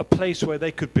a place where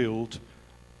they could build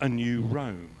a new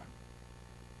Rome.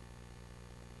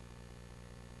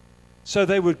 So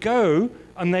they would go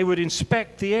and they would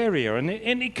inspect the area. And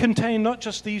it contained not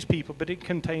just these people, but it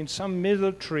contained some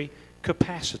military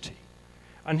capacity.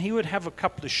 And he would have a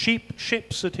couple of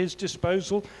ships at his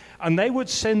disposal, and they would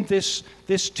send this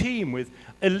team with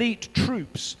elite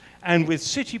troops and with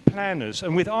city planners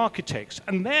and with architects.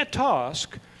 And their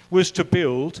task was to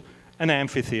build an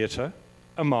amphitheater,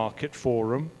 a market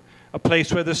forum, a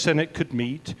place where the Senate could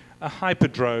meet, a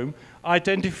hyperdrome,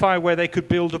 identify where they could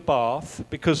build a bath,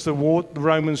 because the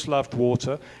Romans loved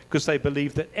water, because they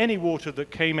believed that any water that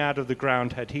came out of the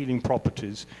ground had healing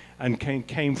properties and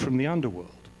came from the underworld.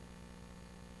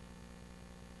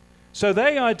 So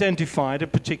they identified a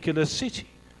particular city.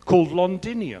 called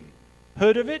Londinium.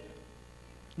 Heard of it?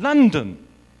 London.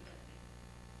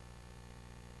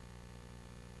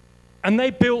 And they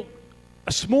built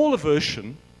a smaller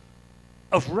version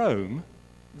of Rome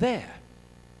there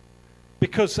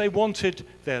because they wanted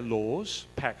their laws,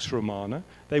 Pax Romana,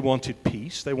 they wanted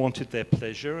peace, they wanted their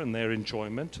pleasure and their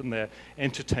enjoyment and their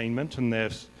entertainment and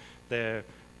their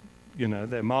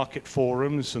market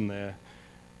forums and their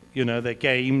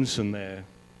games and their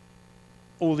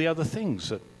all the other things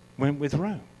that went with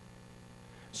Rome.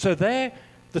 So the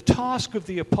task of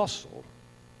the apostle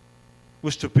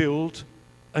was to build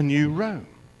a new Rome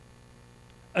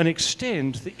and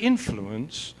extend the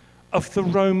influence of the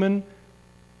Roman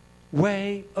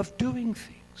way of doing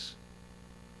things.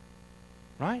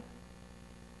 Right?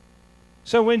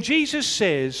 So when Jesus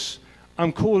says,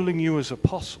 I'm calling you as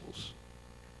apostles,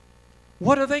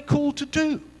 what are they called to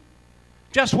do?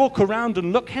 Just walk around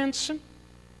and look handsome?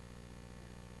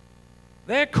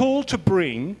 They're called to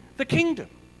bring the kingdom.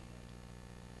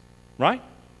 Right?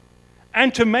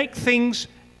 And to make things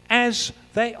as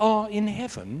they are in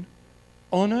heaven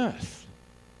on earth.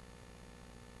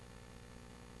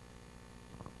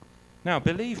 Now,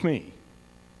 believe me,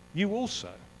 you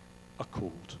also are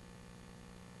called.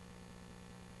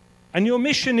 And your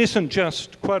mission isn't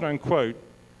just, quote unquote,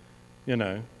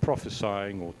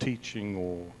 prophesying or teaching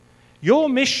or... Your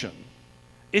mission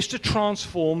is to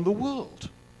transform the world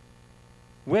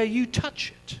where you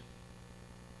touch it.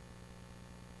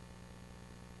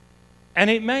 And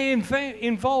it may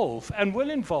involve, and will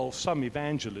involve, some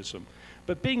evangelism.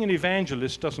 But being an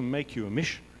evangelist doesn't make you a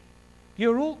missionary.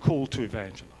 You're all called to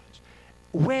evangelize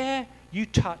where you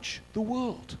touch the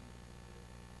world.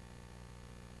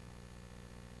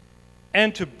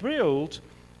 And to build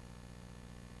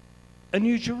a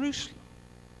new Jerusalem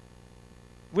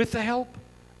with the help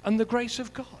and the grace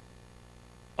of God.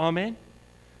 Amen?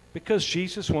 Because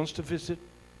Jesus wants to visit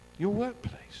your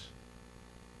workplace.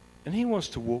 And he wants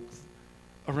to walk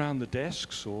around the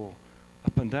desks or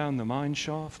up and down the mine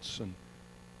shafts and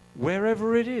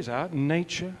wherever it is, out in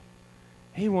nature.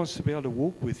 He wants to be able to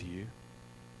walk with you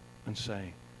and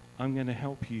say, I'm going to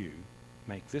help you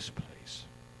make this place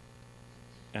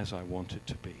as I want it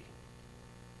to be.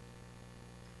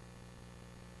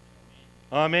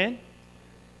 Amen?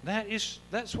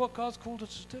 That's what God's called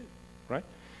us to do, right?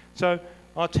 So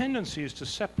our tendency is to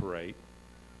separate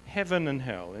heaven and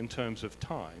hell in terms of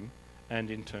time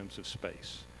and in terms of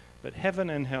space. But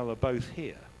heaven and hell are both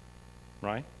here,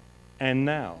 right? And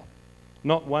now.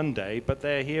 Not one day, but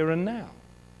they're here and now.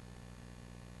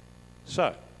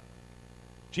 So,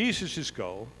 Jesus'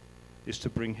 goal is to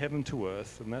bring heaven to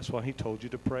earth, and that's why he told you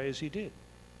to pray as he did.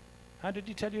 How did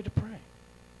he tell you to pray?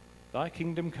 Thy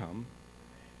kingdom come,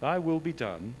 thy will be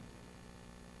done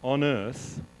on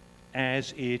earth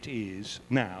as it is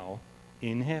now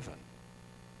in heaven.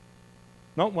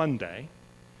 Not one day,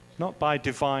 not by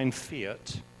divine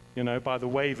fiat, by the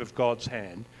wave of God's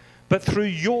hand, but through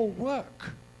your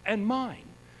work and mine.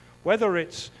 Whether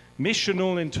it's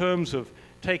missional in terms of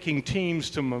taking teams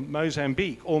to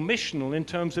Mozambique or missional in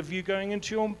terms of you going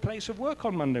into your place of work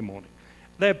on Monday morning.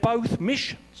 They're both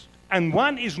missions. And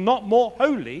one is not more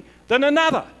holy than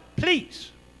another.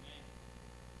 Please.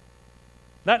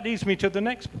 That leads me to the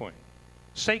next point.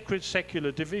 Sacred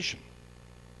secular division.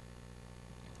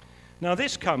 Now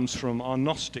this comes from our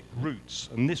Gnostic roots,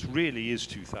 and this really is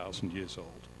 2,000 years old.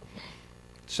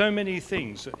 So many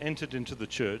things that entered into the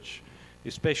church,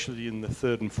 especially in the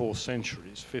 3rd and 4th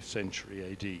centuries, 5th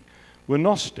century AD, were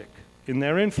Gnostic in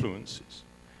their influences.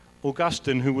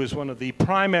 Augustine, who was one of the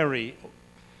primary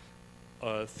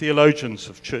theologians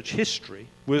of church history,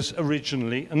 was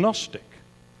originally a Gnostic.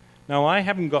 Now, I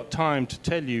haven't got time to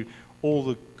tell you all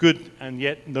the good and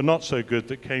yet the not so good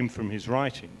that came from his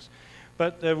writings,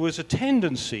 but there was a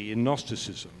tendency in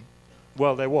Gnosticism,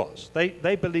 well, there was.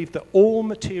 They believed that all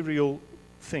material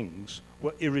things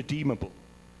were irredeemable.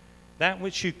 That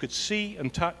which you could see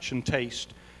and touch and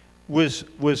taste was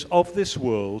of this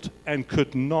world and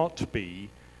could not be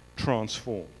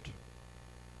transformed.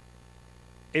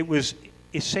 It was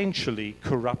essentially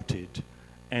corrupted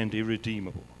and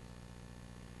irredeemable.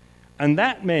 And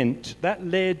that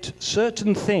led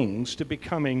certain things to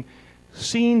becoming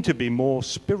seen to be more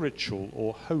spiritual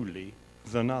or holy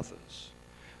than others.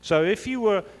 So if you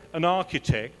were an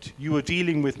architect, you were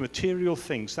dealing with material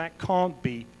things, that can't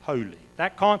be holy.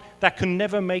 That can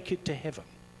never make it to heaven.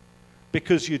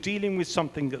 Because you're dealing with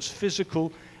something that's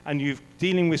physical and you're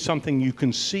dealing with something you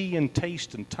can see and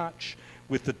taste and touch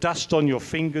with the dust on your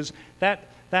fingers. That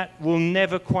will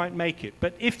never quite make it.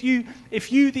 But if you,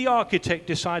 the architect,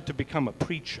 decide to become a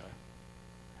preacher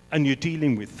and you're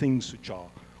dealing with things which are,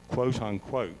 quote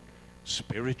unquote,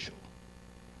 spiritual,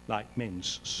 like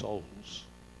men's souls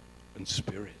and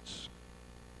spirits,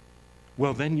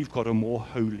 well, then you've got a more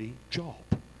holy job.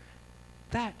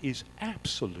 That is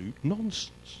absolute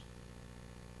nonsense.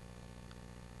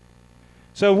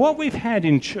 So what we've had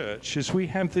in church is we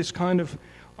have this kind of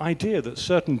idea that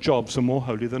certain jobs are more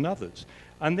holy than others.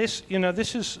 And this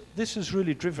has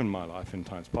really driven my life in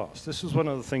times past. This is one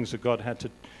of the things that God had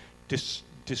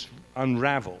to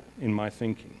unravel in my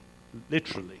thinking,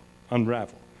 literally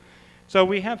unravel. So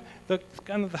we have the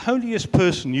kind of the holiest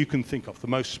person you can think of, the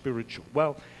most spiritual.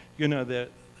 Well, they're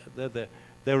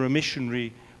a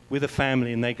missionary with a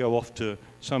family, and they go off to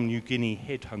some New Guinea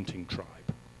headhunting tribe,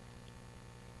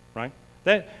 right?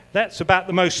 That's about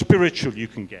the most spiritual you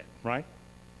can get, right?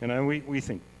 We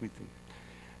think.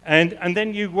 And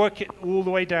then you work it all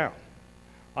the way down.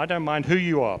 I don't mind who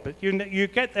you are, but you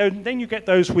get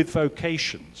those with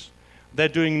vocations. They're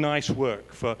doing nice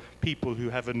work for people who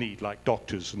have a need, like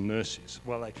doctors and nurses.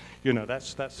 Well,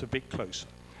 that's a bit closer.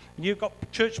 You've got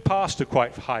church pastor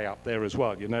quite high up there as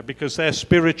well, because they're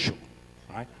spiritual,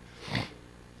 right?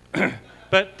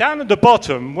 But down at the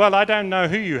bottom, well, I don't know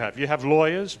who you have. You have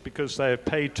lawyers because they're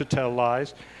paid to tell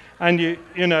lies, and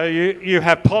you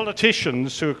have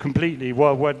politicians who are completely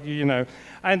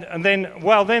and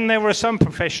then there are some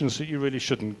professions that you really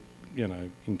shouldn't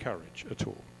encourage at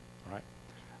all, right?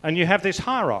 And you have this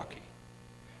hierarchy,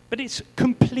 but it's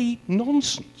complete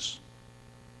nonsense.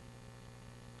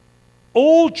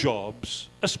 All jobs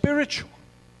are spiritual,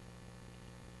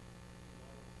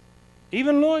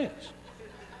 even lawyers.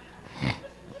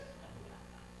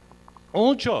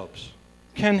 All jobs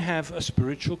can have a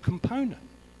spiritual component,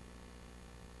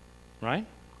 right?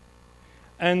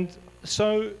 And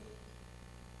so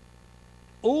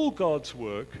all God's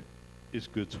work is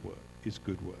good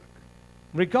work,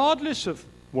 regardless of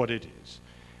what it is.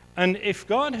 And if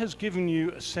God has given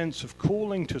you a sense of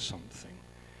calling to something,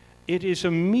 it is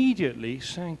immediately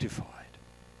sanctified.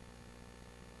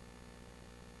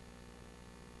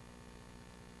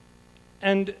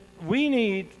 And we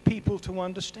need people to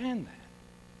understand that.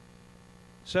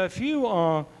 So if you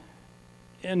are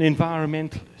an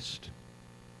environmentalist,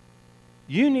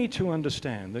 you need to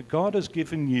understand that God has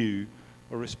given you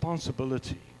a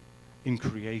responsibility in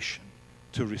creation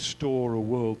to restore a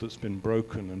world that's been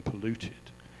broken and polluted.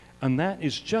 And that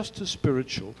is just as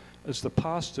spiritual as the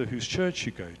pastor whose church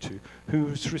you go to, who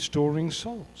is restoring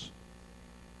souls.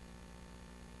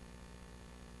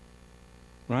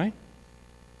 Right?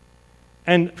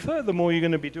 And furthermore, you're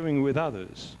going to be doing it with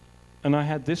others. And I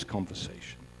had this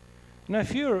conversation. Now,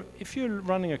 if you're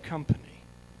running a company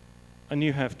and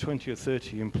you have 20 or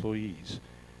 30 employees,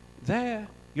 they're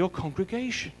your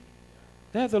congregation.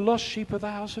 They're the lost sheep of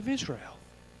the house of Israel.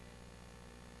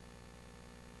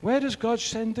 Where does God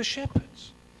send the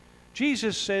shepherds?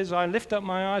 Jesus says, I lift up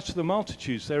my eyes to the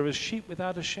multitudes. There is sheep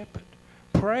without a shepherd.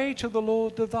 Pray to the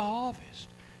Lord of the harvest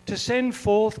to send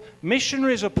forth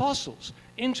missionaries, apostles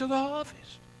into the harvest.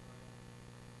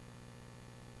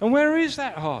 And where is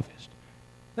that harvest?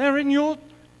 They're in your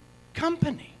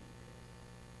company.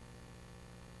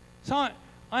 So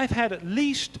I've had at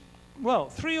least,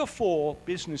 3 or 4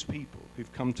 business people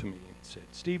who've come to me and said,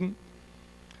 Stephen,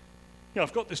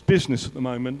 I've got this business at the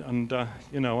moment, and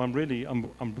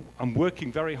I'm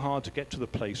working very hard to get to the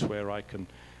place where I can,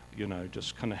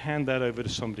 just kind of hand that over to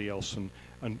somebody else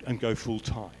and go full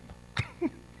time.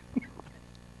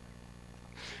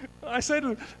 I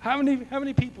said, how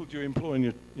many people do you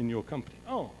employ in your company?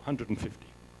 Oh, 150.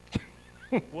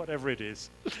 Whatever it is.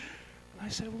 And I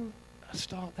said, well, let's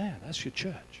start there. That's your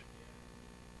church.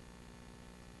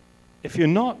 If you're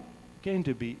not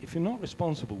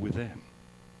responsible with them,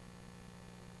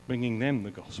 bringing them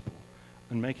the gospel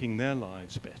and making their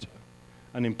lives better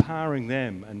and empowering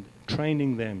them and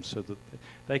training them so that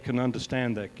they can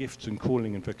understand their gifts and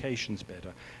calling and vocations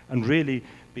better and really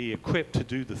be equipped to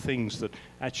do the things that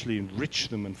actually enrich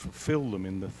them and fulfill them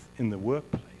in the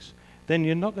workplace, then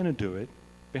you're not going to do it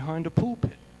behind a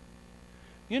pulpit.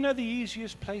 You know the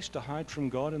easiest place to hide from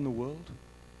God in the world?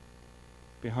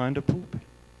 Behind a pulpit.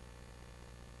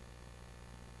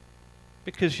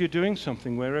 Because you're doing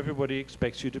something where everybody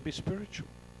expects you to be spiritual.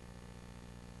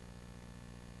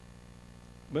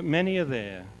 But many are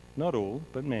there, not all,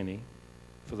 but many,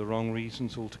 for the wrong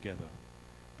reasons altogether.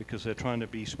 Because they're trying to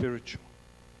be spiritual.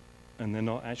 And they're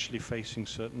not actually facing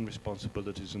certain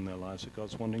responsibilities in their lives that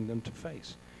God's wanting them to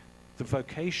face. The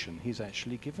vocation He's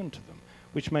actually given to them,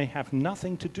 which may have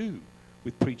nothing to do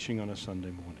with preaching on a Sunday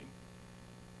morning.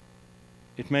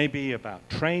 It may be about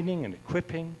training and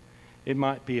equipping. It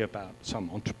might be about some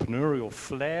entrepreneurial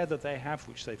flair that they have,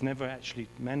 which they've never actually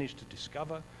managed to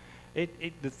discover.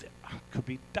 Could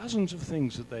be dozens of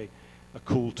things that they are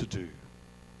called to do.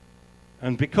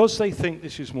 And because they think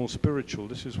this is more spiritual,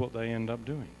 this is what they end up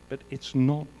doing. But it's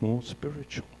not more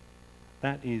spiritual.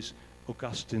 That is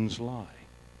Augustine's lie.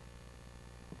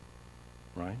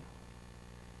 Right?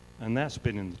 And that's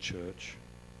been in the church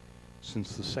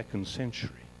since the 2nd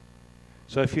century.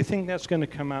 So if you think that's going to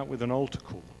come out with an altar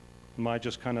call, by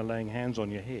just kind of laying hands on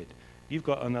your head, you've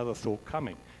got another thought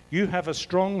coming. You have a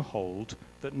stronghold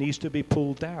that needs to be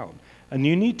pulled down. And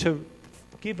you need to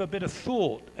give a bit of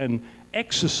thought and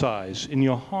exercise in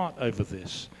your heart over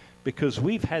this, because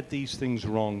we've had these things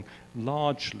wrong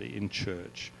largely in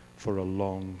church for a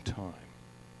long time.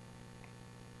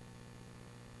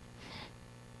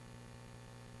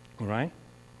 All right?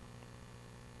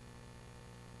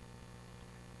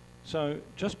 So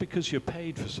just because you're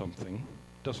paid for something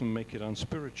doesn't make it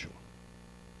unspiritual.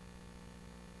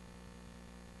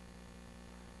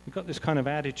 We've got this kind of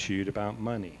attitude about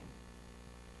money,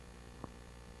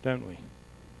 don't we?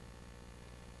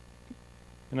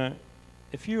 You know,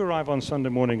 if you arrive on Sunday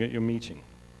morning at your meeting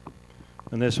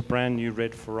and there's a brand new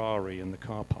red Ferrari in the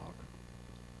car park,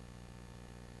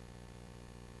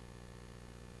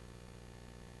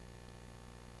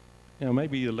 you know,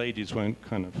 maybe the ladies won't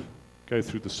kind of go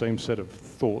through the same set of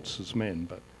thoughts as men,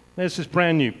 but there's this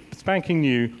brand new, spanking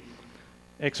new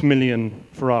X-million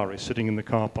Ferrari sitting in the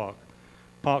car park,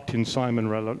 parked in Simon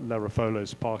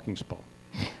Larafolo's parking spot.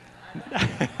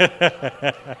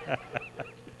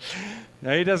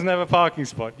 No, he doesn't have a parking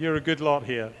spot. You're a good lot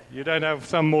here. You don't have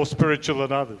some more spiritual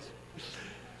than others.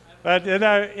 But, you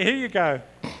know, here you go.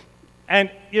 And,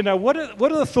 you know, what are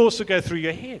the thoughts that go through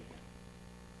your head?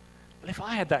 Well, if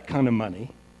I had that kind of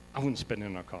money, I wouldn't spend it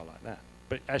on a car like that.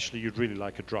 But actually, you'd really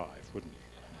like a drive, wouldn't you?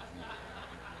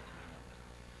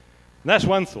 And that's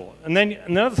one thought. And then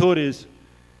another thought is,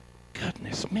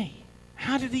 goodness me,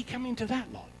 how did he come into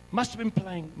that lot? Must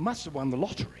have won the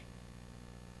lottery.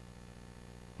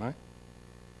 Right?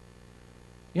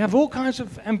 You have all kinds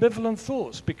of ambivalent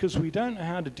thoughts because we don't know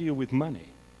how to deal with money.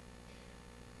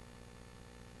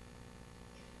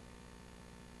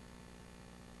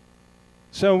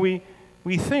 So we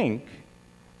think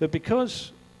that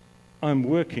because I'm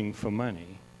working for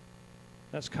money,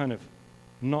 that's kind of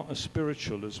not as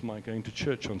spiritual as my going to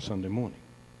church on Sunday morning.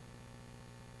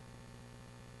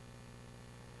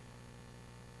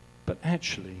 But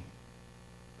actually,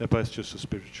 they're both just as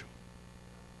spiritual.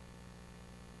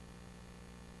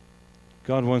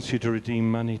 God wants you to redeem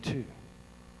money too,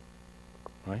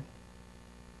 right?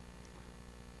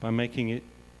 By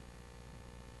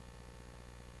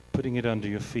putting it under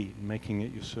your feet, and making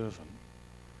it your servant,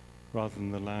 rather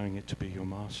than allowing it to be your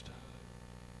master.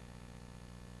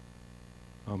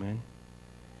 Amen?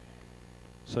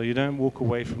 So you don't walk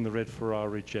away from the red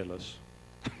Ferrari jealous.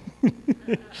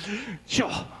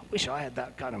 Sure, wish I had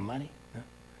that kind of money.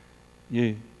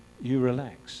 No. You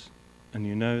relax, and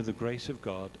you know the grace of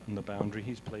God and the boundary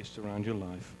He's placed around your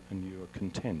life, and you are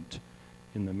content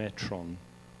in the metron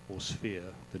or sphere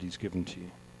that He's given to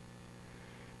you.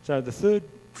 So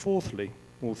thirdly,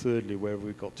 where have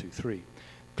we got to? 3.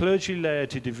 Clergy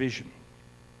laity division.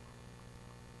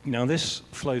 Now this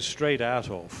flows straight out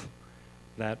of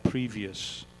that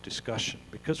previous discussion,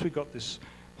 because we've got this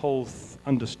whole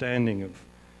understanding of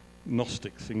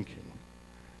Gnostic thinking.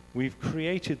 We've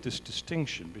created this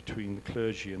distinction between the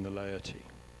clergy and the laity.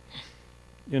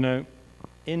 You know,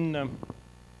 in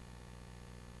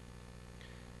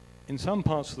some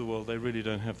parts of the world, they really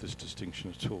don't have this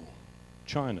distinction at all.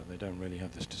 China, they don't really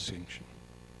have this distinction.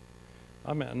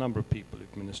 I met a number of people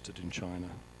who've ministered in China,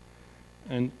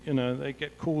 and you know, they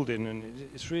get called in, and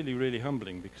it's really, really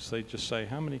humbling, because they just say,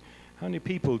 how many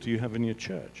people do you have in your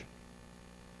church?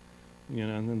 You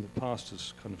know, and then the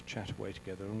pastors kind of chat away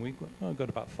together, and we've got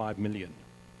about 5 million.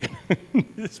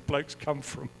 This bloke's come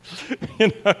from,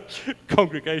 you know,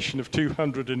 congregation of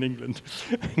 200 in England.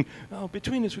 Oh,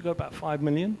 between us we've got about 5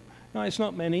 million. No, it's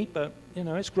not many, but you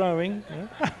know, it's growing. You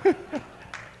know?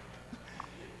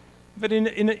 But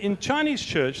in Chinese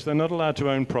church, they're not allowed to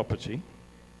own property.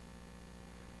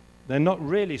 They're not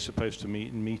really supposed to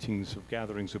meet in meetings of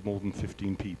gatherings of more than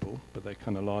 15 people, but they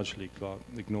kind of largely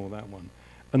ignore that one.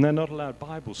 And they're not allowed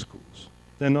Bible schools.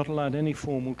 They're not allowed any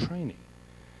formal training.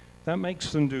 That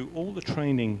makes them do all the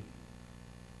training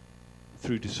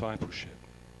through discipleship,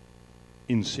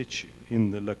 in situ,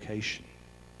 in the location,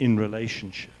 in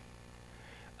relationship.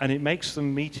 And it makes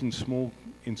them meet in small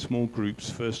groups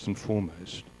first and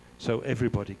foremost, so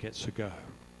everybody gets a go.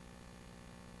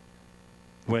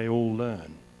 We all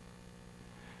learn.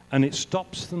 And it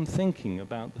stops them thinking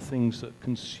about the things that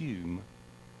consume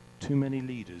too many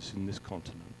leaders in this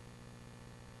continent.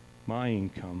 my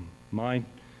income, my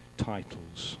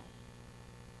titles.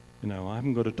 You know, I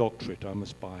haven't got a doctorate, I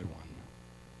must buy one.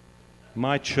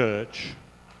 My church,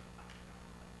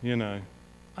 you know.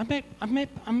 I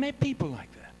met people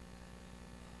like that.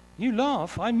 You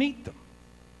laugh, I meet them.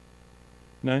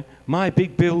 You know, my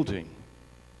big building.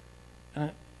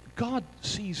 God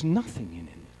sees nothing in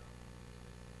it.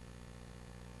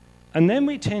 And then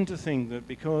we tend to think that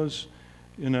because,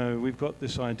 you know, we've got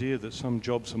this idea that some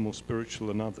jobs are more spiritual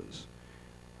than others,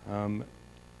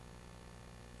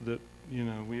 that, you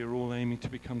know, we are all aiming to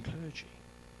become clergy.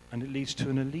 And it leads to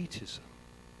an elitism.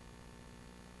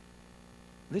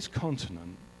 This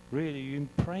continent, really, you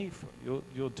can pray for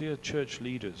your dear church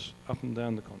leaders up and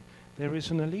down the continent. There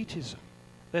is an elitism.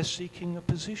 They're seeking a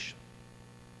position.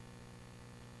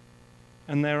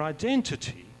 And their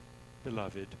identity,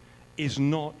 beloved, is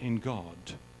not in God.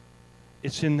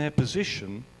 It's in their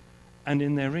position and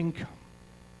in their income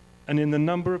and in the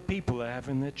number of people they have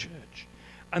in their church.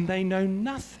 And they know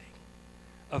nothing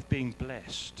of being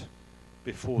blessed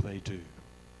before they do.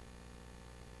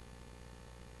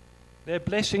 Their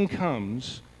blessing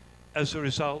comes as a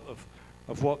result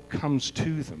of what comes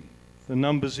to them, the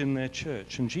numbers in their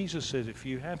church. And Jesus said,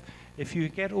 if you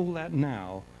get all that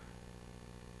now,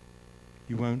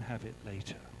 you won't have it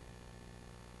later.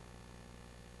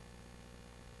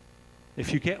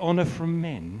 If you get honor from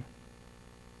men,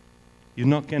 you're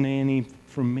not getting any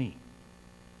from me.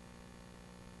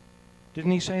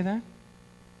 Didn't he say that?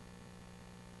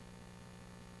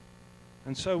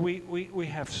 And so we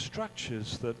have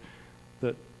structures that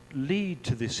lead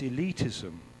to this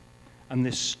elitism and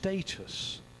this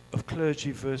status of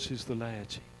clergy versus the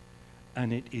laity.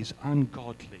 And it is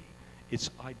ungodly, it's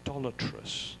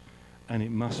idolatrous, and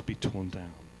it must be torn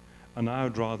down. And I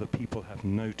would rather people have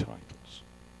no titles.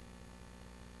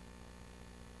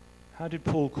 How did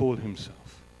Paul call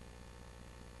himself?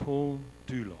 Paul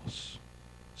doulos,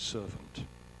 servant,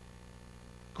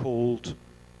 called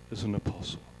as an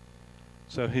apostle.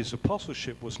 So his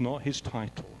apostleship was not his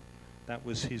title, that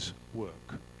was his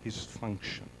work, his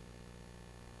function.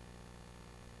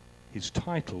 His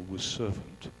title was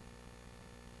servant.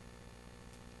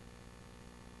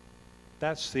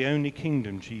 That's the only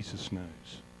kingdom Jesus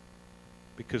knows,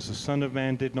 because the Son of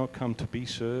Man did not come to be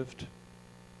served,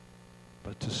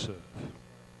 but to serve,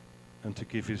 and to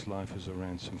give his life as a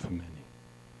ransom for many.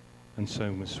 And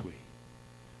so must we.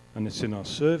 And it's in our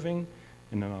serving,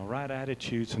 and in our right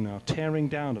attitudes, and our tearing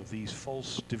down of these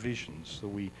false divisions that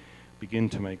we begin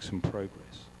to make some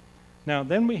progress. Now,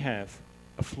 then we have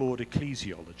a flawed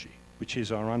ecclesiology, which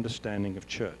is our understanding of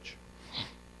church.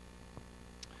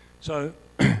 So,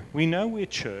 we know we're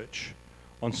church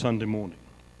on Sunday morning,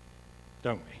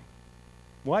 don't we?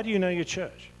 Why do you know you're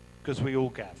church? Because we all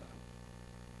gather.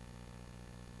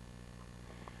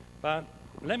 But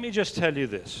let me just tell you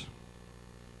this.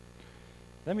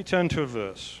 Let me turn to a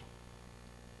verse.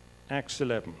 Acts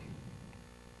 11,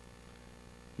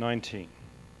 19.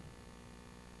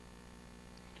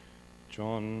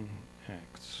 John,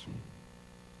 Acts.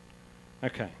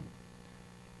 Okay.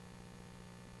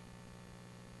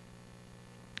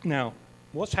 Now,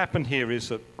 what's happened here is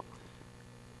that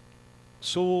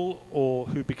Saul, or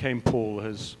who became Paul,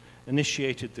 has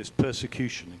initiated this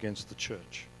persecution against the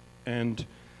church. And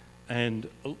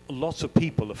lots of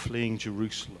people are fleeing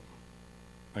Jerusalem.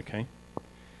 Okay?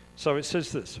 So it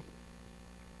says this.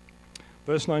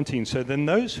 Verse 19, so then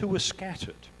those who were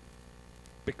scattered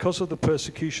because of the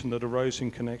persecution that arose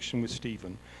in connection with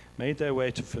Stephen made their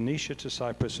way to Phoenicia, to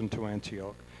Cyprus, and to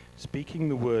Antioch, speaking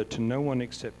the word to no one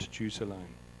except to Jews alone.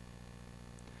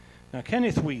 Now,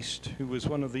 Kenneth Wuest, who was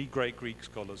one of the great Greek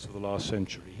scholars of the last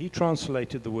century, he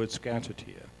translated the word scattered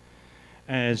here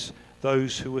as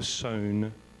those who were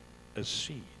sown as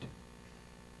seed,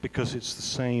 because it's the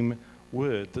same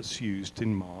word that's used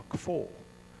in Mark 4,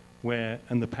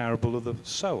 and the parable of the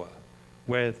sower,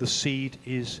 where the seed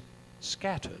is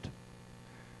scattered.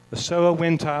 The sower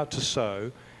went out to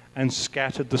sow and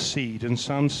scattered the seed, and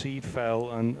some seed fell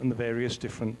on the various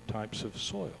different types of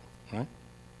soil, right?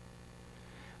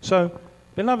 So,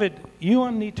 beloved, you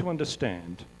need to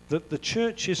understand that the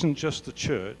church isn't just the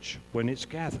church when it's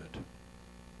gathered.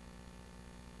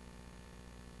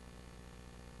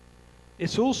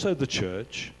 It's also the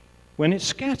church when it's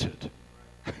scattered.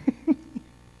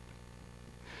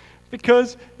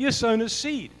 Because you're sown as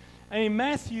seed. And in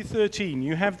Matthew 13,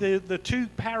 you have the two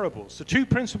parables, the two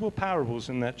principal parables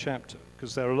in that chapter,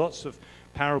 because there are lots of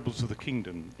parables of the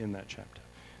kingdom in that chapter.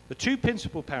 The two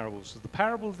principal parables are the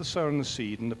parable of the sower and the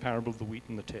seed, and the parable of the wheat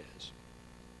and the tares.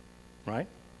 Right?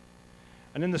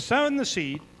 And in the sower and the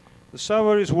seed, the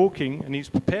sower is walking, and he's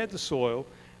prepared the soil,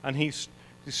 and he's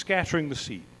scattering the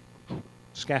seed.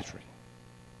 scattering.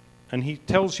 And he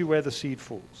tells you where the seed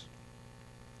falls.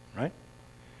 Right?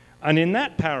 And in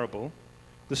that parable,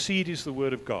 the seed is the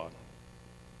word of God.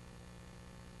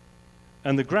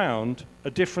 And the ground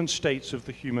are different states of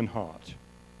the human heart.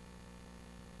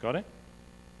 Got it?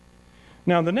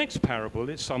 Now, the next parable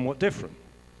is somewhat different.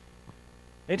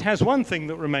 It has one thing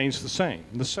that remains the same,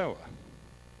 the sower.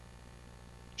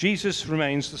 Jesus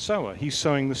remains the sower. He's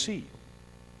sowing the seed.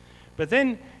 But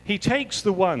then he takes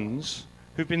the ones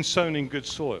who've been sown in good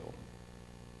soil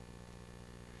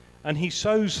and he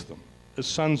sows them as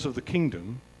sons of the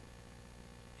kingdom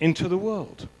into the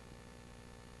world.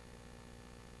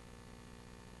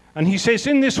 And he says,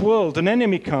 in this world, an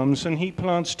enemy comes and he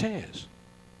plants tares.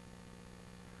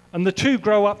 And the two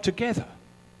grow up together.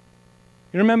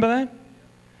 You remember that?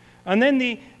 And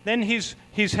then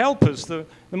his helpers, the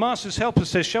master's helpers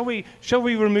says, shall we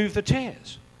remove the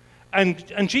tares?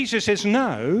 And Jesus says,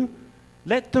 no,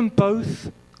 let them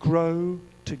both grow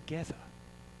together.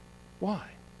 Why?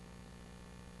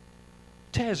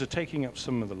 Tares are taking up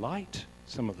some of the light,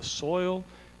 some of the soil,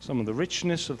 some of the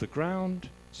richness of the ground,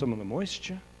 some of the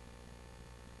moisture.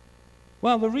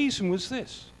 Well, the reason was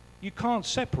this. You can't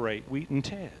separate wheat and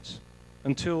tares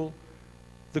until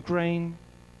the grain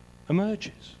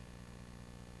emerges.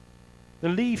 The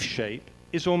leaf shape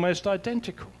is almost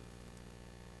identical.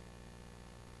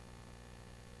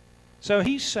 So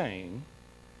he's saying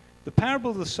the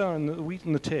parable of the sower and the wheat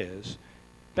and the tares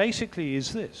basically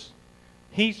is this.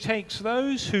 He takes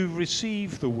those who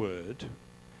receive the word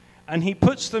and he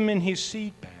puts them in his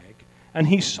seed bag and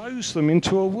he sows them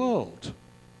into a world.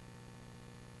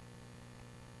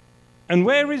 And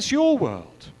where is your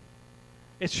world?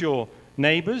 It's your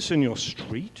neighbors and your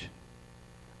street,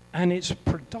 and it's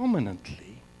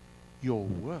predominantly your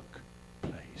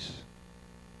workplace,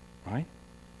 right?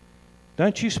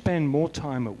 Don't you spend more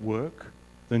time at work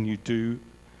than you do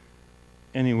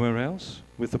anywhere else,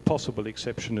 with the possible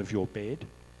exception of your bed?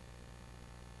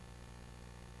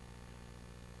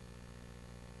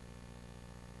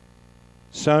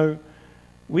 So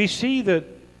we see that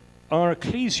our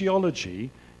ecclesiology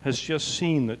has just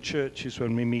seen that church is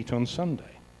when we meet on Sunday.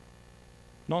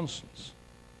 Nonsense.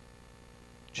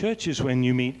 Church is when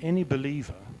you meet any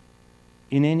believer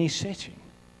in any setting,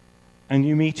 and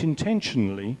you meet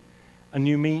intentionally, and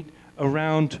you meet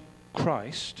around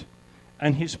Christ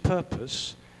and his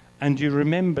purpose, and you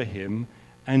remember him,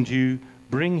 and you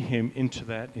bring him into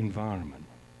that environment.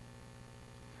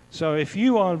 So if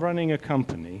you are running a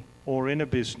company or in a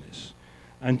business,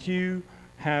 and you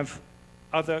have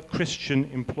other Christian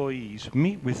employees,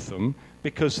 meet with them,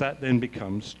 because that then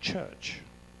becomes church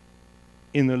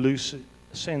in the loose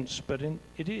sense, but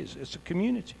it's a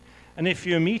community. And if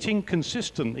you're meeting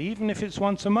consistently, even if it's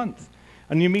once a month,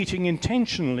 and you're meeting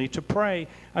intentionally to pray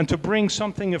and to bring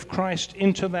something of Christ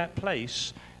into that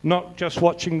place, not just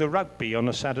watching the rugby on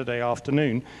a Saturday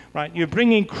afternoon, right? You're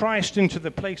bringing Christ into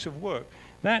the place of work.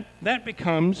 That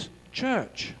becomes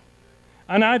church.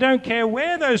 And I don't care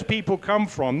where those people come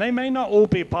from. They may not all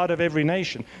be a part of every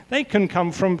nation. They can come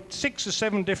from 6 or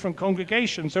 7 different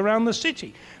congregations around the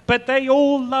city. But they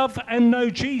all love and know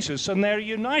Jesus, and they're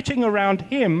uniting around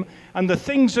him and the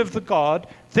things of the God,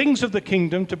 things of the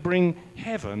kingdom, to bring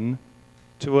heaven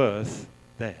to earth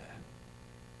there.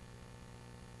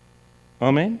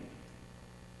 Amen?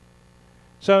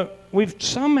 So we've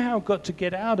somehow got to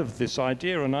get out of this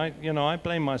idea, and I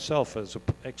blame myself as an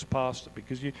ex-pastor,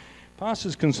 because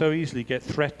pastors can so easily get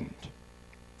threatened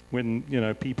when,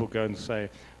 people go and say,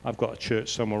 I've got a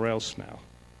church somewhere else now.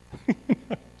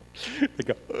 They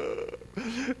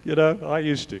go, I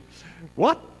used to.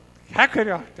 What? How could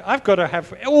I? I've got to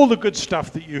have all the good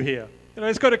stuff that you hear.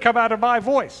 It's got to come out of my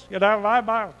voice.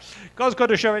 God's got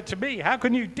to show it to me. How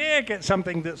can you dare get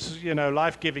something that's,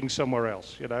 life-giving somewhere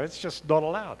else? It's just not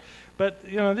allowed. But,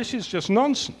 this is just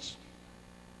nonsense.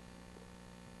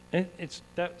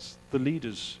 That's the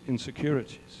leader's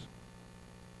insecurities.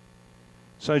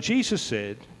 So Jesus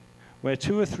said, where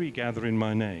 2 or 3 gather in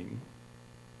my name,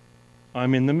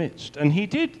 I'm in the midst. And he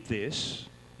did this,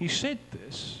 he said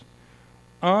this,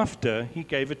 after he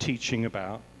gave a teaching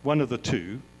about, one of the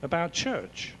 2, about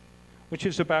church, which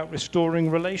is about restoring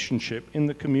relationship in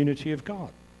the community of God.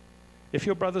 If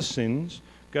your brother sins,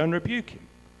 go and rebuke him.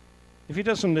 If he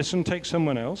doesn't listen, take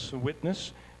someone else, a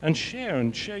witness, and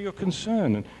share your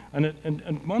concern and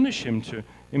admonish him to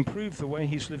improve the way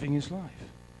he's living his life.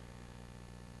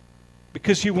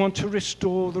 Because you want to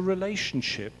restore the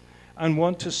relationship and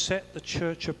want to set the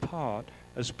church apart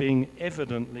as being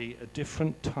evidently a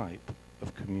different type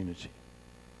of community.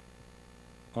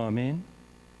 Amen?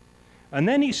 And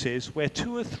then he says, where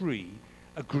 2 or 3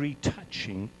 agree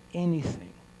touching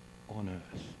anything on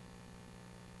earth.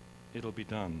 It'll be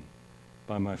done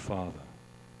by my Father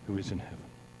who is in heaven.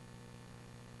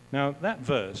 Now, that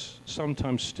verse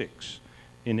sometimes sticks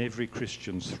in every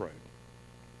Christian's throat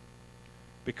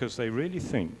because they really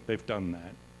think they've done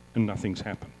that and nothing's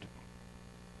happened.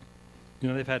 You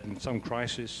know, they've had some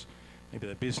crisis, maybe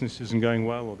their business isn't going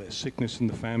well, or there's sickness in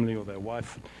the family, or their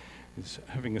wife is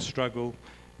having a struggle,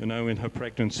 you know, in her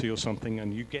pregnancy or something,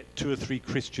 and you get 2 or 3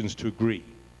 Christians to agree,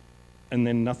 and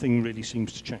then nothing really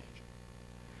seems to change.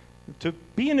 To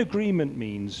be in agreement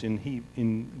means,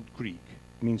 in Greek,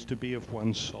 means to be of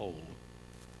one soul.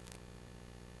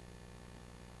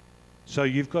 So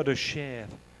you've got to share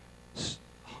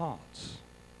hearts,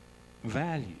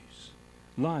 values,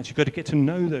 lives. You've got to get to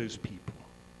know those people.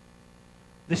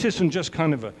 This isn't just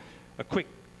kind of a quick,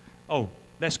 oh,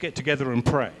 let's get together and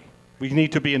pray. We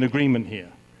need to be in agreement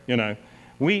here, you know.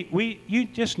 You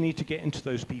just need to get into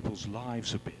those people's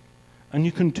lives a bit. And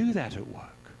you can do that at work.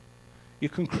 You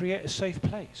can create a safe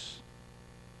place,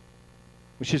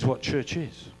 which is what church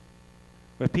is,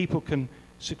 where people can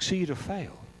succeed or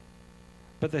fail,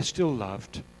 but they're still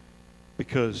loved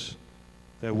because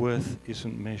their worth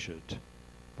isn't measured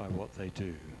by what they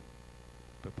do,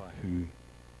 but by who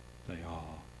they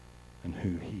are and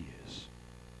who He is.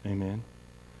 Amen?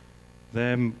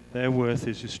 Their worth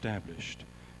is established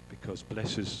because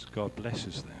God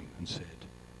blesses them and said,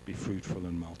 be fruitful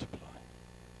and multiply.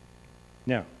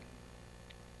 Now,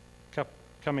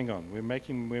 coming on, we're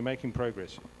making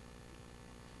progress.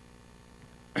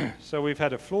 So we've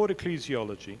had a flawed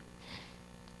ecclesiology,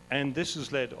 and this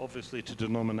has led obviously to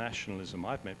denominationalism.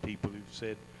 I've met people who've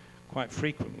said quite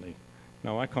frequently,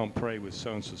 no, I can't pray with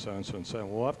so-and-so, so-and-so, and so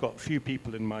on. Well, I've got a few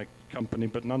people in my company,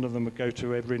 but none of them would go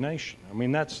to every nation. I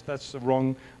mean, that's the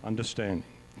wrong understanding,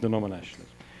 denominationalism.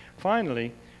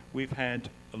 Finally, we've had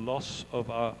a loss of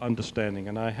our understanding,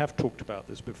 and I have talked about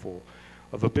this before,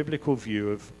 of a biblical view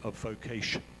of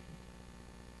vocation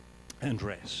and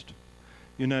rest.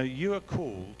 You know, you are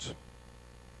called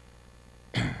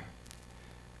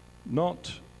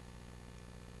not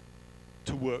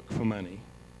to work for money.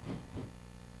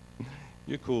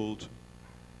 You're called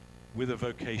with a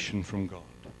vocation from God.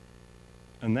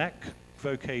 And that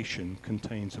vocation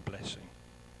contains a blessing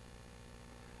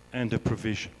and a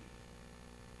provision.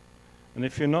 And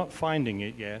if you're not finding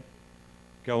it yet,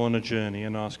 go on a journey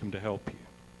and ask Him to help you.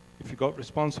 If you've got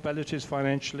responsibilities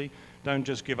financially, don't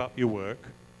just give up your work,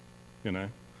 you know.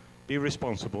 Be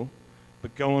responsible,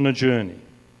 but go on a journey.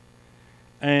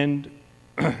 And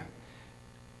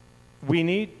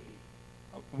we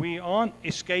aren't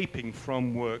escaping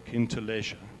from work into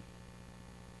leisure.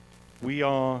 We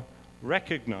are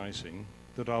recognizing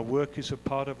that our work is a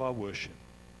part of our worship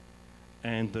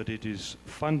and that it is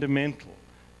fundamental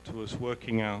to us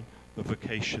working out the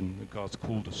vocation that God's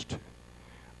called us to.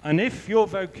 And if your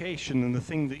vocation and the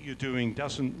thing that you're doing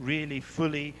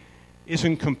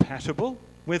isn't compatible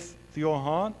with your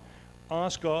heart,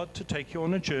 ask God to take you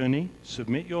on a journey,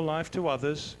 submit your life to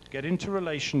others, get into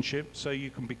relationship so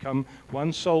you can become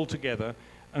one soul together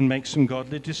and make some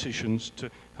godly decisions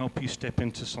to help you step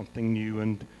into something new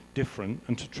and different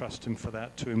and to trust Him for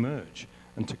that to emerge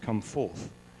and to come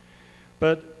forth.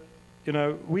 But you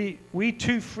know, we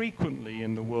too frequently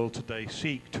in the world today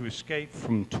seek to escape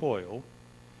from toil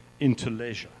into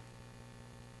leisure.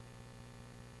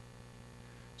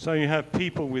 So you have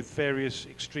people with various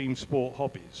extreme sport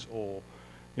hobbies or,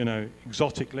 you know,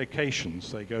 exotic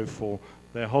locations. They go for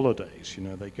their holidays. You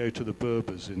know, they go to the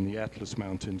Berbers in the Atlas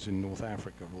Mountains in North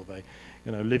Africa, or they,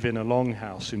 you know, live in a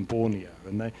longhouse in Borneo.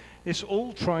 And it's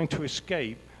all trying to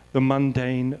escape the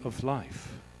mundane of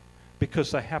life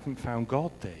because they haven't found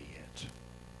God there yet.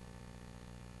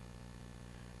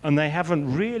 And they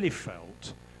haven't really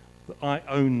felt that I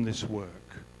own this work,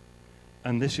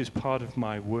 and this is part of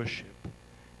my worship,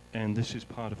 and this is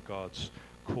part of God's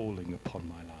calling upon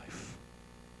my life.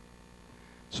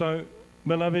 So,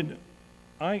 beloved,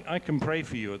 I can pray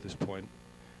for you at this point,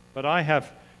 but I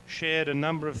have shared a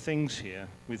number of things here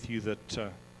with you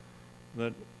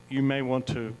that you may want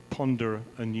to ponder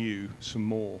anew some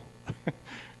more,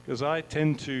 because I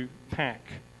tend to pack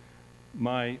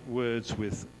my words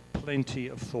with plenty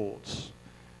of thoughts,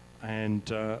 and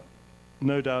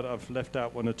no doubt I've left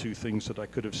out one or two things that I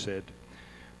could have said,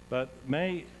 but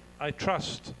may I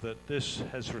trust that this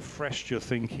has refreshed your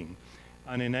thinking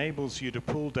and enables you to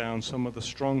pull down some of the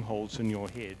strongholds in your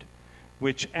head,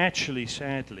 which actually,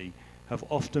 sadly, have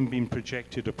often been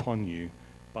projected upon you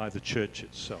by the church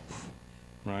itself,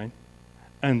 right?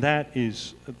 And that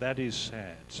is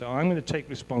sad. So I'm going to take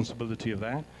responsibility of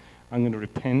that. I'm going to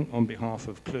repent on behalf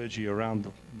of clergy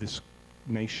around this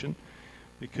nation,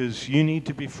 because you need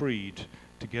to be freed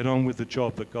to get on with the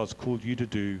job that God's called you to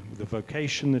do, with the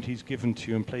vocation that he's given to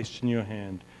you and placed in your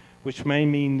hand, which may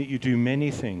mean that you do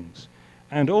many things,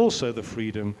 and also the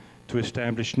freedom to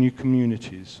establish new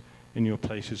communities in your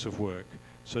places of work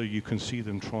so you can see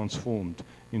them transformed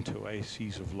into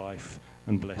oases of life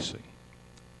and blessing.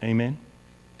 Amen.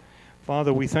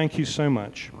 Father, we thank you so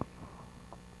much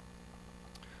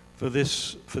for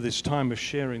this time of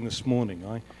sharing this morning.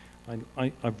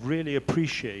 I really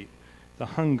appreciate the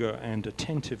hunger and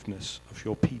attentiveness of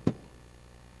your people.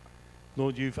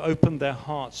 Lord, you've opened their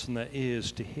hearts and their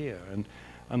ears to hear,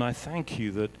 and I thank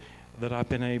you that I've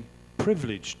been a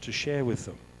privilege to share with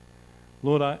them.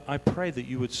 Lord, I pray that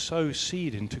you would sow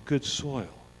seed into good soil.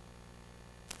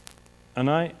 And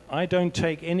I don't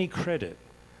take any credit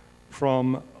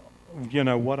from,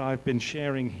 what I've been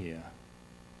sharing here.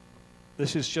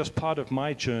 This is just part of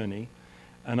my journey,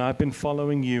 and I've been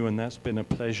following you, and that's been a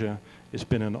pleasure, it's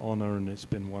been an honor, and it's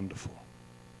been wonderful.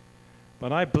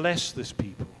 But I bless this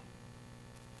people,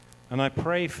 and I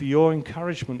pray for your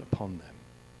encouragement upon them.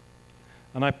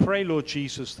 And I pray, Lord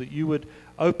Jesus, that you would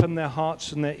open their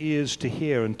hearts and their ears to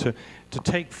hear and to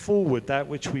take forward that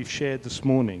which we've shared this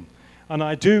morning. And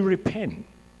I do repent,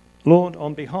 Lord,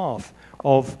 on behalf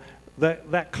of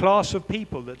that class of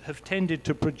people that have tended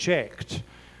to project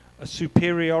a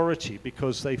superiority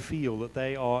because they feel that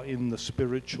they are in the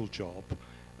spiritual job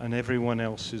and everyone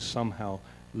else is somehow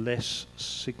less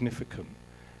significant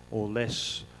or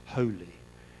less holy.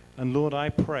 And Lord, I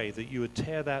pray that you would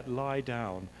tear that lie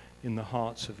down in the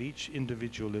hearts of each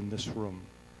individual in this room.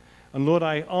 And Lord,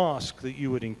 I ask that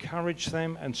you would encourage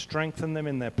them and strengthen them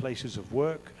in their places of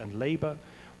work and labor,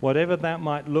 whatever that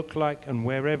might look like and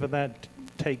wherever that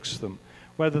takes them,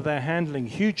 whether they're handling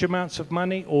huge amounts of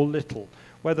money or little,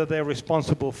 whether they're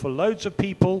responsible for loads of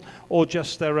people or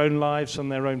just their own lives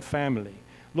and their own family.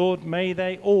 Lord, may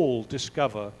they all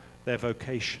discover their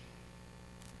vocation,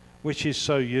 which is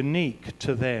so unique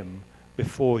to them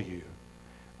before you.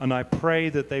 And I pray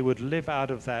that they would live out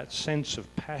of that sense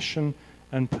of passion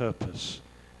and purpose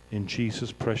in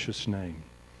Jesus' precious name.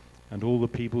 And all the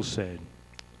people said,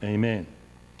 Amen.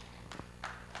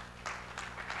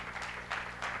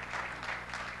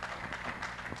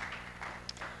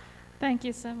 Thank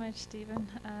you so much, Stephen.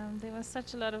 There was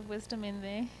such a lot of wisdom in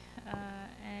there.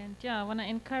 And I want to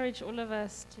encourage all of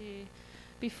us to,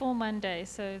 before Monday,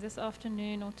 so this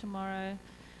afternoon or tomorrow,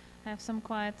 have some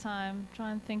quiet time,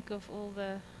 try and think of all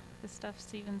the stuff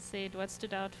Stephen said, what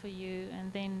stood out for you,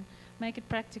 and then make it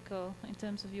practical in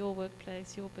terms of your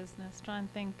workplace, your business. Try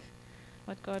and think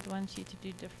what God wants you to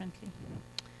do differently.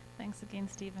 Thanks again,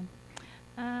 Stephen.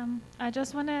 I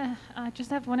just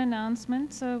have one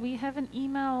announcement. So we have an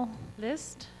email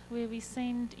list where we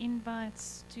send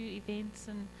invites to events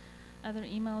and other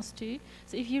emails too.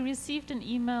 So if you received an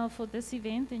email for this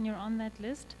event, then you're on that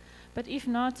list. But if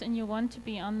not, and you want to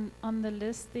be on the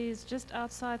list, there's just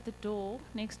outside the door,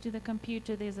 next to the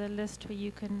computer, there's a list where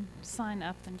you can sign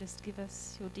up and just give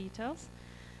us your details,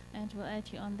 and we'll add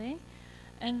you on there.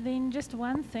 And then just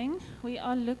one thing, we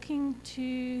are looking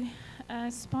to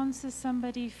sponsor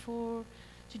somebody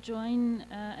to join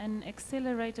an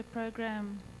accelerator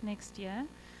program next year.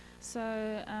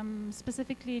 So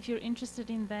specifically, if you're interested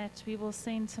in that, we will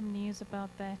send some news about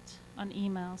that on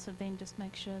email. So then just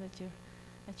make sure that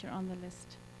you're on the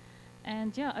list.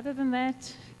 And other than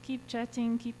that, keep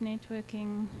chatting, keep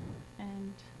networking,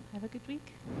 and have a good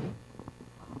week.